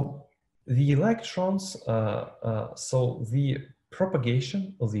 So The electrons, so the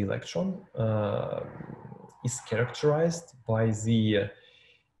propagation of the electron is characterized by the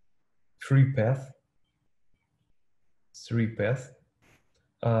three path,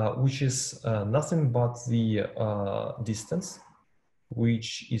 which is nothing but the distance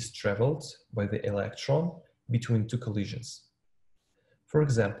which is traveled by the electron between two collisions. For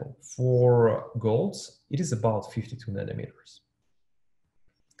example, for golds, it is about 52 nanometers.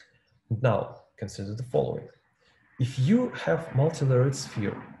 Now, consider the following. If you have multilayered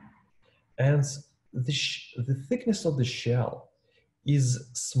sphere and the thickness of the shell is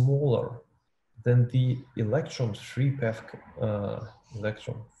smaller than the electron three path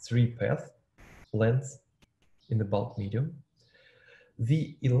length in the bulk medium,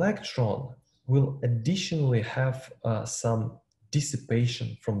 the electron will additionally have some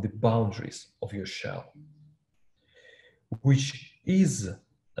dissipation from the boundaries of your shell, which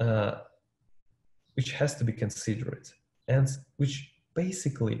has to be considered and which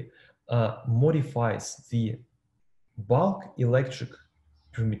basically modifies the bulk electric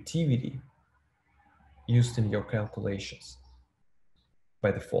permittivity used in your calculations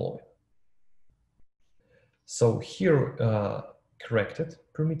by the following. So here, corrected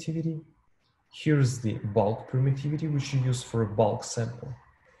permittivity. Here's the bulk permittivity, which you use for a bulk sample.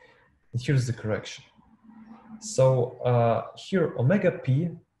 And here's the correction. So here, omega p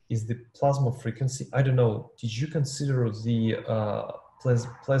is the plasma frequency. I don't know, did you consider the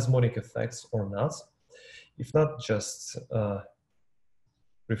plasmonic effects or not? If not, just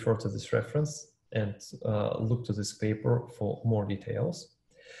refer to this reference and look to this paper for more details.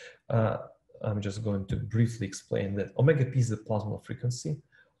 I'm just going to briefly explain that omega p is the plasma frequency.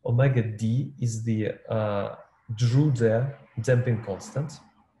 Omega d is the Drude damping constant.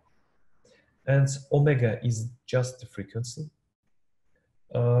 And omega is just the frequency.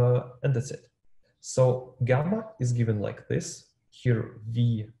 And that's it. So gamma is given like this. Here,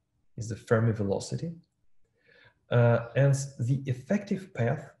 v is the Fermi velocity. And the effective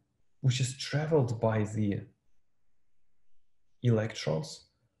path, which is traveled by the electrons,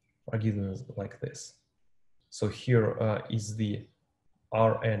 are given like this. So here is the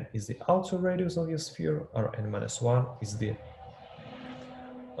Rn is the outer radius of your sphere, Rn minus 1 is the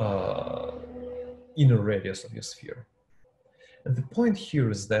inner radius of your sphere. And the point here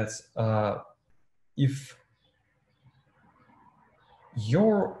is that if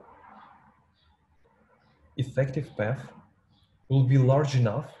your effective path will be large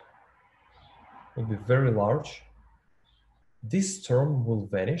enough, will be very large, this term will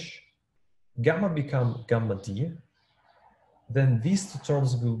vanish, gamma become gamma d, then these two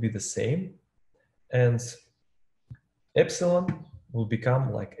terms will be the same, and epsilon will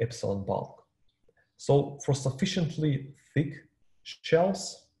become like epsilon bulk. So for sufficiently thick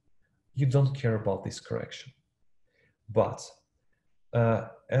shells, you don't care about this correction. But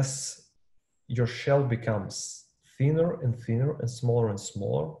as your shell becomes thinner and thinner and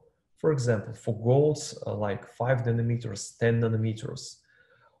smaller, for example, for golds like 5 nanometers, 10 nanometers,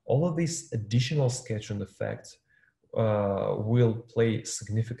 all of these additional scattering effects will play a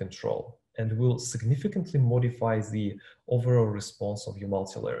significant role and will significantly modify the overall response of your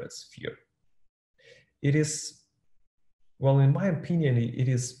multilayered sphere. It is, well, in my opinion, it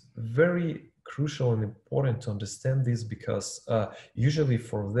is very crucial and important to understand this because usually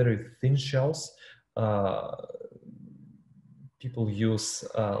for very thin shells, people use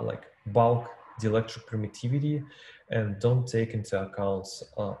like bulk dielectric permittivity and don't take into account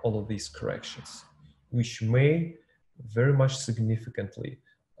all of these corrections, which may very much significantly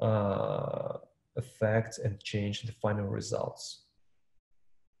affect and change the final results.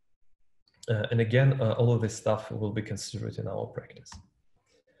 And again, all of this stuff will be considered in our practice.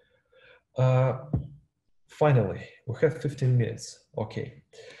 Finally, we have 15 minutes. Okay.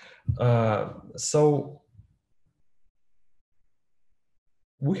 So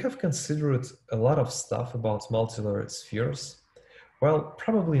we have considered a lot of stuff about multilayered spheres. Well,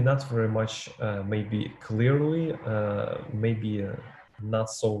 probably not very much, maybe clearly, maybe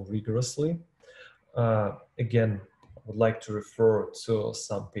not so rigorously. Again, I would like to refer to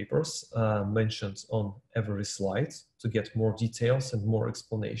some papers mentioned on every slide to get more details and more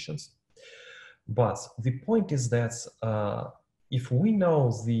explanations. But the point is that if we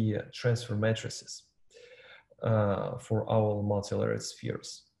know the transfer matrices for our multilayered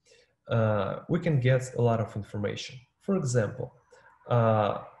spheres, we can get a lot of information. For example,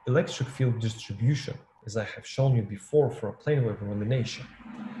 electric field distribution, as I have shown you before, for a plane wave illumination.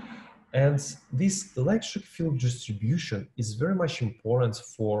 And this electric field distribution is very much important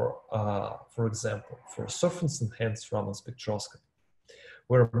for example, for surface-enhanced Raman spectroscopy.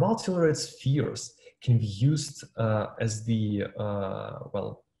 where multilayered spheres can be used as the,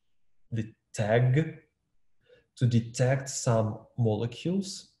 the tag to detect some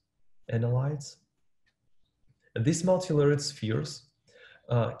molecules, analytes. And these multilayered spheres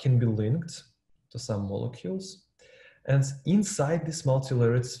can be linked to some molecules. And inside this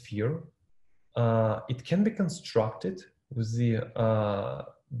multilayered sphere, it can be constructed with the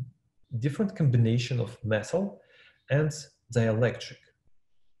different combination of metal and dielectric.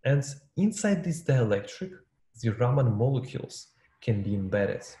 And inside this dielectric, the Raman molecules can be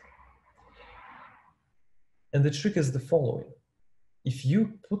embedded. And the trick is the following. If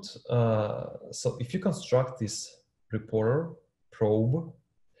you put, so if you construct this reporter probe,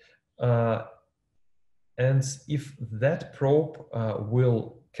 and if that probe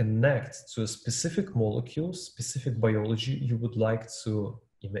will connect to a specific molecule, specific biology you would like to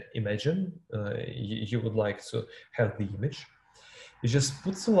imagine, you would like to have the image, you just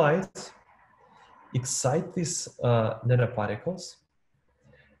put the light, excite these nanoparticles,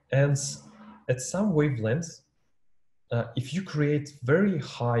 and at some wavelength, if you create very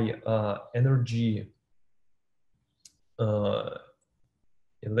high energy,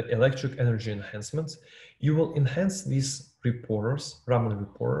 electric energy enhancement, you will enhance these reporters, Raman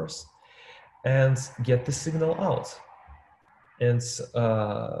reporters, and get the signal out, and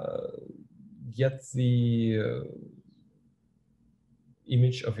get the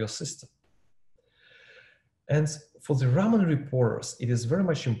image of your system. And for the Raman reporters, it is very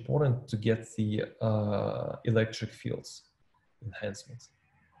much important to get the electric fields enhancement.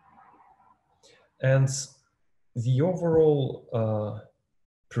 And the overall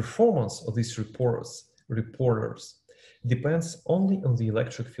performance of these reporters depends only on the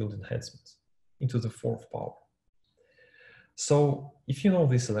electric field enhancement into the fourth power. So if you know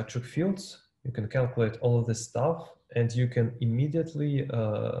these electric fields, you can calculate all of this stuff, and you can immediately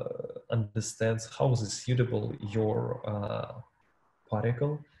understand how is suitable your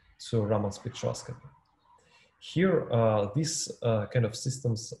particle to Raman spectroscopy. Here, these kind of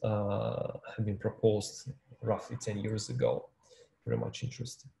systems have been proposed roughly 10 years ago. Very much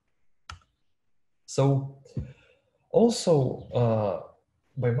interesting. So also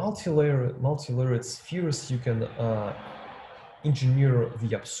by multilayered spheres, you can engineer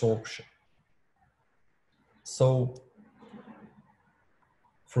the absorption. So,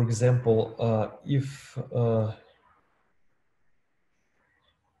 for example, if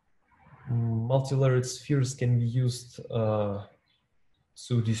multilayered spheres can be used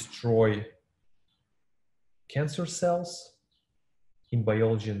to destroy cancer cells in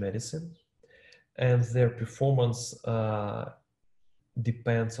biology and medicine, and their performance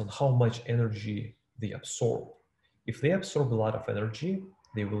depends on how much energy they absorb. If they absorb a lot of energy,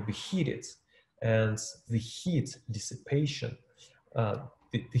 they will be heated, and the heat dissipation,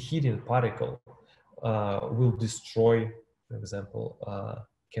 the heating particle will destroy, for example,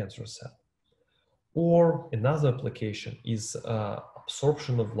 cancer cell. Or another application is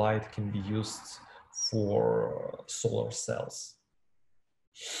absorption of light can be used for solar cells.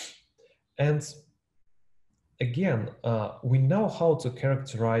 And again, we know how to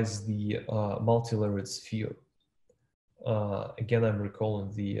characterize the multilayered sphere. Again, I'm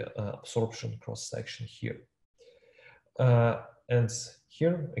recalling the absorption cross-section here. And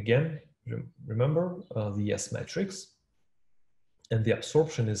here, again, remember the S matrix. And the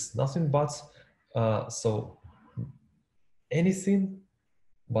absorption is nothing but, so anything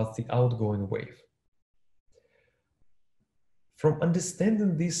but the outgoing wave. From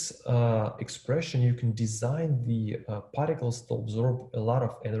understanding this expression, you can design the particles to absorb a lot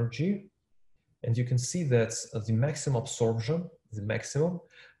of energy. And you can see that the maximum absorption, the maximum,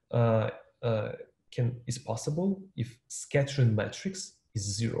 is possible if scattering matrix is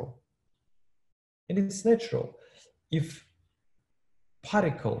 0. And it's natural. If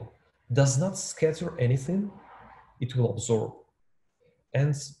particle does not scatter anything, it will absorb.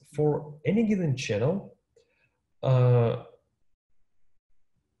 And for any given channel,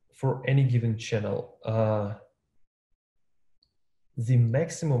 the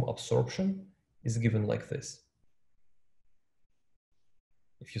maximum absorption is given like this.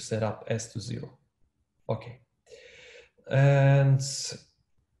 If you set up S to 0. Okay. And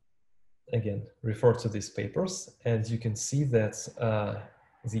again, refer to these papers, and you can see that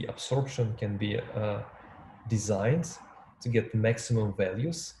the absorption can be designed to get maximum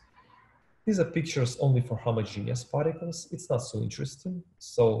values. These are pictures only for homogeneous particles. It's not so interesting.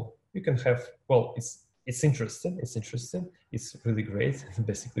 So you can have, well, it's interesting. It's really great,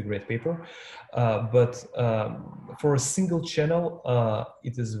 basically great paper. But for a single channel,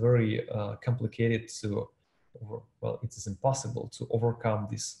 it is very complicated to well, it is impossible to overcome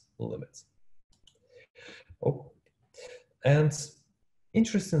this limit. Oh, and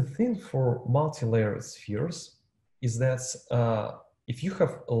interesting thing for multi-layered spheres is that if you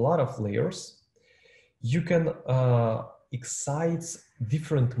have a lot of layers, you can excite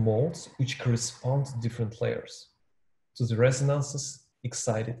different modes which correspond to different layers. So the resonances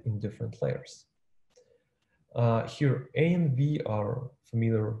excited in different layers. Here, A and B are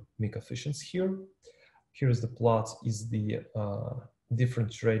familiar mie-coefficients here. Here is the plot, is the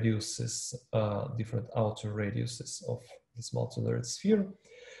different radiuses, different outer radiuses of this multi-layered sphere.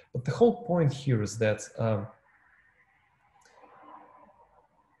 But the whole point here is that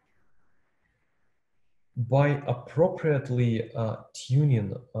by appropriately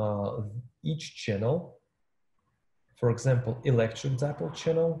tuning each channel, for example, electric dipole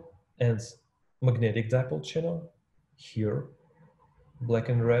channel and magnetic dipole channel, here, black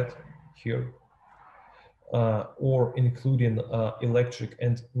and red, here, or including electric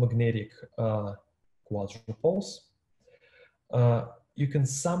and magnetic quadrupoles, you can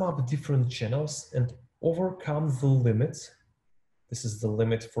sum up different channels and overcome the limit. This is the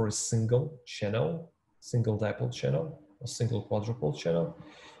limit for a single channel, single dipole channel, or single quadrupole channel.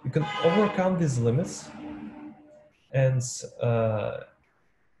 You can overcome these limits, and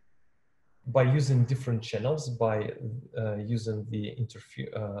by using different channels, by using the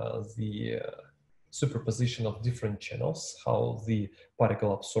superposition of different channels, how the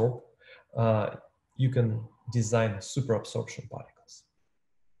particle absorb, you can design super absorption particles.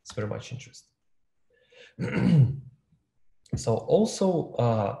 It's very much interesting. So also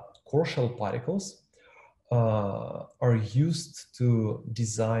core shell particles are used to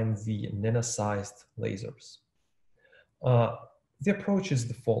design the nano-sized lasers. The approach is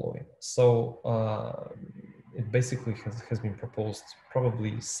the following. So it basically has been proposed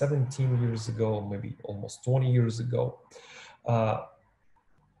probably 17 years ago, maybe almost 20 years ago. You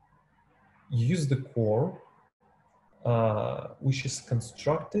use the core, which is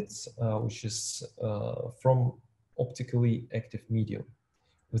constructed, which is from optically active medium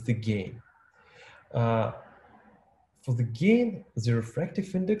with the gain. For the gain, the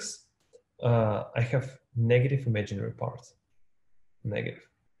refractive index, I have negative imaginary part. Negative.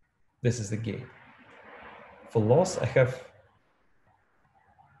 This is the gain. For loss, I have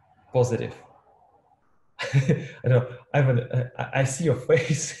positive. I know. I see your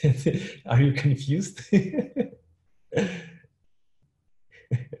face. Are you confused?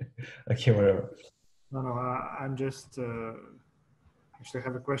 Okay, whatever. No, I'm just actually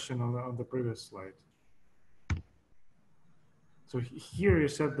have a question on the previous slide. So here you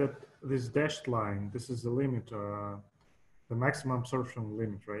said that this dashed line, this is the limit, the maximum absorption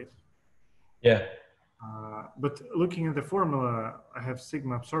limit, right? Yeah. But looking at the formula, I have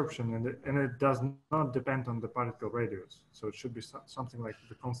sigma absorption, and it does not depend on the particle radius. So it should be something like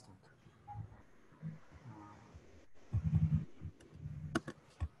the constant.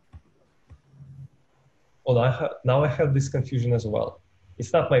 Well, now I have this confusion as well.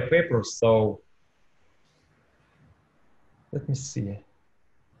 It's not my paper, so let me see.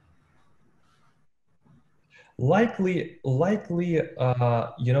 Likely,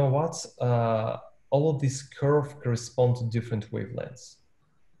 you know what? All of these curves correspond to different wavelengths.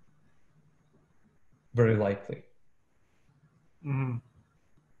 Very likely. Mm-hmm.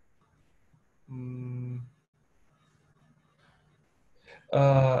 Mm.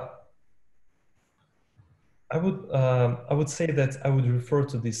 I would say that I would refer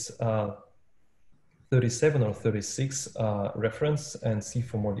to this 37 or 36 reference and see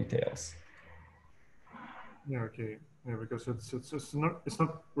for more details. Yeah. Okay. Yeah, because it's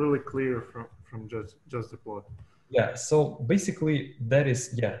not really clear from just the plot. Yeah. So basically, that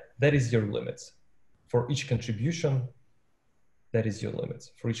is your limit for each contribution. That is your limit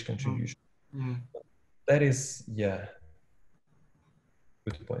for each contribution. Mm-hmm. That is good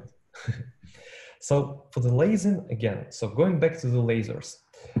point. So for the lasing again, so going back to the lasers,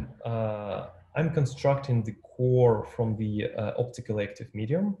 I'm constructing the core from the optical active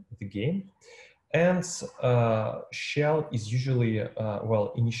medium, the gain, and shell is usually,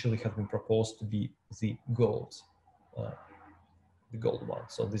 well, initially has been proposed to be the gold one.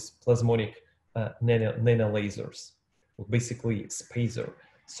 So this plasmonic nano lasers, basically spacer,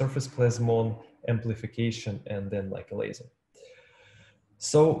 surface plasmon, amplification, and then like a laser.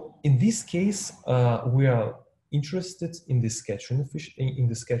 So in this case, we are interested in the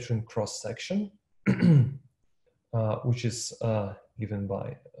scattering cross section, which is given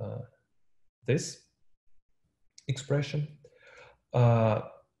by this expression, and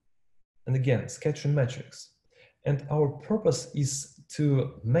again, scattering matrix. And our purpose is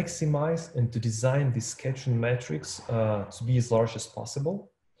to maximize and to design the scattering matrix to be as large as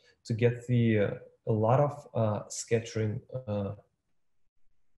possible, to get a lot of scattering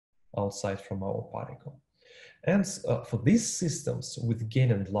outside from our particle. And for these systems with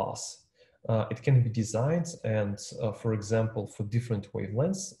gain and loss, it can be designed and, for example, for different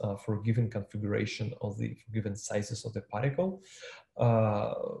wavelengths, for a given configuration of the given sizes of the particle,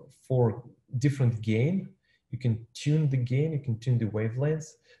 for different gain, you can tune the gain, you can tune the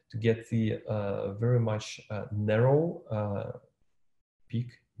wavelengths to get the very much narrow peak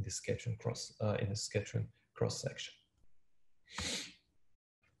in the scattering cross section.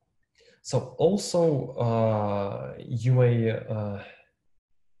 So also you may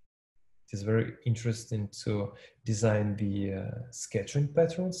it is very interesting to design the scattering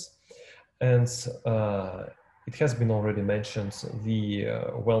patterns, and it has been already mentioned the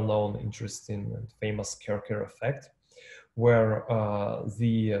well-known, interesting, and famous Kerker effect, where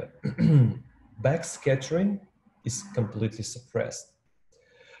the backscattering is completely suppressed.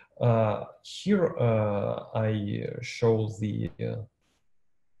 Here I show the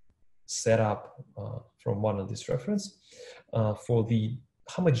setup from one of these reference for the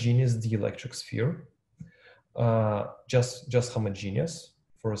homogeneous dielectric sphere, just homogeneous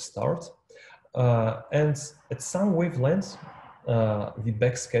for a start. And at some wavelengths, the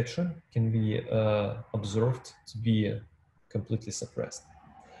backscattering can be observed to be completely suppressed.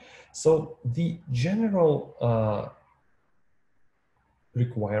 So the general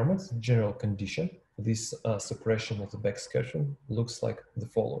requirement, general condition for this suppression of the backscattering looks like the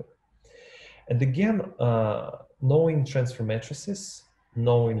following. And again, knowing transfer matrices,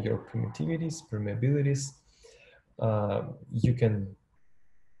 knowing your permittivities, permeabilities, you can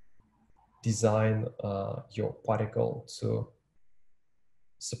design your particle to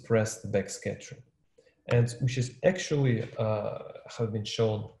suppress the backscattering, and which is actually have been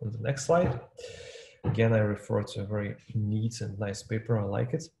shown on the next slide. Again, I refer to a very neat and nice paper. I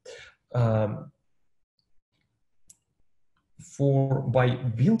like it. By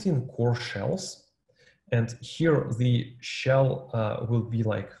built-in core shells, and here the shell will be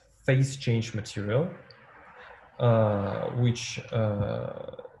like phase change material, which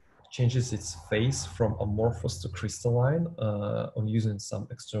changes its phase from amorphous to crystalline on using some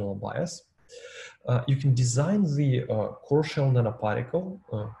external bias. You can design the core shell nanoparticle,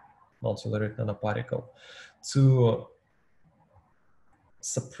 multilayered nanoparticle, to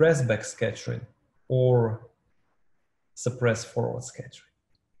suppress backscattering or suppress forward scattering.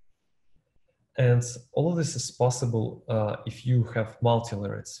 And all of this is possible if you have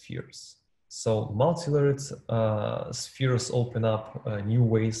multilayered spheres. So multilayered spheres open up new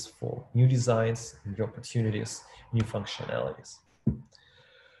ways for new designs, new opportunities, new functionalities.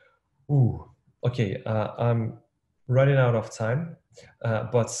 Ooh, okay, I'm running out of time,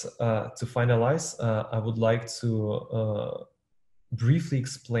 but to finalize, I would like to briefly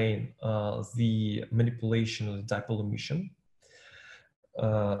explain the manipulation of the dipole emission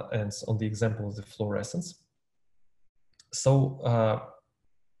and on the example of the fluorescence. So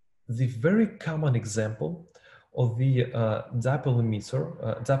the very common example of the dipole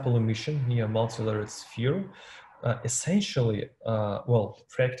emission near a multilayered sphere, essentially, well,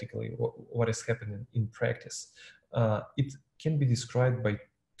 practically, what is happening in practice, it can be described by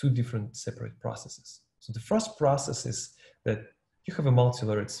two different separate processes. So the first process is that you have a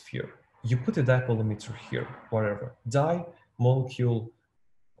multilayered sphere. You put a dipole emitter here, wherever, dye, molecule,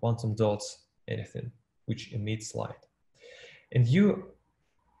 quantum dots, anything which emits light. And you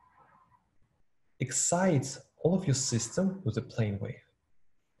excite all of your system with a plane wave.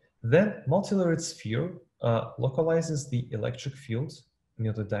 Then multilayered sphere localizes the electric field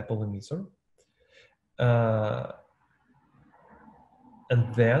near the dipole emitter.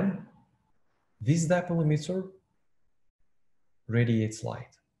 And then this dipole emitter radiates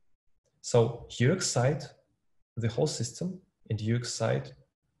light. So you excite the whole system and you excite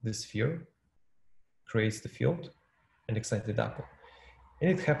the sphere, creates the field, and excite the dipole. And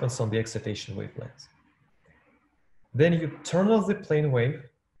it happens on the excitation wavelength. Then you turn off the plane wave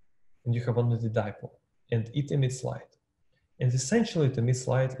and you have only the dipole, and it emits light. And essentially it emits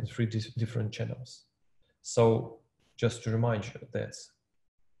light in three different channels. So just to remind you that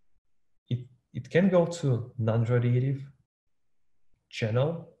it can go to non-radiative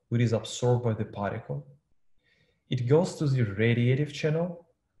channel, which is absorbed by the particle. It goes to the radiative channel,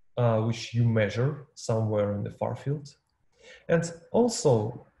 which you measure somewhere in the far field. And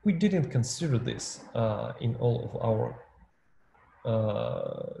also, we didn't consider this in all of our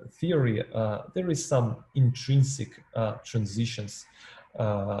theory. There is some intrinsic transitions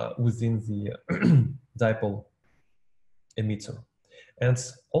within the dipole emitter. And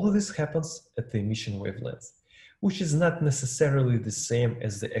all of this happens at the emission wavelength, which is not necessarily the same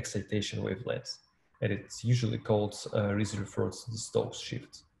as the excitation wavelength. And it's usually called, is referred to the Stokes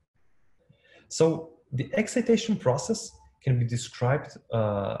shift. So the excitation process can be described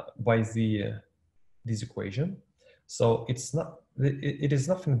by this equation. So it is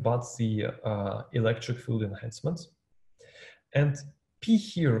nothing but the electric field enhancement. And P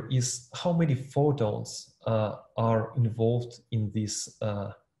here is how many photons are involved in this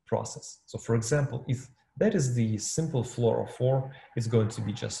process. So for example, if that is the simple fluorophore, it's going to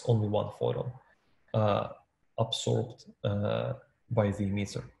be just only one photon absorbed by the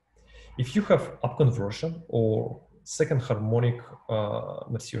emitter. If you have upconversion or second harmonic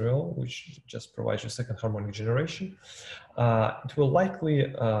material, which just provides you second harmonic generation, it will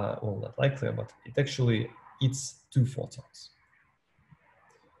likely, well, not likely, but it actually eats 2 photons.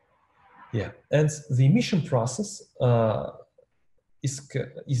 Yeah, and the emission process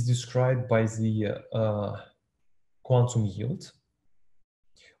is described by the quantum yield,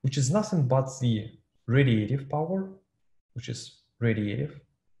 which is nothing but the radiative power, which is radiative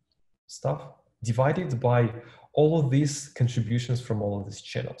stuff, divided by all of these contributions from all of these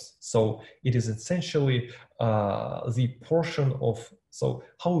channels. So it is essentially the portion of, so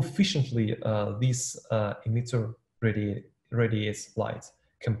how efficiently this emitter radiates light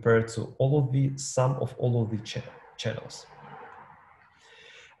compared to all of the sum of all of the channels.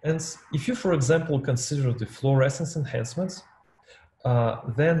 And if you, for example, consider the fluorescence enhancements,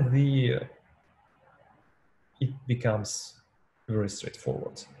 then it becomes very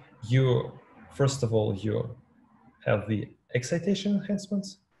straightforward. First of all, you have the excitation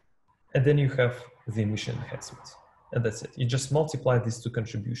enhancements, and then you have the emission enhancements, and that's it. You just multiply these 2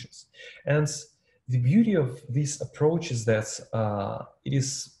 contributions. And the beauty of this approach is that it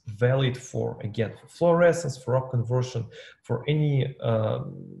is valid for, again, for fluorescence, for upconversion, for any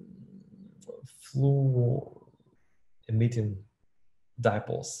fluo emitting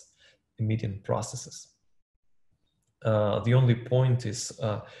dipoles, emitting processes. The only point is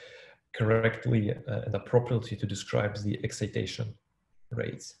correctly and appropriately to describe the excitation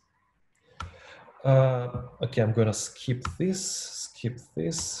rates. Okay, I'm gonna skip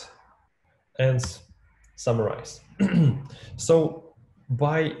this, and summarize. So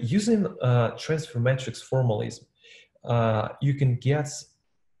by using transfer matrix formalism, you can get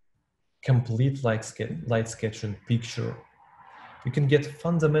complete light scattering picture. You can get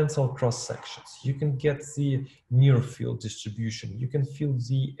fundamental cross sections. You can get the near field distribution. You can feel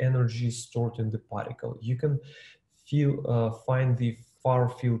the energy stored in the particle. You can find the far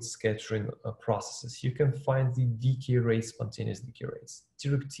field scattering processes. You can find the decay rates, spontaneous decay rates,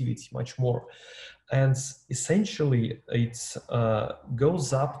 directivity, much more. And essentially, it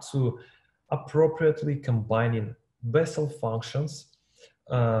goes up to appropriately combining Bessel functions,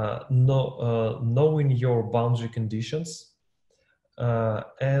 knowing your boundary conditions,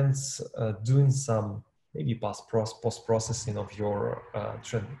 and doing some maybe post-processing of your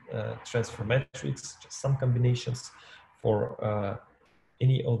transfer matrix, just some combinations for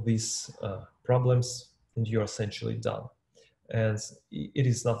any of these problems, and you're essentially done. And it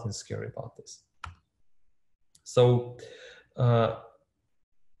is nothing scary about this. So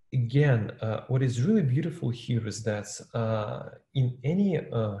again, what is really beautiful here is that in any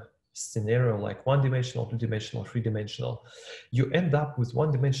scenario like one-dimensional, two-dimensional, three-dimensional, you end up with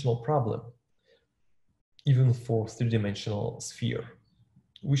one-dimensional problem, even for three-dimensional sphere,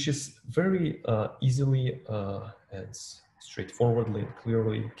 which is very easily and straightforwardly and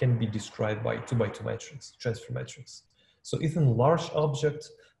clearly can be described by 2x2 matrix, transfer matrix. So even large object,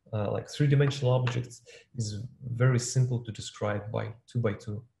 like three-dimensional objects, is very simple to describe by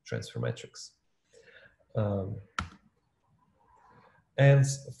 2x2 transfer matrix. And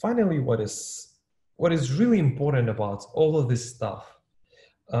finally, what is really important about all of this stuff,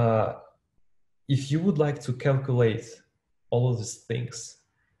 if you would like to calculate all of these things,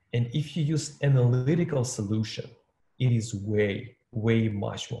 and if you use analytical solution, it is way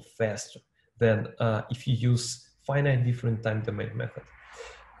much more faster than if you use finite different time domain method,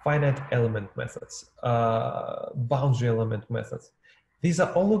 finite element methods, boundary element methods. These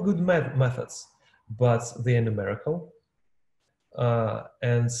are all good methods, but they are numerical.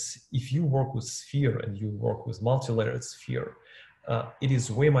 And if you work with sphere and you work with multilayered sphere, it is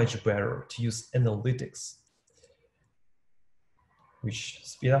way much better to use analytics, which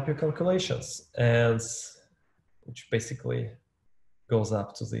speed up your calculations and which basically goes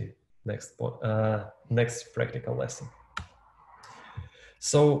up to the next practical lesson.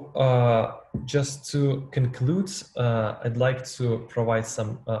 So just to conclude, I'd like to provide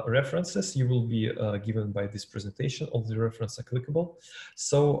some references. You will be given by this presentation. All the references are clickable.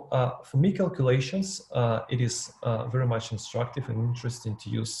 So for me calculations, it is very much instructive and interesting to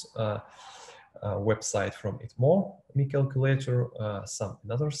use a website from ITMO, mie-calculator, some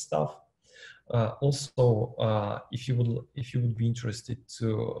other stuff. Also, if you would be interested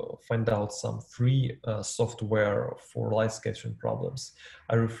to find out some free software for light scattering problems,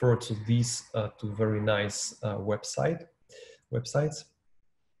 I refer to these two very nice websites.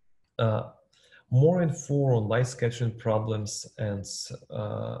 More info on light scattering problems and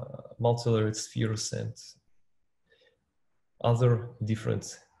multilayered spheres and other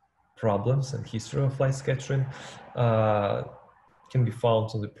different problems and history of light scattering can be found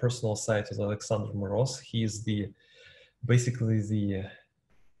on the personal site of Alexander Moroz. He is basically the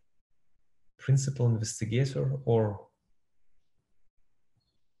principal investigator or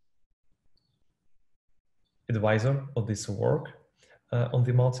advisor of this work on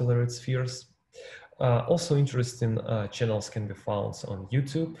the multilayered spheres. Also interesting channels can be found on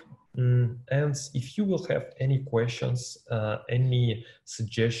YouTube. And if you will have any questions, any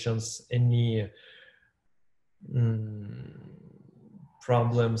suggestions, any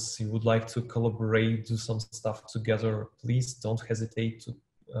problems, you would like to collaborate, do some stuff together, please don't hesitate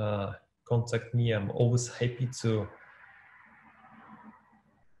to contact me. I'm always happy to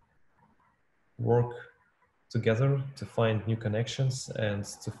work together to find new connections and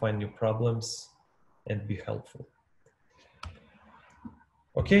to find new problems and be helpful.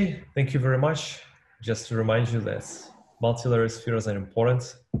 Okay, thank you very much. Just to remind you that multilayered spheres are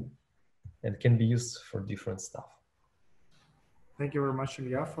important and can be used for different stuff. Thank you very much,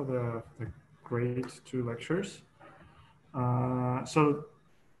 Ilia, for the great 2 lectures.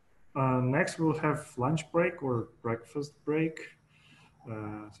 Next we'll have lunch break or breakfast break.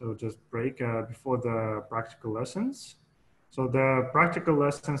 So just break before the practical lessons. So the practical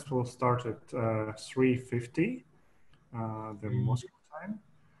lessons will start at 3:50, the Moscow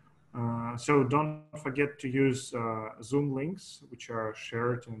time. So don't forget to use Zoom links, which are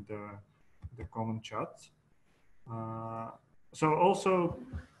shared in the common chat. So also,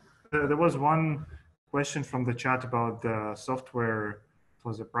 there was one question from the chat about the software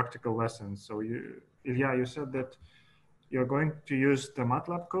for the practical lessons. So Ilia, you said that you're going to use the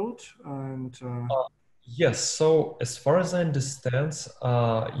MATLAB code and... Yes, so as far as I understand,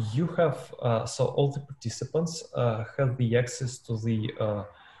 you have, so all the participants have the access to the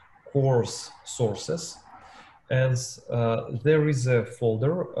course sources. And there is a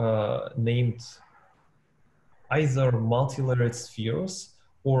folder named either Multilayered Spheres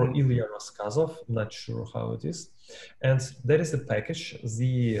or Ilia Rasskazov, not sure how it is. And there is a package,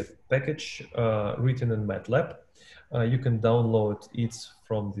 the package written in MATLAB. You can download it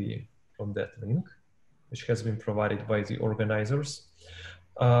from that link, which has been provided by the organizers.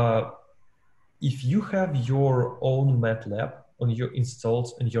 If you have your own MATLAB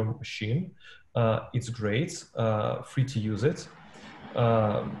installed on your machine, it's great, free to use it.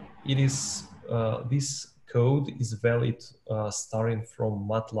 This code is valid starting from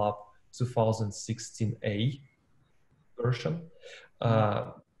MATLAB 2016A version.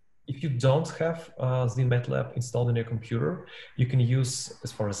 If you don't have the MATLAB installed on your computer, you can use,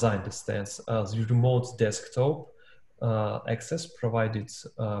 as far as I understand, the remote desktop access provided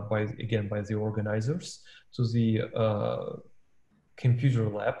by the organizers to the computer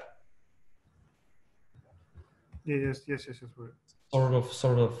lab. Yes.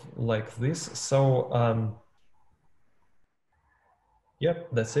 Sort of like this. So yep,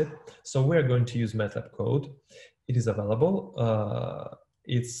 that's it. So we're going to use MATLAB code. It is available.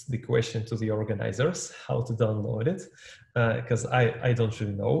 It's the question to the organizers how to download it, because I don't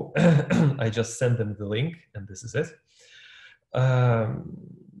really know. I just send them the link and this is it.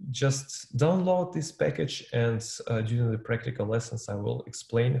 Just download this package, and during the practical lessons I will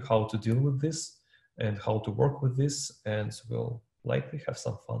explain how to deal with this and how to work with this, and we'll likely have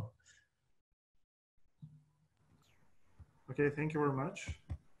some fun. Okay, thank you very much.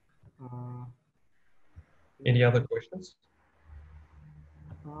 Any other questions?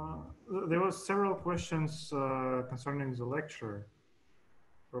 There were several questions concerning the lecture.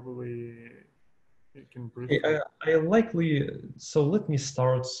 Probably you can briefly... So let me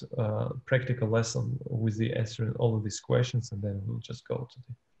start practical lesson with the answering all of these questions, and then we'll just go to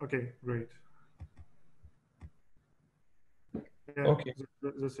the... Okay, great. Yeah, okay.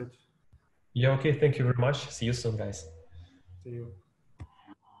 That's it. Yeah, okay, thank you very much. See you soon, guys. See you.